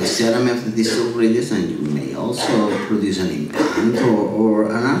corrective osteotomy of the distal radius, and you may also produce an implant or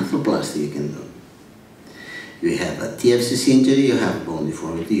an arthroplasty you can do. You have a TFCC injury, you have bone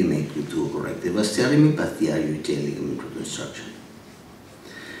deformity, you may do a corrective osteotomy, but the RUJ ligament reconstruction.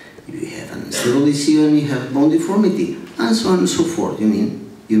 If you have an unstable issue and you have bone deformity, and so on and so forth, you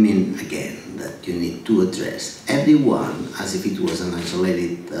mean again that you need to address everyone as if it was an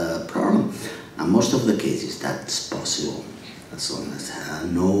isolated problem. And most of the cases that's possible, as long as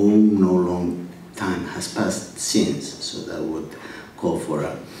no long time has passed since. So that would call for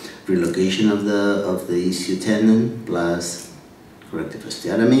a relocation of the issue tendon plus corrective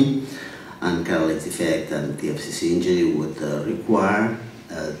osteotomy, and cartilage defect and TFCC injury would require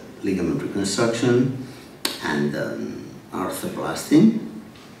ligament reconstruction and arthroplasty.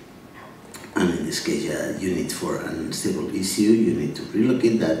 And in this case, you need for an unstable issue, you need to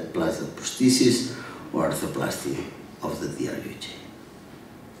relocate that plus a prosthesis or arthroplasty of the DRUJ.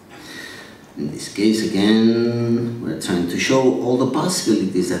 In this case, again, we're trying to show all the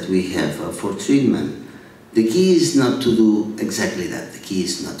possibilities that we have for treatment. The key is not to do exactly that. The key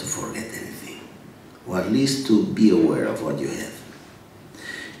is not to forget anything, or at least to be aware of what you have.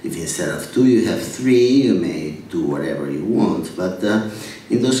 If instead of 2 you have 3, you may do whatever you want, but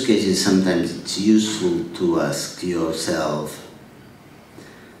in those cases sometimes it's useful to ask yourself,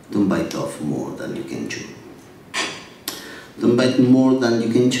 don't bite off more than you can chew. Don't bite more than you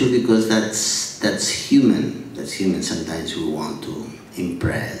can chew, because that's human. That's human. Sometimes we want to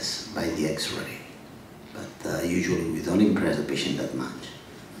impress by the X-ray, but usually we don't impress the patient that much,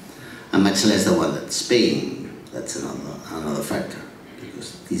 and much less the one that's paying. That's another factor,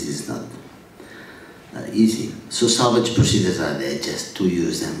 because this is not easy. So salvage procedures are there just to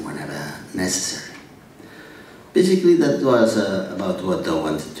use them whenever necessary. Basically, that was about what I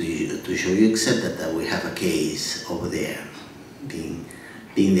wanted to show you, except that we have a case over there, being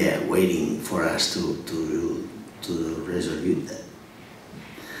there, waiting for us to resolve that.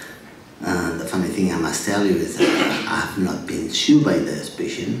 The funny thing I must tell you is that I have not been sued by this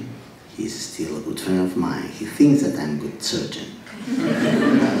patient. He's still a good friend of mine. He thinks that I'm a good surgeon.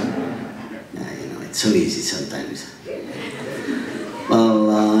 It's so easy sometimes.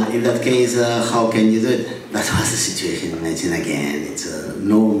 Well, in that case, how can you do it? That was the situation. Imagine again, it's a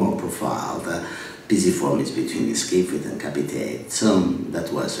normal profile. The pisiform is between the scaphoid and capitate. So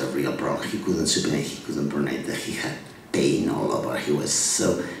that was a real problem. He couldn't supinate, he couldn't pronate, he had pain all over. He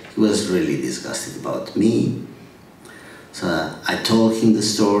was really disgusted about me. So I told him the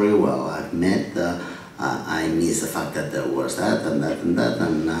story. Well, I've met I missed the fact that there was that and that and that,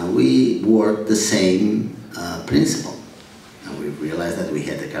 and we worked the same principle. And we realized that we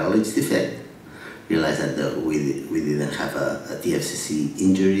had a cartilage defect, realized that we didn't have a TFCC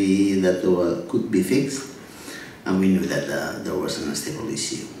injury that could be fixed, and we knew that there was an unstable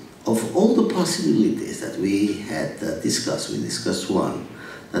issue. Of all the possibilities that we had discussed, we discussed one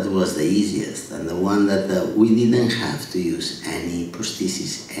that was the easiest, and the one that we didn't have to use any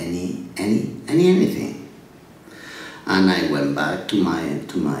prosthesis, anything. And I went back to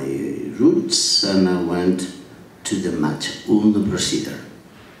my roots, and I went to the match-ulna procedure.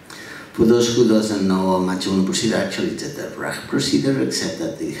 For those who doesn't know, a match-ulna procedure actually it's a RAG procedure, except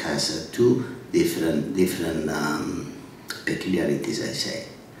that it has two different peculiarities, I say.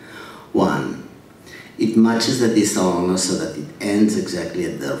 One, it matches the distal ulna so that it ends exactly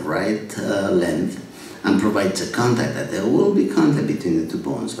at the right length, and provides a contact, that there will be contact between the two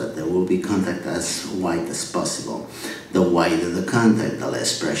bones, but there will be contact as wide as possible. The wider the contact, the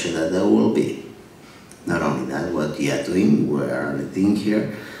less pressure that there will be. Not only that, what you are doing, we are doing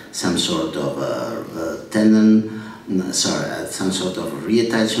here, some sort of tendon, some sort of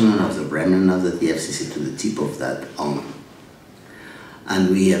reattachment of the remnant of the DFCC to the tip of that ulna. And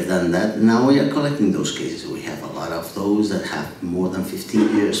we have done that. Now we are collecting those cases. We have a lot of those that have more than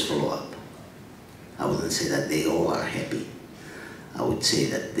 15 years follow-up. I wouldn't say that they all are happy. I would say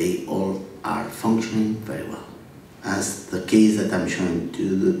that they all are functioning very well. As the case that I'm showing to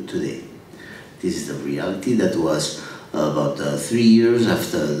you today. This is the reality. That was about 3 years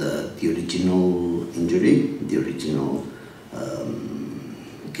after the original injury, the original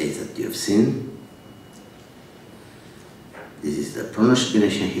case that you have seen. This is the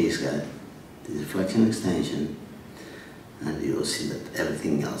pronosupination he's got, this is flexion extension, and you will see that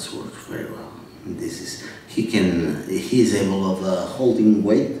everything else works very well. And this is, he is able of holding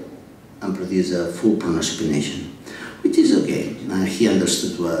weight and produce a full pronosupination, which is okay. He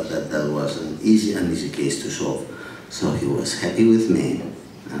understood that was an easy case to solve. So he was happy with me,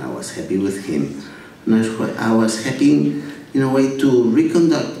 and I was happy with him. And I was happy, in a way, to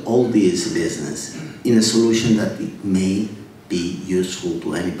reconduct all this business in a solution that it may be useful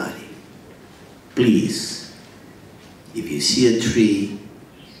to anybody. Please, if you see a tree,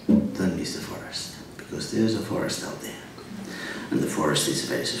 don't miss the forest, because there's a forest out there, and the forest is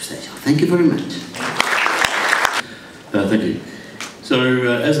very substantial. Thank you very much. Thank you. So,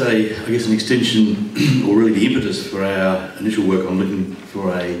 as I guess an extension, or really the impetus for our initial work on looking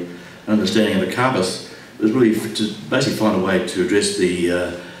for an understanding of the carpus, was really to basically find a way to address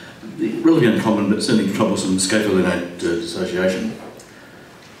the relatively uncommon but certainly troublesome scapholunate dissociation.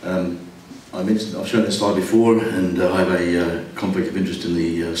 I've shown this slide before, and I have a conflict of interest in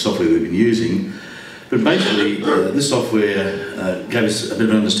the software we've been using. But basically, this software gave us a bit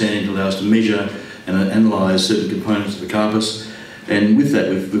of an understanding to allow us to measure and analyse certain components of the carpus. And with that,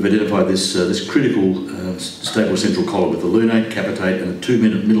 we've identified this critical stable central column with the lunate, capitate, and the two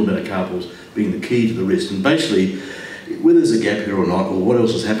middle metacarpals being the key to the wrist. And basically, whether there's a gap here or not, or what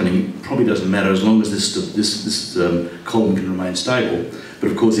else is happening, probably doesn't matter as long as this column can remain stable. But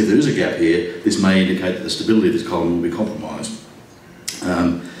of course, if there is a gap here, this may indicate that the stability of this column will be compromised.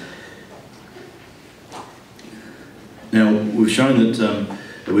 Now, we've shown that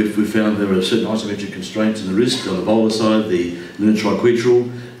we've found there are certain isometric constraints in the wrist on the volar side, the lunate triquetral,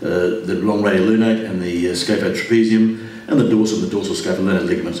 the long radial lunate, and the scaphotrapezium, and the dorsal scapholunate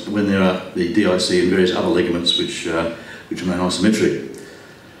ligaments, when there are the DIC and various other ligaments which remain isometric.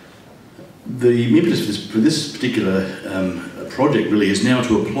 The impetus for this particular project really is now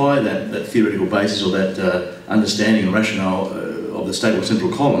to apply that theoretical basis, or that understanding and rationale of the stable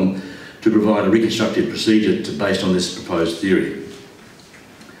central column, to provide a reconstructive procedure based on this proposed theory.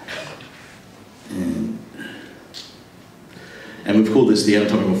 And we've called this the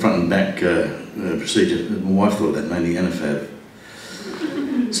anatomical front and back procedure. My wife thought that, mainly ANAFAB.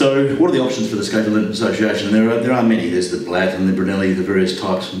 So, what are the options for the scapholunate dissociation? There are many. There's the Blatt and the Brunelli, the various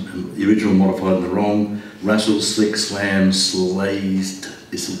types, the original, modified, and the wrong, Russell, Slick, Slam, Slazed,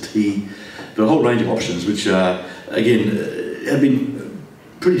 SLT. There are a whole range of options which, again, have been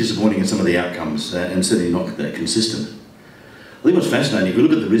pretty disappointing in some of the outcomes, and certainly not consistent. I think what's fascinating, if we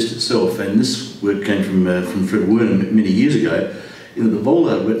look at the wrist itself, and this work came from Fred Werner many years ago, in the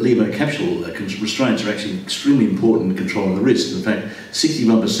volar ligament capsule restraints are actually extremely important in controlling the wrist. In fact,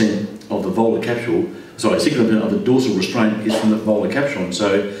 61% of the volar capsule, 60% of the dorsal restraint is from the volar capsule. And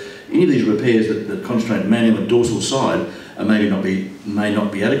so any of these repairs that concentrate mainly on the dorsal side may not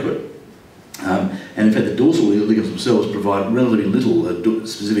be adequate. And in fact, the dorsal ligaments themselves provide relatively little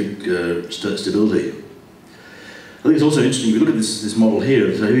specific stability. I think it's also interesting, if you look at this model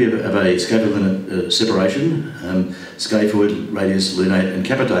here, so here we have a scapholunate separation, scaphoid, radius, lunate, and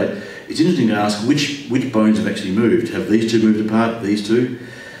capitate. It's interesting to ask which bones have actually moved. Have these two moved apart, these two?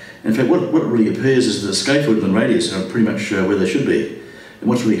 In fact, what really appears is the scaphoid and radius are pretty much where they should be. And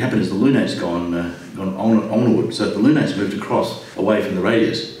what's really happened is the lunate's gone onward. So the lunate's moved across, away from the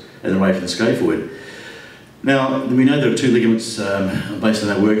radius, and away from the scaphoid. Now, we know there are two ligaments based on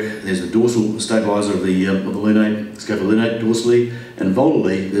our work. There's the dorsal stabiliser of the lunate, scapholunate dorsally, and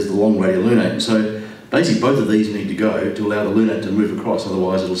volarly there's the long radial lunate. So basically both of these need to go to allow the lunate to move across,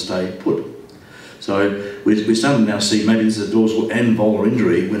 otherwise it'll stay put. So we're starting to now see maybe this is a dorsal and volar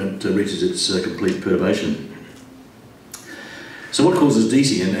injury when it reaches its complete perturbation. So what causes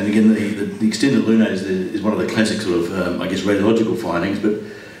DC? And again, the extended lunate is one of the classic sort of, I guess, radiological findings, but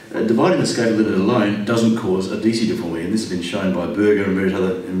dividing the scapula alone doesn't cause a DC deformity, and this has been shown by Berger and various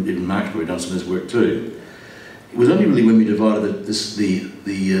other, and even Mark's probably done some of this work too. It was only really when we divided the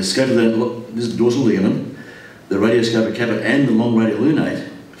scapula, this is the dorsal ligament, the radioscapular capita, and the long radial lunate,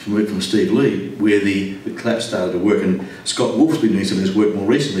 from work from Steve Lee, where the collapse started to work. And Scott Wolf's been doing some of this work more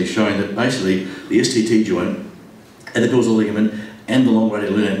recently, showing that basically the STT joint and the dorsal ligament and the long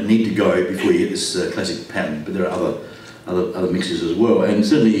radial lunate need to go before you get this classic pattern. But there are other mixes as well. And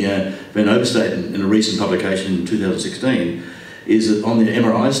certainly Van Overstate in a recent publication in 2016 is that on the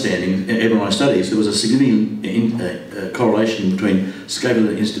MRI studies, there was a significant correlation between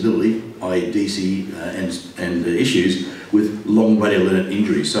scapular instability, i.e. DC and issues, with long radial lunate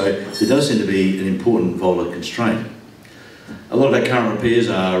injury. So there does seem to be an important volar constraint. A lot of our current repairs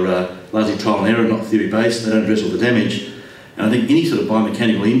are largely trial and error, not theory-based. They don't address all the damage. And I think any sort of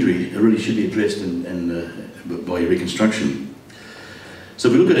biomechanical injury really should be addressed by reconstruction. So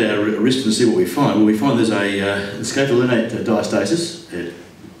if we look at our wrist and see what we find, well, we find there's a scapulonate diastasis.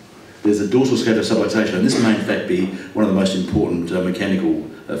 There's a dorsal scapular subluxation, and this may in fact be one of the most important mechanical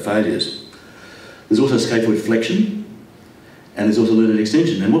failures. There's also scaphoid flexion, and there's also lunate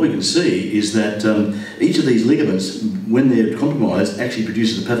extension. And what we can see is that each of these ligaments, when they're compromised, actually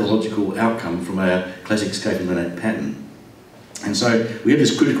produces a pathological outcome from our classic scapulonate pattern. And so we have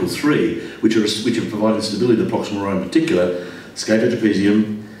this critical three, which are providing stability to the proximal row in particular: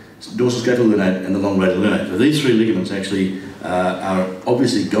 scapulotrapezium, dorsal scapulonate, and the long radial lunate. So these three ligaments actually are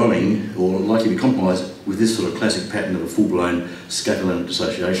obviously going, or likely to be compromised, with this sort of classic pattern of a full-blown scapulonate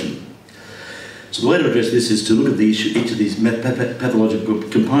dissociation. So the way to address this is to look at each of these pathological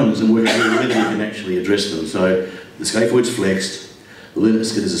components and work out whether we can actually address them. So the scaphoid's flexed,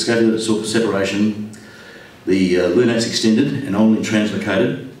 there's a scapular separation, the lunate's extended and only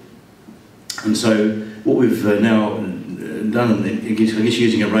translocated. And so what we've now done, I guess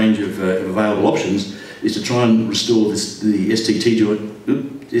using a range of available options, is to try and restore the STT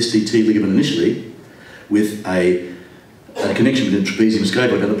ligament initially with a connection between trapezium and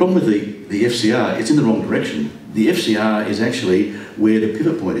scaphoid. Now the problem with the FCR, it's in the wrong direction. The FCR is actually where the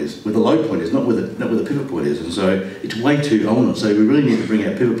pivot point is, where the load point is, not where the pivot point is. And so it's way too ulnar. So we really need to bring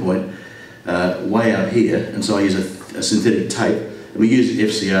our pivot point way out here. And so I use a synthetic tape, and we use the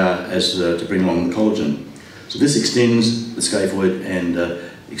FCR as to bring along the collagen. So this extends the scaphoid and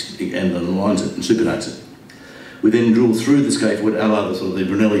aligns it and supinates it. We then drill through the scaphoid, a la the sort of the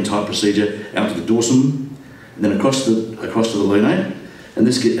Brunelli type procedure, out to the dorsum, and then across to the lunate, and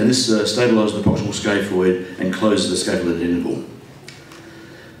this stabilises the proximal scaphoid and closes the scapular interval.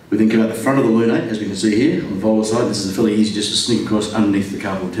 We then come out the front of the lunate, as we can see here on the volar side. This is fairly easy just to sneak across underneath the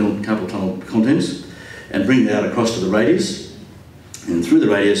carpal tunnel contents and bring that out across to the radius and through the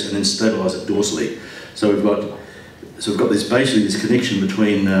radius, and then stabilise it dorsally. So we've got this basically this connection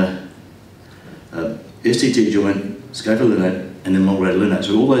between STT joint, scapular lunate, and then long radial lunate.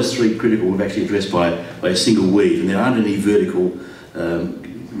 So all those three critical we've actually addressed by a single weave, and there aren't any vertical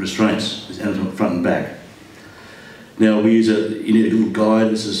restraints, it's front and back. Now we use you need a little guide.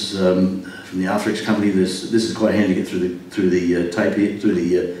 This is from the Arthrex company. This is quite handy to get through the tape here, through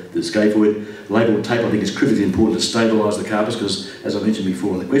the scaphoid. Labelled tape, I think, is critically important to stabilise the carpus, because, as I mentioned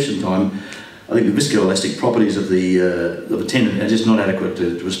before in the question time, I think the viscoelastic properties of the tendon are just not adequate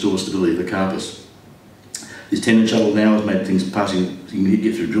to restore stability of the carpus. This tendon shuttle now has made things passing, you can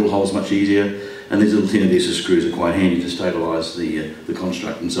get through drill holes much easier, and these little tenodesis screws are quite handy to stabilise the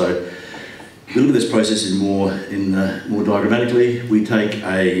construct. And so, if you look at this process more diagrammatically, we take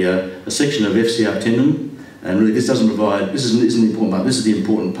a section of FCR tendon, and really this doesn't provide, this isn't the important part, this is the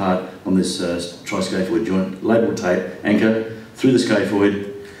important part on this triscaphoid joint. Labelled tape, anchor, through the scaphoid.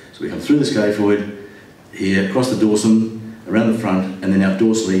 So we come through the scaphoid, here, across the dorsum, around the front, and then out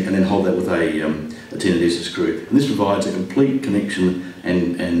dorsally, and then hold that with a tenodesis screw. And this provides a complete connection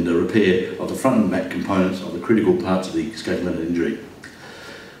and a repair of the front and back components of the critical parts of the scapular injury.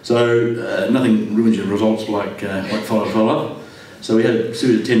 So nothing ruins your results like follow-up. So we had a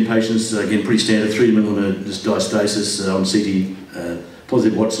series of 10 patients, again pretty standard, 3 mm diastasis on CT,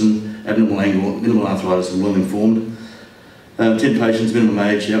 positive Watson, abnormal angle, minimal arthritis and well informed. 10 patients, minimum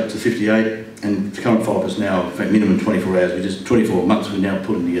age up to 58, and the current follow-up is now, in fact, minimum 24 hours. We just 24 months. We're now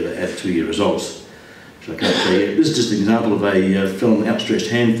putting together at 2-year results, which I can't show you. This is just an example of a fellow on the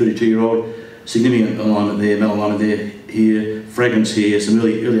outstretched hand, 32-year-old, significant alignment there, malalignment there, here, fragments here, some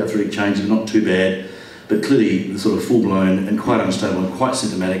early arthritic changes, not too bad, but clearly the sort of full-blown and quite unstable and quite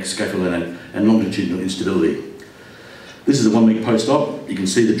symptomatic scapular and longitudinal instability. This is a 1 week post-op. You can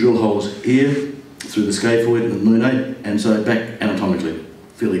see the drill holes here through the scaphoid and the lunate, and so back anatomically,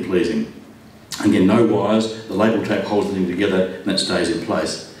 fairly pleasing. Again, no wires, the label tape holds the thing together and it stays in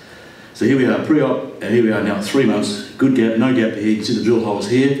place. So here we are pre-op, and here we are now at 3 months, good gap, no gap here, you can see the drill holes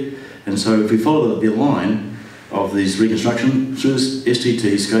here, and so if we follow the line of these reconstruction through this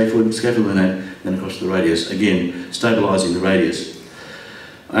STT, scaphoid lunate, then across the radius, again, stabilising the radius.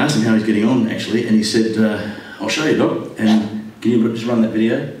 I asked him how he's getting on actually, and he said, I'll show you, Doc, and can you just run that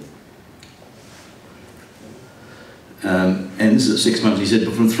video? And this is at 6 months, he said,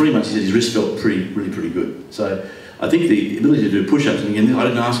 but from 3 months, he said his wrist felt really pretty good. So I think the ability to do push-ups, and again, I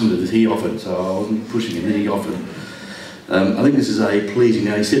didn't ask him to, he offered, so I wasn't pushing him, he offered. I think this is a pleasing,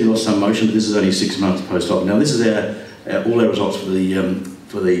 now he said he lost some motion, but this is only 6 months post-op. Now this is all our results for the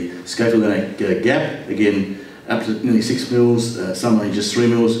scapholunate gap, again, up to nearly 6 mils, some only just 3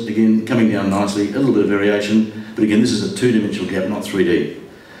 mils, again, coming down nicely, a little bit of variation, but again, this is a 2-dimensional gap, not 3D.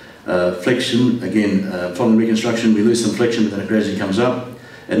 Flexion, again, following reconstruction, we lose some flexion, but then it gradually comes up,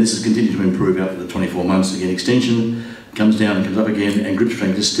 and this has continued to improve out for the 24 months. Again, extension comes down and comes up again, and grip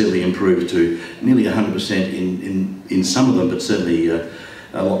strength is steadily improved to nearly 100% in some of them, but certainly a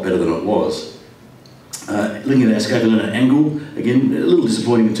lot better than it was. Looking at our scapholunate angle, again, a little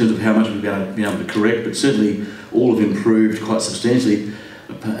disappointing in terms of how much we've been able to correct, but certainly all have improved quite substantially,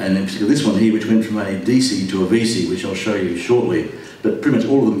 and in particular this one here, which went from a DC to a VC, which I'll show you shortly. But pretty much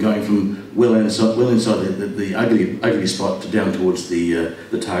all of them going from well inside the ugly spot to down towards the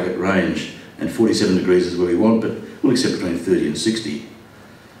target range, and 47 degrees is where we want, but we'll accept between 30 and 60.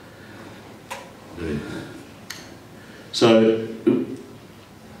 So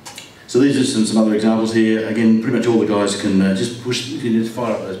these are some other examples here. Again, pretty much all the guys can just push, you can just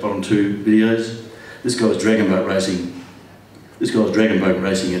fire up those bottom 2 videos. This guy was dragon boat racing. This guy was dragon boat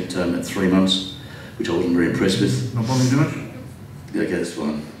racing at 3 months, which I wasn't very impressed with. Not bothering too much? Yeah, okay, that's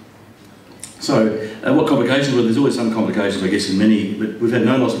fine. So, what complications? Well, there's always some complications, I guess, in many, but we've had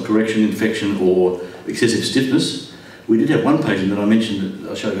no loss of correction, infection, or excessive stiffness. We did have one patient that I mentioned,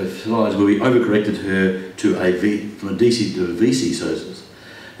 I'll show you the slides, where we overcorrected her to from a DC to a VC psoas.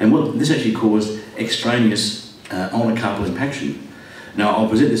 And what this actually caused extraneous ulnar carpal impaction. Now, I'll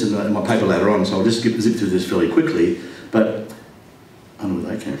present this in my paper later on, so I'll just zip through this fairly quickly, but I don't know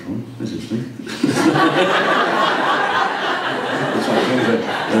where they came from. That's interesting.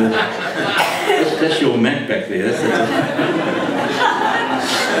 That's your Mac back there.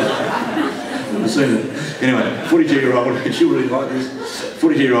 Anyway, 42-year-old, she really liked this.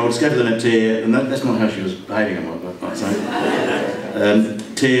 42-year-old, scapholunate tear, and that's not how she was behaving, I might say.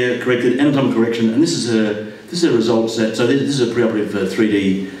 Tear corrected, anatomical correction, and this is a results that, so this is a preoperative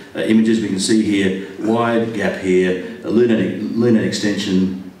 3D images we can see here, wide gap here, a lunate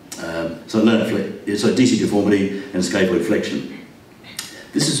extension, so DC deformity and scaphoid flexion.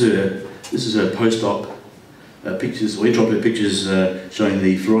 This is her post-op pictures, or intraoperative pictures showing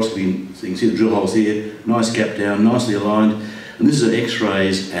the fluoroscopy. So you can see the drill holes here, nice gap down, nicely aligned. And this is her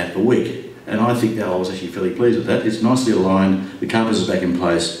X-rays at a week. And I think that I was actually fairly pleased with that. It's nicely aligned, the carpus is back in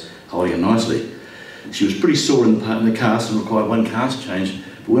place, holding it nicely. She was pretty sore in the cast and required 1 cast change,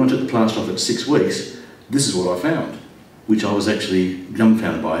 but when I took the plaster off at 6 weeks, this is what I found, which I was actually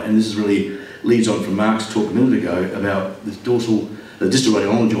dumbfounded by. And this is really leads on from Mark's talk a minute ago about the distal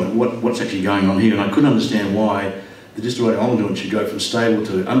radial ulnar joint, what's actually going on here, and I couldn't understand why the distal radial ulnar joint should go from stable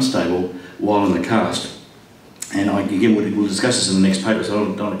to unstable while in the cast. And again, we'll discuss this in the next paper, so I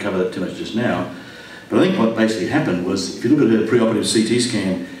don't want to cover that too much just now. But I think what basically happened was, if you look at her preoperative CT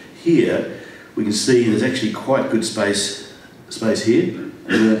scan here, we can see there's actually quite good space here,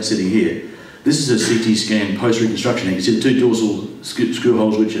 and that's sitting here. This is a CT scan post-reconstruction. You can see the 2 dorsal screw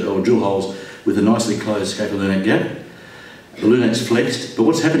holes, or drill holes, with a nicely closed scapholunate gap. The lunate's flexed, but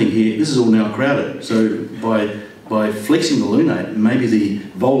what's happening here, this is all now crowded. So by flexing the lunate, maybe the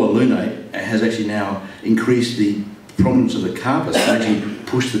volar lunate has actually now increased the prominence of the carpus and actually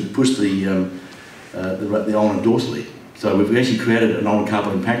pushed the ulnar dorsally. So we've actually created an ulnar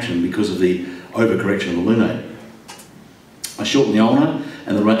carpal impaction because of the overcorrection of the lunate. I shortened the ulnar,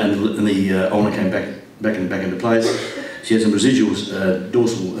 and the ulnar came back into place. She had some residuals,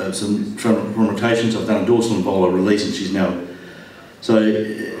 dorsal, some from rotations. I've done a dorsal and volar release, and she's now. So,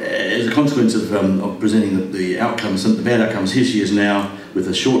 as a consequence of presenting the outcomes, the bad outcomes, here she is now with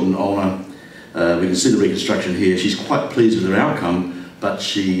a shortened ulnar. We can see the reconstruction here. She's quite pleased with her outcome, but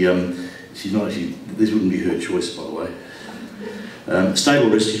she's not actually. This wouldn't be her choice, by the way. Stable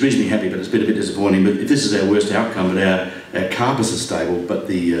wrist, she's reasonably happy, but it's been a bit disappointing. But if this is our worst outcome, but our carpus is stable, but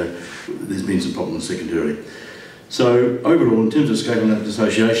there's been some problems secondary. So overall, in terms of scapholunate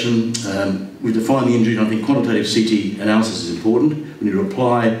dissociation, we define the injury, and I think quantitative CT analysis is important. We need to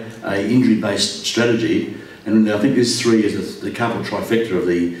apply an injury-based strategy, and I think this 3 is the carpal trifecta of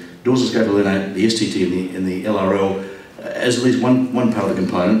the dorsal scapholunate, the STT, and the LRL, as at least one part of the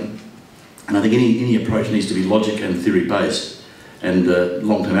component. And I think any approach needs to be logic and theory based and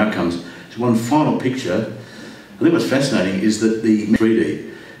long-term outcomes. So one final picture, I think what's fascinating is that the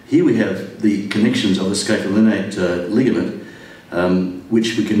 3D, here we have the connections of the scapholinate ligament,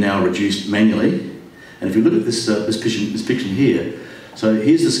 which we can now reduce manually. And if you look at this picture here, so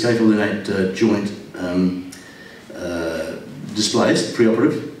here's the scapholinate joint displaced,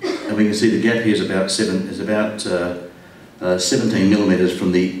 preoperative, and we can see the gap here is about 17 millimetres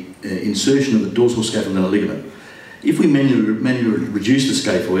from the insertion of the dorsal scapholinate ligament. If we manually reduce the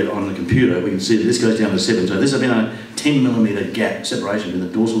scaphoid on the computer, we can see that this goes down to 7. So this has been a 10 millimetre gap separation in the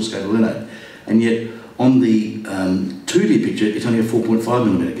dorsal scapholinate, and yet on the 2D picture, it's only a 4.5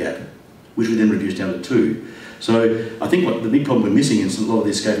 millimetre gap, which we then reduce down to 2. So I think what the big problem we're missing in a lot of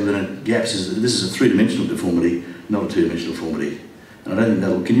these scapholinate gaps is that this is a 3-dimensional deformity, not a 2-dimensional deformity. And I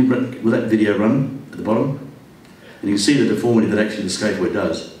don't think that'll, will that video run at the bottom? And you can see the deformity that actually the scaphoid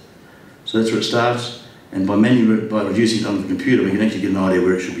does. So that's where it starts, and by reducing it on the computer, we can actually get an idea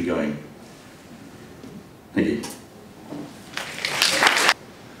where it should be going. Thank you.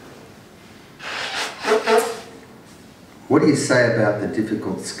 What do you say about the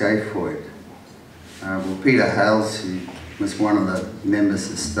difficult scaphoid? Well, Peter Hales, who was one of the members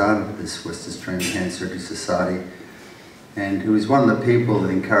that started this West Australian Hand Surgery Society, and who was one of the people that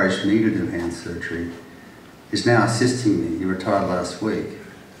encouraged me to do hand surgery, is now assisting me. He retired last week.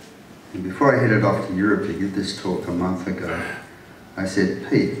 And before I headed off to Europe to give this talk a month ago, I said,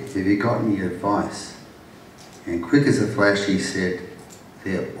 Pete, have you got any advice? And quick as a flash, he said,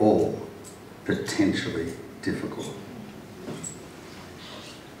 they're all potentially difficult.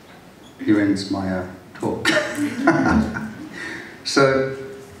 Here ends my talk. So,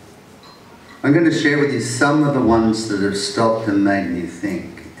 I'm going to share with you some of the ones that have stopped and made me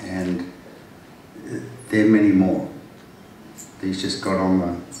think, and there are many more. These just got on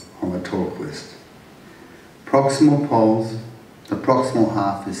the talk list. Proximal poles, the proximal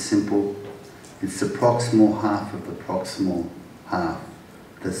half is simple. It's the proximal half of the proximal half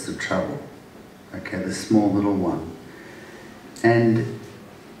that's the trouble. Okay, the small little one. And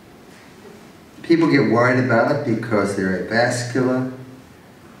people get worried about it because they're avascular.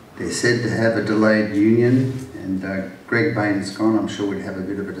 They're said to have a delayed union, and Greg Bain's gone. I'm sure we'd have a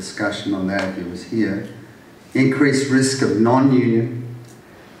bit of a discussion on that if he was here. Increased risk of non-union.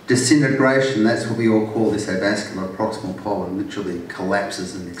 Disintegration, that's what we all call this avascular proximal pole. It literally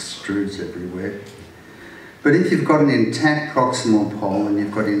collapses and extrudes everywhere. But if you've got an intact proximal pole and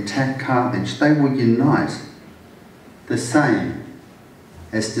you've got intact cartilage, they will unite the same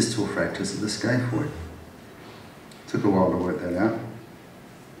as distal fractures of the scaphoid. Took a while to work that out.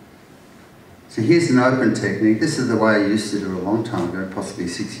 So here's an open technique. This is the way I used to do it a long time ago, possibly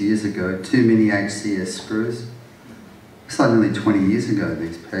 6 years ago. 2 mini HCS screws. It's like nearly 20 years ago,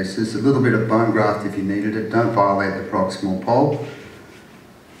 these pieces. A little bit of bone graft if you needed it. Don't violate the proximal pole.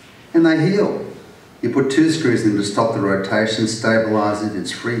 And they heal. You put 2 screws in to stop the rotation, stabilise it.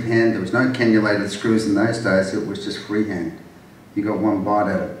 It's freehand. There was no cannulated screws in those days. It was just freehand. You got one bite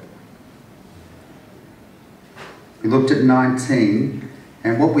at it. We looked at 19,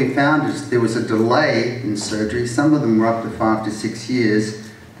 and what we found is there was a delay in surgery. Some of them were up to 5 to 6 years.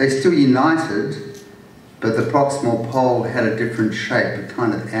 They still united, but the proximal pole had a different shape. It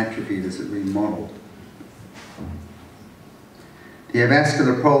kind of atrophied as it remodeled. The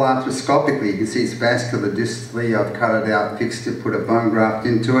avascular pole arthroscopically, you can see it's vascular distally. I've cut it out, fixed it, put a bone graft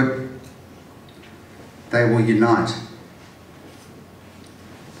into it. They will unite.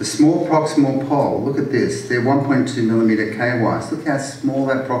 The small proximal pole, look at this, they're 1.2 millimetre KYs. Look how small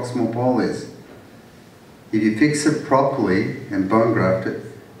that proximal pole is. If you fix it properly and bone graft it,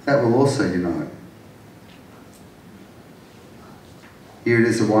 that will also unite. Here it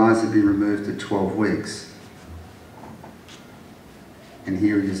is, the wires have been removed at 12 weeks. And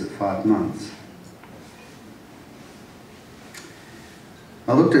here it is at 5 months.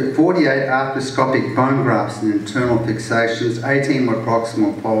 I looked at 48 arthroscopic bone grafts and internal fixations. 18 were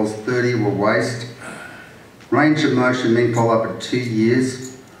proximal poles, 30 were waist. Range of motion mean pole up at 2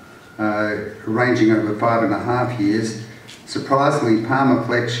 years, ranging over 5.5 years. Surprisingly, palmar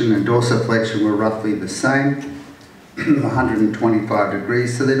flexion and dorsiflexion were roughly the same, 125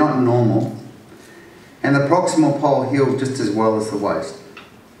 degrees, so they're not normal. And the proximal pole healed just as well as the waist.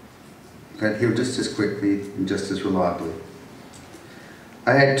 It healed just as quickly and just as reliably.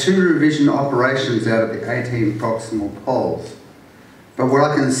 I had 2 revision operations out of the 18 proximal poles. But what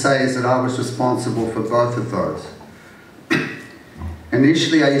I can say is that I was responsible for both of those.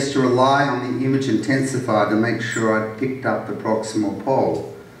 Initially, I used to rely on the image intensifier to make sure I picked up the proximal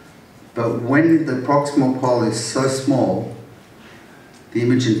pole. But when the proximal pole is so small, The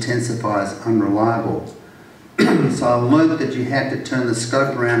image intensifier is unreliable. So I learned that you had to turn the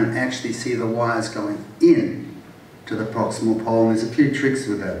scope around and actually see the wires going in to the proximal pole, and there's a few tricks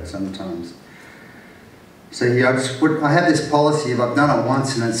with that sometimes. So yeah, I have this policy, if I've done it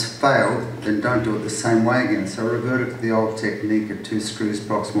once and it's failed, then don't do it the same way again. So I reverted to the old technique of 2 screws,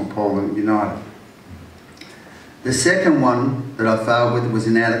 proximal pole and united. The second one that I failed with was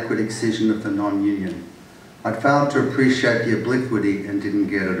inadequate excision of the non-union. I failed to appreciate the obliquity and didn't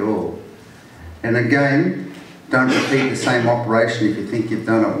get it all. And again, don't repeat the same operation if you think you've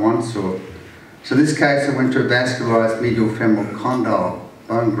done it once. So in this case, I went to a vascularized medial femoral condyle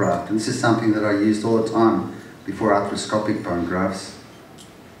bone graft, and this is something that I used all the time before arthroscopic bone grafts.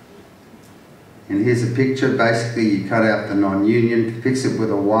 And here's a picture. Basically, you cut out the non-union, fix it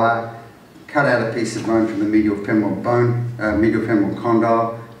with a wire, cut out a piece of bone from the medial femoral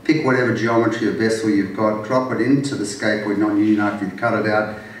condyle, pick whatever geometry or vessel you've got, drop it into the scaphoid non-union after you've cut it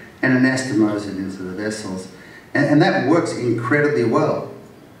out, and anastomose it into the vessels. And that works incredibly well.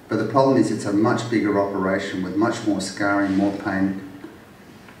 But the problem is it's a much bigger operation with much more scarring, more pain.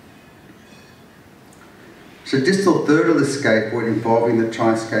 So distal third of the scaphoid involving the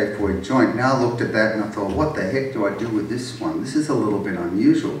triscaphoid joint. Now I looked at that and I thought, what the heck do I do with this one? This is a little bit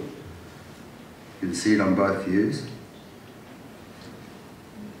unusual. You can see it on both views.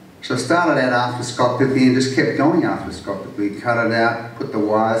 So I started out arthroscopically and just kept going arthroscopically. Cut it out, put the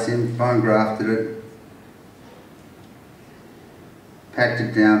wires in, bone grafted it, packed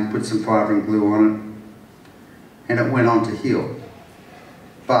it down, put some fibre and glue on it, and it went on to heal.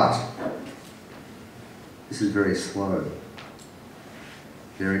 But this is very slow.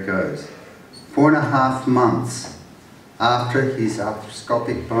 There it goes. 4.5 months after his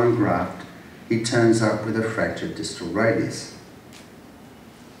arthroscopic bone graft, he turns up with a fractured distal radius.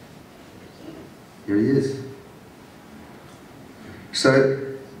 Here he is.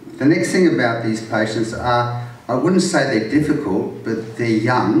 So the next thing about these patients are, I wouldn't say they're difficult, but they're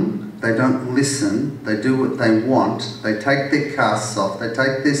young, they don't listen, they do what they want, they take their casts off, they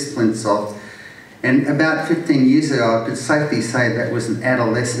take their splints off, and about 15 years ago I could safely say that was an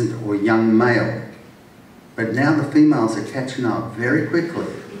adolescent or young male. But now the females are catching up very quickly.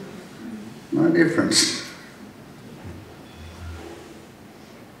 No difference.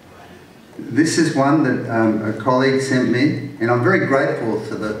 This is one that a colleague sent me, and I'm very grateful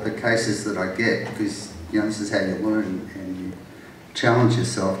for the cases that I get, because this is how you learn and you challenge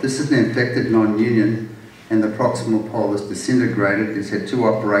yourself. This is an infected non-union, and the proximal pole is disintegrated. It's had 2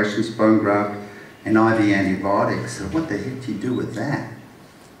 operations, bone graft and IV antibiotics. So what the heck do you do with that? I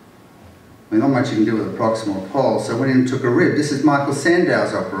mean, not much you can do with a proximal pole. So I went in and took a rib. This is Michael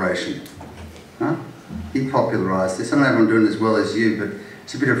Sandow's operation. Huh? He popularised this. I don't know if I'm doing as well as you, but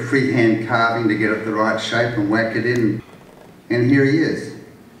it's a bit of freehand carving to get it the right shape and whack it in. And here he is.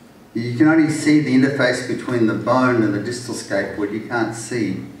 You can only see the interface between the bone and the distal scaphoid. You can't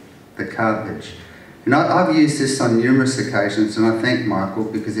see the cartilage. And I've used this on numerous occasions, and I thank Michael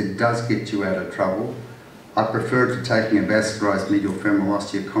because it does get you out of trouble. I prefer it to taking a vascularised medial femoral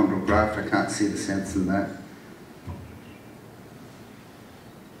osteochondral graft. I can't see the sense in that.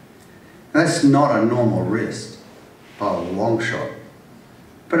 That's not a normal wrist by a long shot.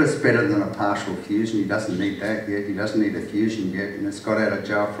 But it's better than a partial fusion. He doesn't need that yet. He doesn't need a fusion yet, and it's got out of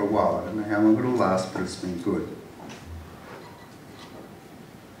jail for a while. I don't know how long it'll last, but it's been good.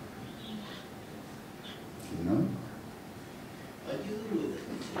 You know? What do you do with the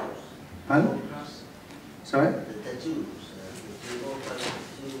tattoos? Pardon? Sorry? The tattoos. Do you go for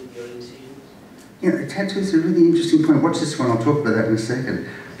tattoo your incisions? Yeah, tattoos are a really interesting point. Watch this one. I'll talk about that in a second.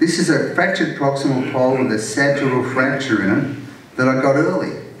 This is a fractured proximal pole with a sagittal fracture in it that I got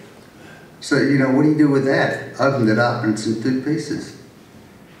early. So, what do you do with that? Opened it up and it's in 2 pieces.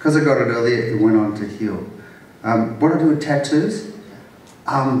 Because I got it earlier, it went on to heal. What do I do with tattoos?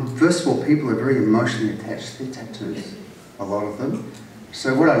 First of all, people are very emotionally attached to their tattoos, a lot of them.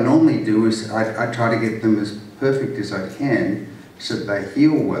 So what I normally do is I try to get them as perfect as I can so that they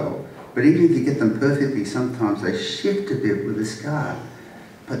heal well. But even if you get them perfectly, sometimes they shift a bit with a scar.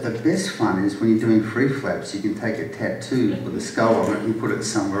 But the best fun is when you're doing free flaps, you can take a tattoo with a skull on it and put it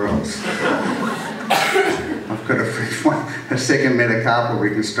somewhere else. I've got a second metacarpal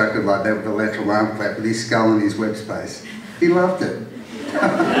reconstructed like that with a lateral arm flap with his skull in his web space. He loved it. I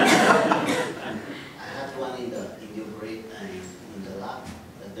had one in your break in the lab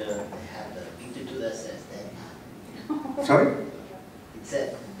that they have the picture that says that man. Sorry? It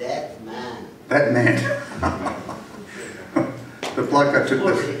said that man. That man. The bloke I took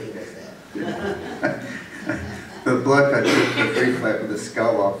the bloke I took the free flap with the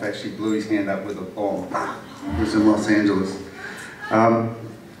skull off actually blew his hand up with a bomb. It was in Los Angeles.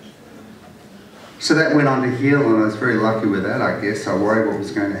 So that went on to heal, and I was very lucky with that, I guess. I worried what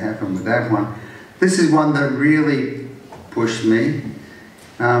was going to happen with that one. This is one that really pushed me.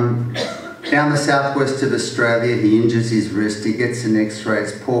 Down the southwest of Australia, he injures his wrist, he gets an x-ray,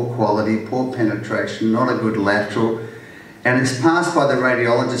 it's poor quality, poor penetration, not a good lateral, and it's passed by the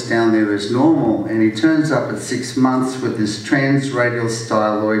radiologist down there as normal, and he turns up at 6 months with this transradial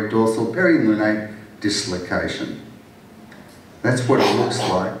styloid dorsal perilunate dislocation. That's what it looks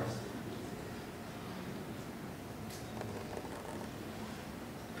like.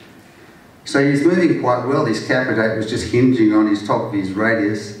 So he's moving quite well. His capitate was just hinging on his top of his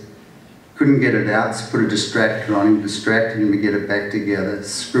radius. Couldn't get it out, so put a distractor on him, distracted him to get it back together,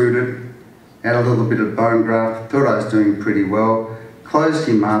 screwed it, had a little bit of bone graft, thought I was doing pretty well, closed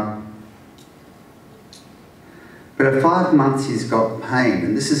him up. But at 5 months he's got pain,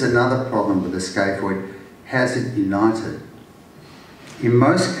 and this is another problem with the scaphoid. Has it united? In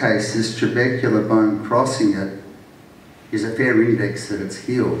most cases, trabecular bone crossing it is a fair index that it's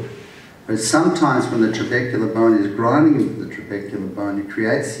healed. But sometimes when the trabecular bone is grinding into the trabecular bone, it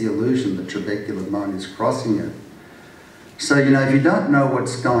creates the illusion the trabecular bone is crossing it. So, you know, if you don't know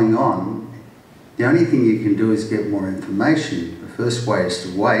what's going on, the only thing you can do is get more information. The first way is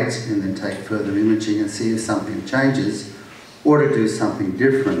to wait and then take further imaging and see if something changes, or to do something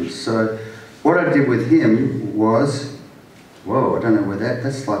different. So what I did with him was, whoa, I don't know where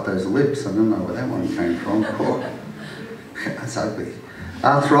that's like those lips, I don't know where that one came from. Oh, that's ugly.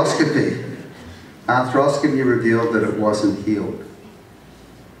 Arthroscopy. Arthroscopy revealed that it wasn't healed.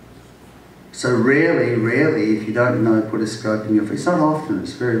 So rarely, if you don't know, put a scope in your face. It's not often,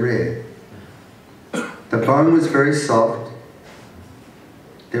 it's very rare. The bone was very soft.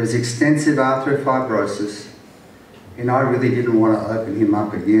 There was extensive arthrofibrosis, and I really didn't want to open him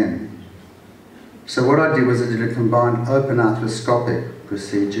up again. So what I did was I did a combined open arthroscopic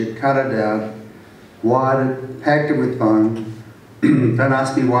procedure, cut it out, wired it, packed it with bone. Don't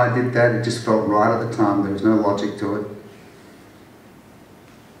ask me why I did that, it just felt right at the time, there was no logic to it.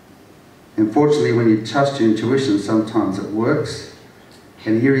 Unfortunately, when you trust your intuition, sometimes it works.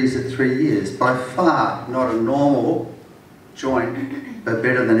 And here he is at 3 years. By far not a normal joint, but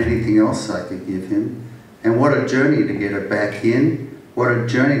better than anything else I could give him. And what a journey to get it back in. What a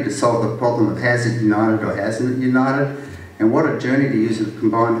journey to solve the problem of has it united or hasn't it united. And what a journey to use a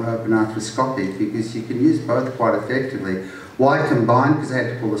combined open arthroscopic, because you can use both quite effectively. Why combine? Because I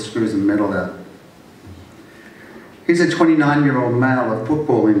had to pull the screws and metal out. Here's a 29-year-old male, a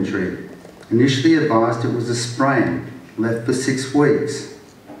football injury. Initially advised it was a sprain, left for 6 weeks.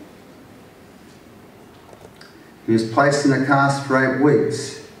 He was placed in a cast for 8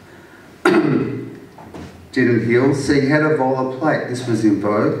 weeks. Didn't heal, so he had a volar plate. This was in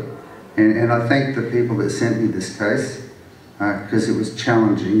vogue, and I thank the people that sent me this case because it was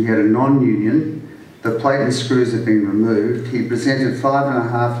challenging. He had a non-union. The plate and screws had been removed. He presented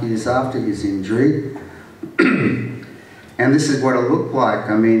 5.5 years after his injury. And this is what it looked like.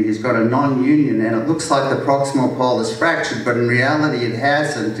 I mean, he's got a non-union and it looks like the proximal pole is fractured, but in reality it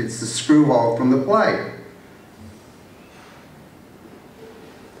hasn't. It's the screw hole from the plate.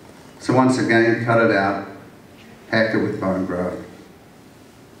 So once again, cut it out, packed it with bone graft.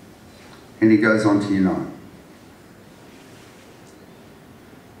 And he goes on to unite.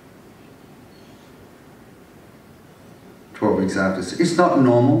 Weeks after. It's not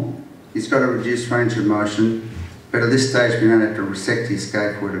normal. He's got a reduced range of motion, but at this stage we don't have to resect his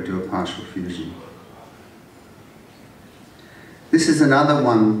scaphoid or do a partial fusion. This is another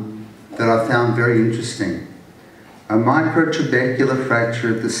one that I found very interesting. A microtrabecular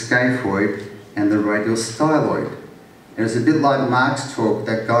fracture of the scaphoid and the radial styloid. It was a bit like Mark's talk,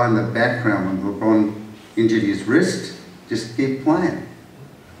 that guy in the background when LeBron injured his wrist, just keep playing.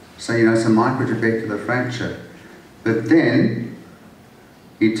 So you know, it's a microtrabecular fracture. But then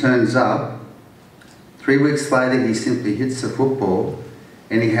he turns up, 3 weeks later he simply hits a football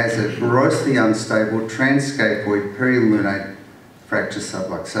and he has a grossly unstable transscaphoid perilunate fracture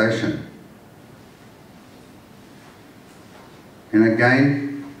subluxation. And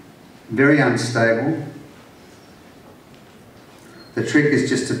again, very unstable. The trick is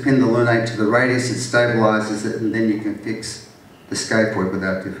just to pin the lunate to the radius, it stabilises it, and then you can fix the scaphoid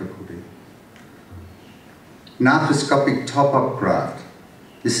without difficulty. An arthroscopic top-up graft.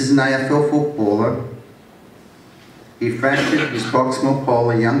 This is an AFL footballer. He fractured his proximal pole,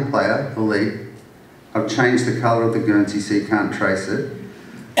 a young player, elite. I've changed the colour of the Guernsey so you can't trace it.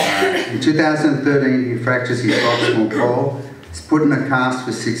 In 2013, he fractures his proximal pole. It's put in a cast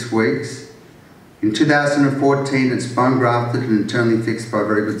for 6 weeks. In 2014, it's bone grafted and internally fixed by a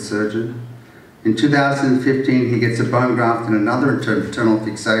very good surgeon. In 2015, he gets a bone graft and another internal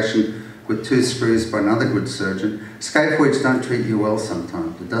fixation with 2 screws by another good surgeon. Scaphoids don't treat you well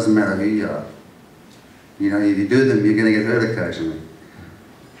sometimes. It doesn't matter who you are. You know, if you do them, you're going to get hurt occasionally.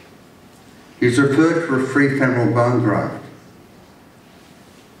 He's referred for a free femoral bone graft.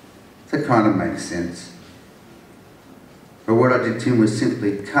 That kind of makes sense. But what I did to him was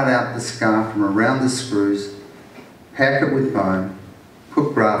simply cut out the scar from around the screws, pack it with bone,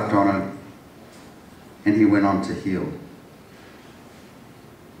 put graft on it, and he went on to heal.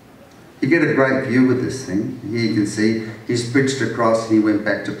 You get a great view with this thing. Here you can see he's bridged across and he went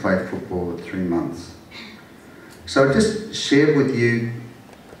back to play football at 3 months. So I just shared with you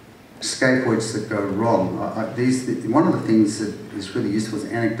scaphoids that go wrong. One of the things that is really useful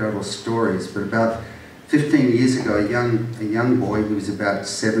is anecdotal stories, but about 15 years ago, a young boy who was about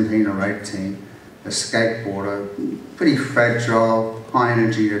 17 or 18, a skateboarder, pretty fragile, high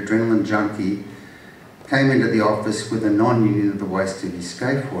energy, adrenaline junkie, came into the office with a non-union of the waist of his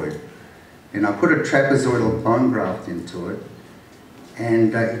scaphoid. And I put a trapezoidal bone graft into it,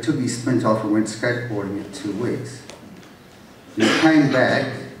 and he took his splint off and went skateboarding in 2 weeks. And he came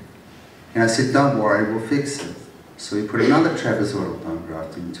back, and I said, don't worry, we'll fix it. So we put another trapezoidal bone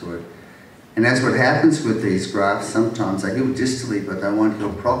graft into it. And as what happens with these grafts, sometimes they heal distally, but they won't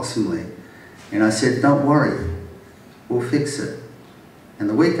heal proximally. And I said, don't worry, we'll fix it. And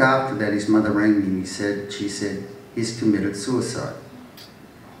the week after that, his mother rang me and she said, he's committed suicide.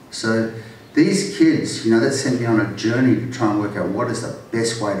 So these kids, you know, that sent me on a journey to try and work out what is the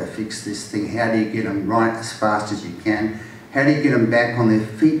best way to fix this thing. How do you get them right as fast as you can? How do you get them back on their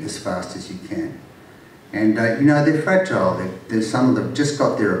feet as fast as you can? And you know, they're fragile. Some of them just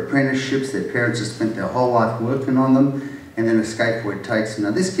got their apprenticeships, their parents have spent their whole life working on them, and then a scaphoid takes them.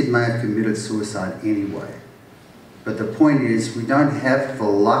 Now this kid may have committed suicide anyway. But the point is, we don't have the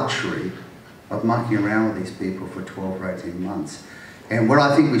luxury of mucking around with these people for 12 or 18 months. And what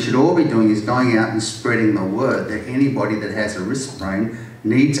I think we should all be doing is going out and spreading the word that anybody that has a wrist sprain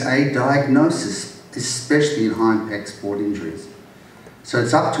needs a diagnosis, especially in high-impact sport injuries. So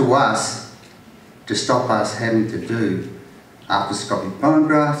it's up to us to stop us having to do arthroscopic bone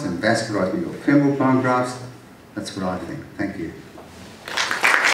grafts and vascularized medial femoral bone grafts. That's what I think. Thank you.